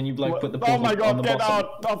 Can you like put the Oh my portal on god, the get bottom?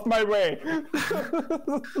 out of my way!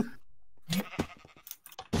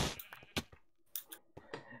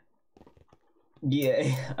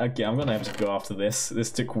 Yeah. Okay, I'm gonna have to go after this. This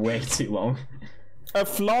took way too long. A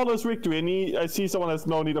flawless victory. I see someone has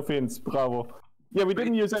no need of hints. Bravo. Yeah, we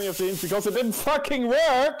didn't use any of the hints because it didn't fucking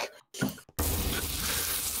work!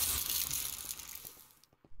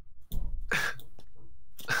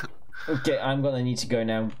 Okay, I'm gonna need to go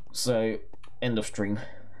now, so end of stream.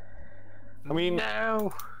 I mean,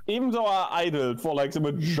 even though I idled for like the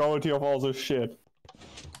majority of all this shit.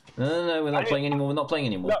 No, we're not playing anymore, we're not playing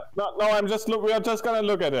anymore. No, we are just gonna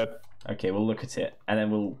look at it. Okay, we'll look at it, and then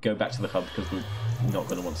we'll go back to the hub, because we're not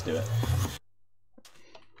gonna want to do it.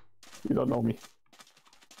 You don't know me.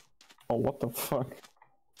 Oh, what the fuck?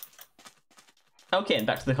 Okay, and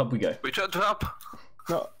back to the hub we go. We turned up.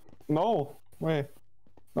 No, wait.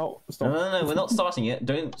 No, stop. No, we're not starting it.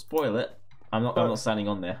 Don't spoil it. I'm not standing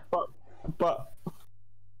on there. But...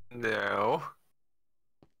 No.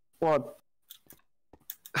 What?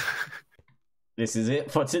 This is it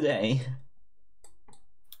for today.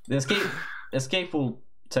 The escape will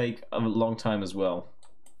take a long time as well.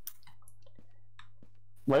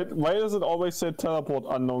 Why does it always say teleport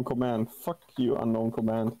unknown command? Fuck you, unknown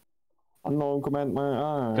command. Unknown command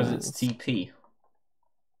my ass. Because it's TP.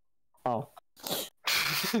 Oh.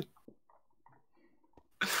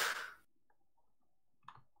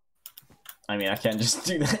 I mean, I can't just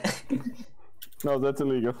do that. No, that's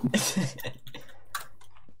illegal.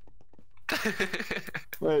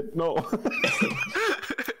 Wait, no.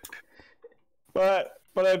 but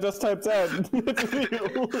I just typed that.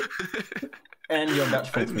 And your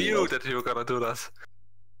batch I knew that you were gonna do that.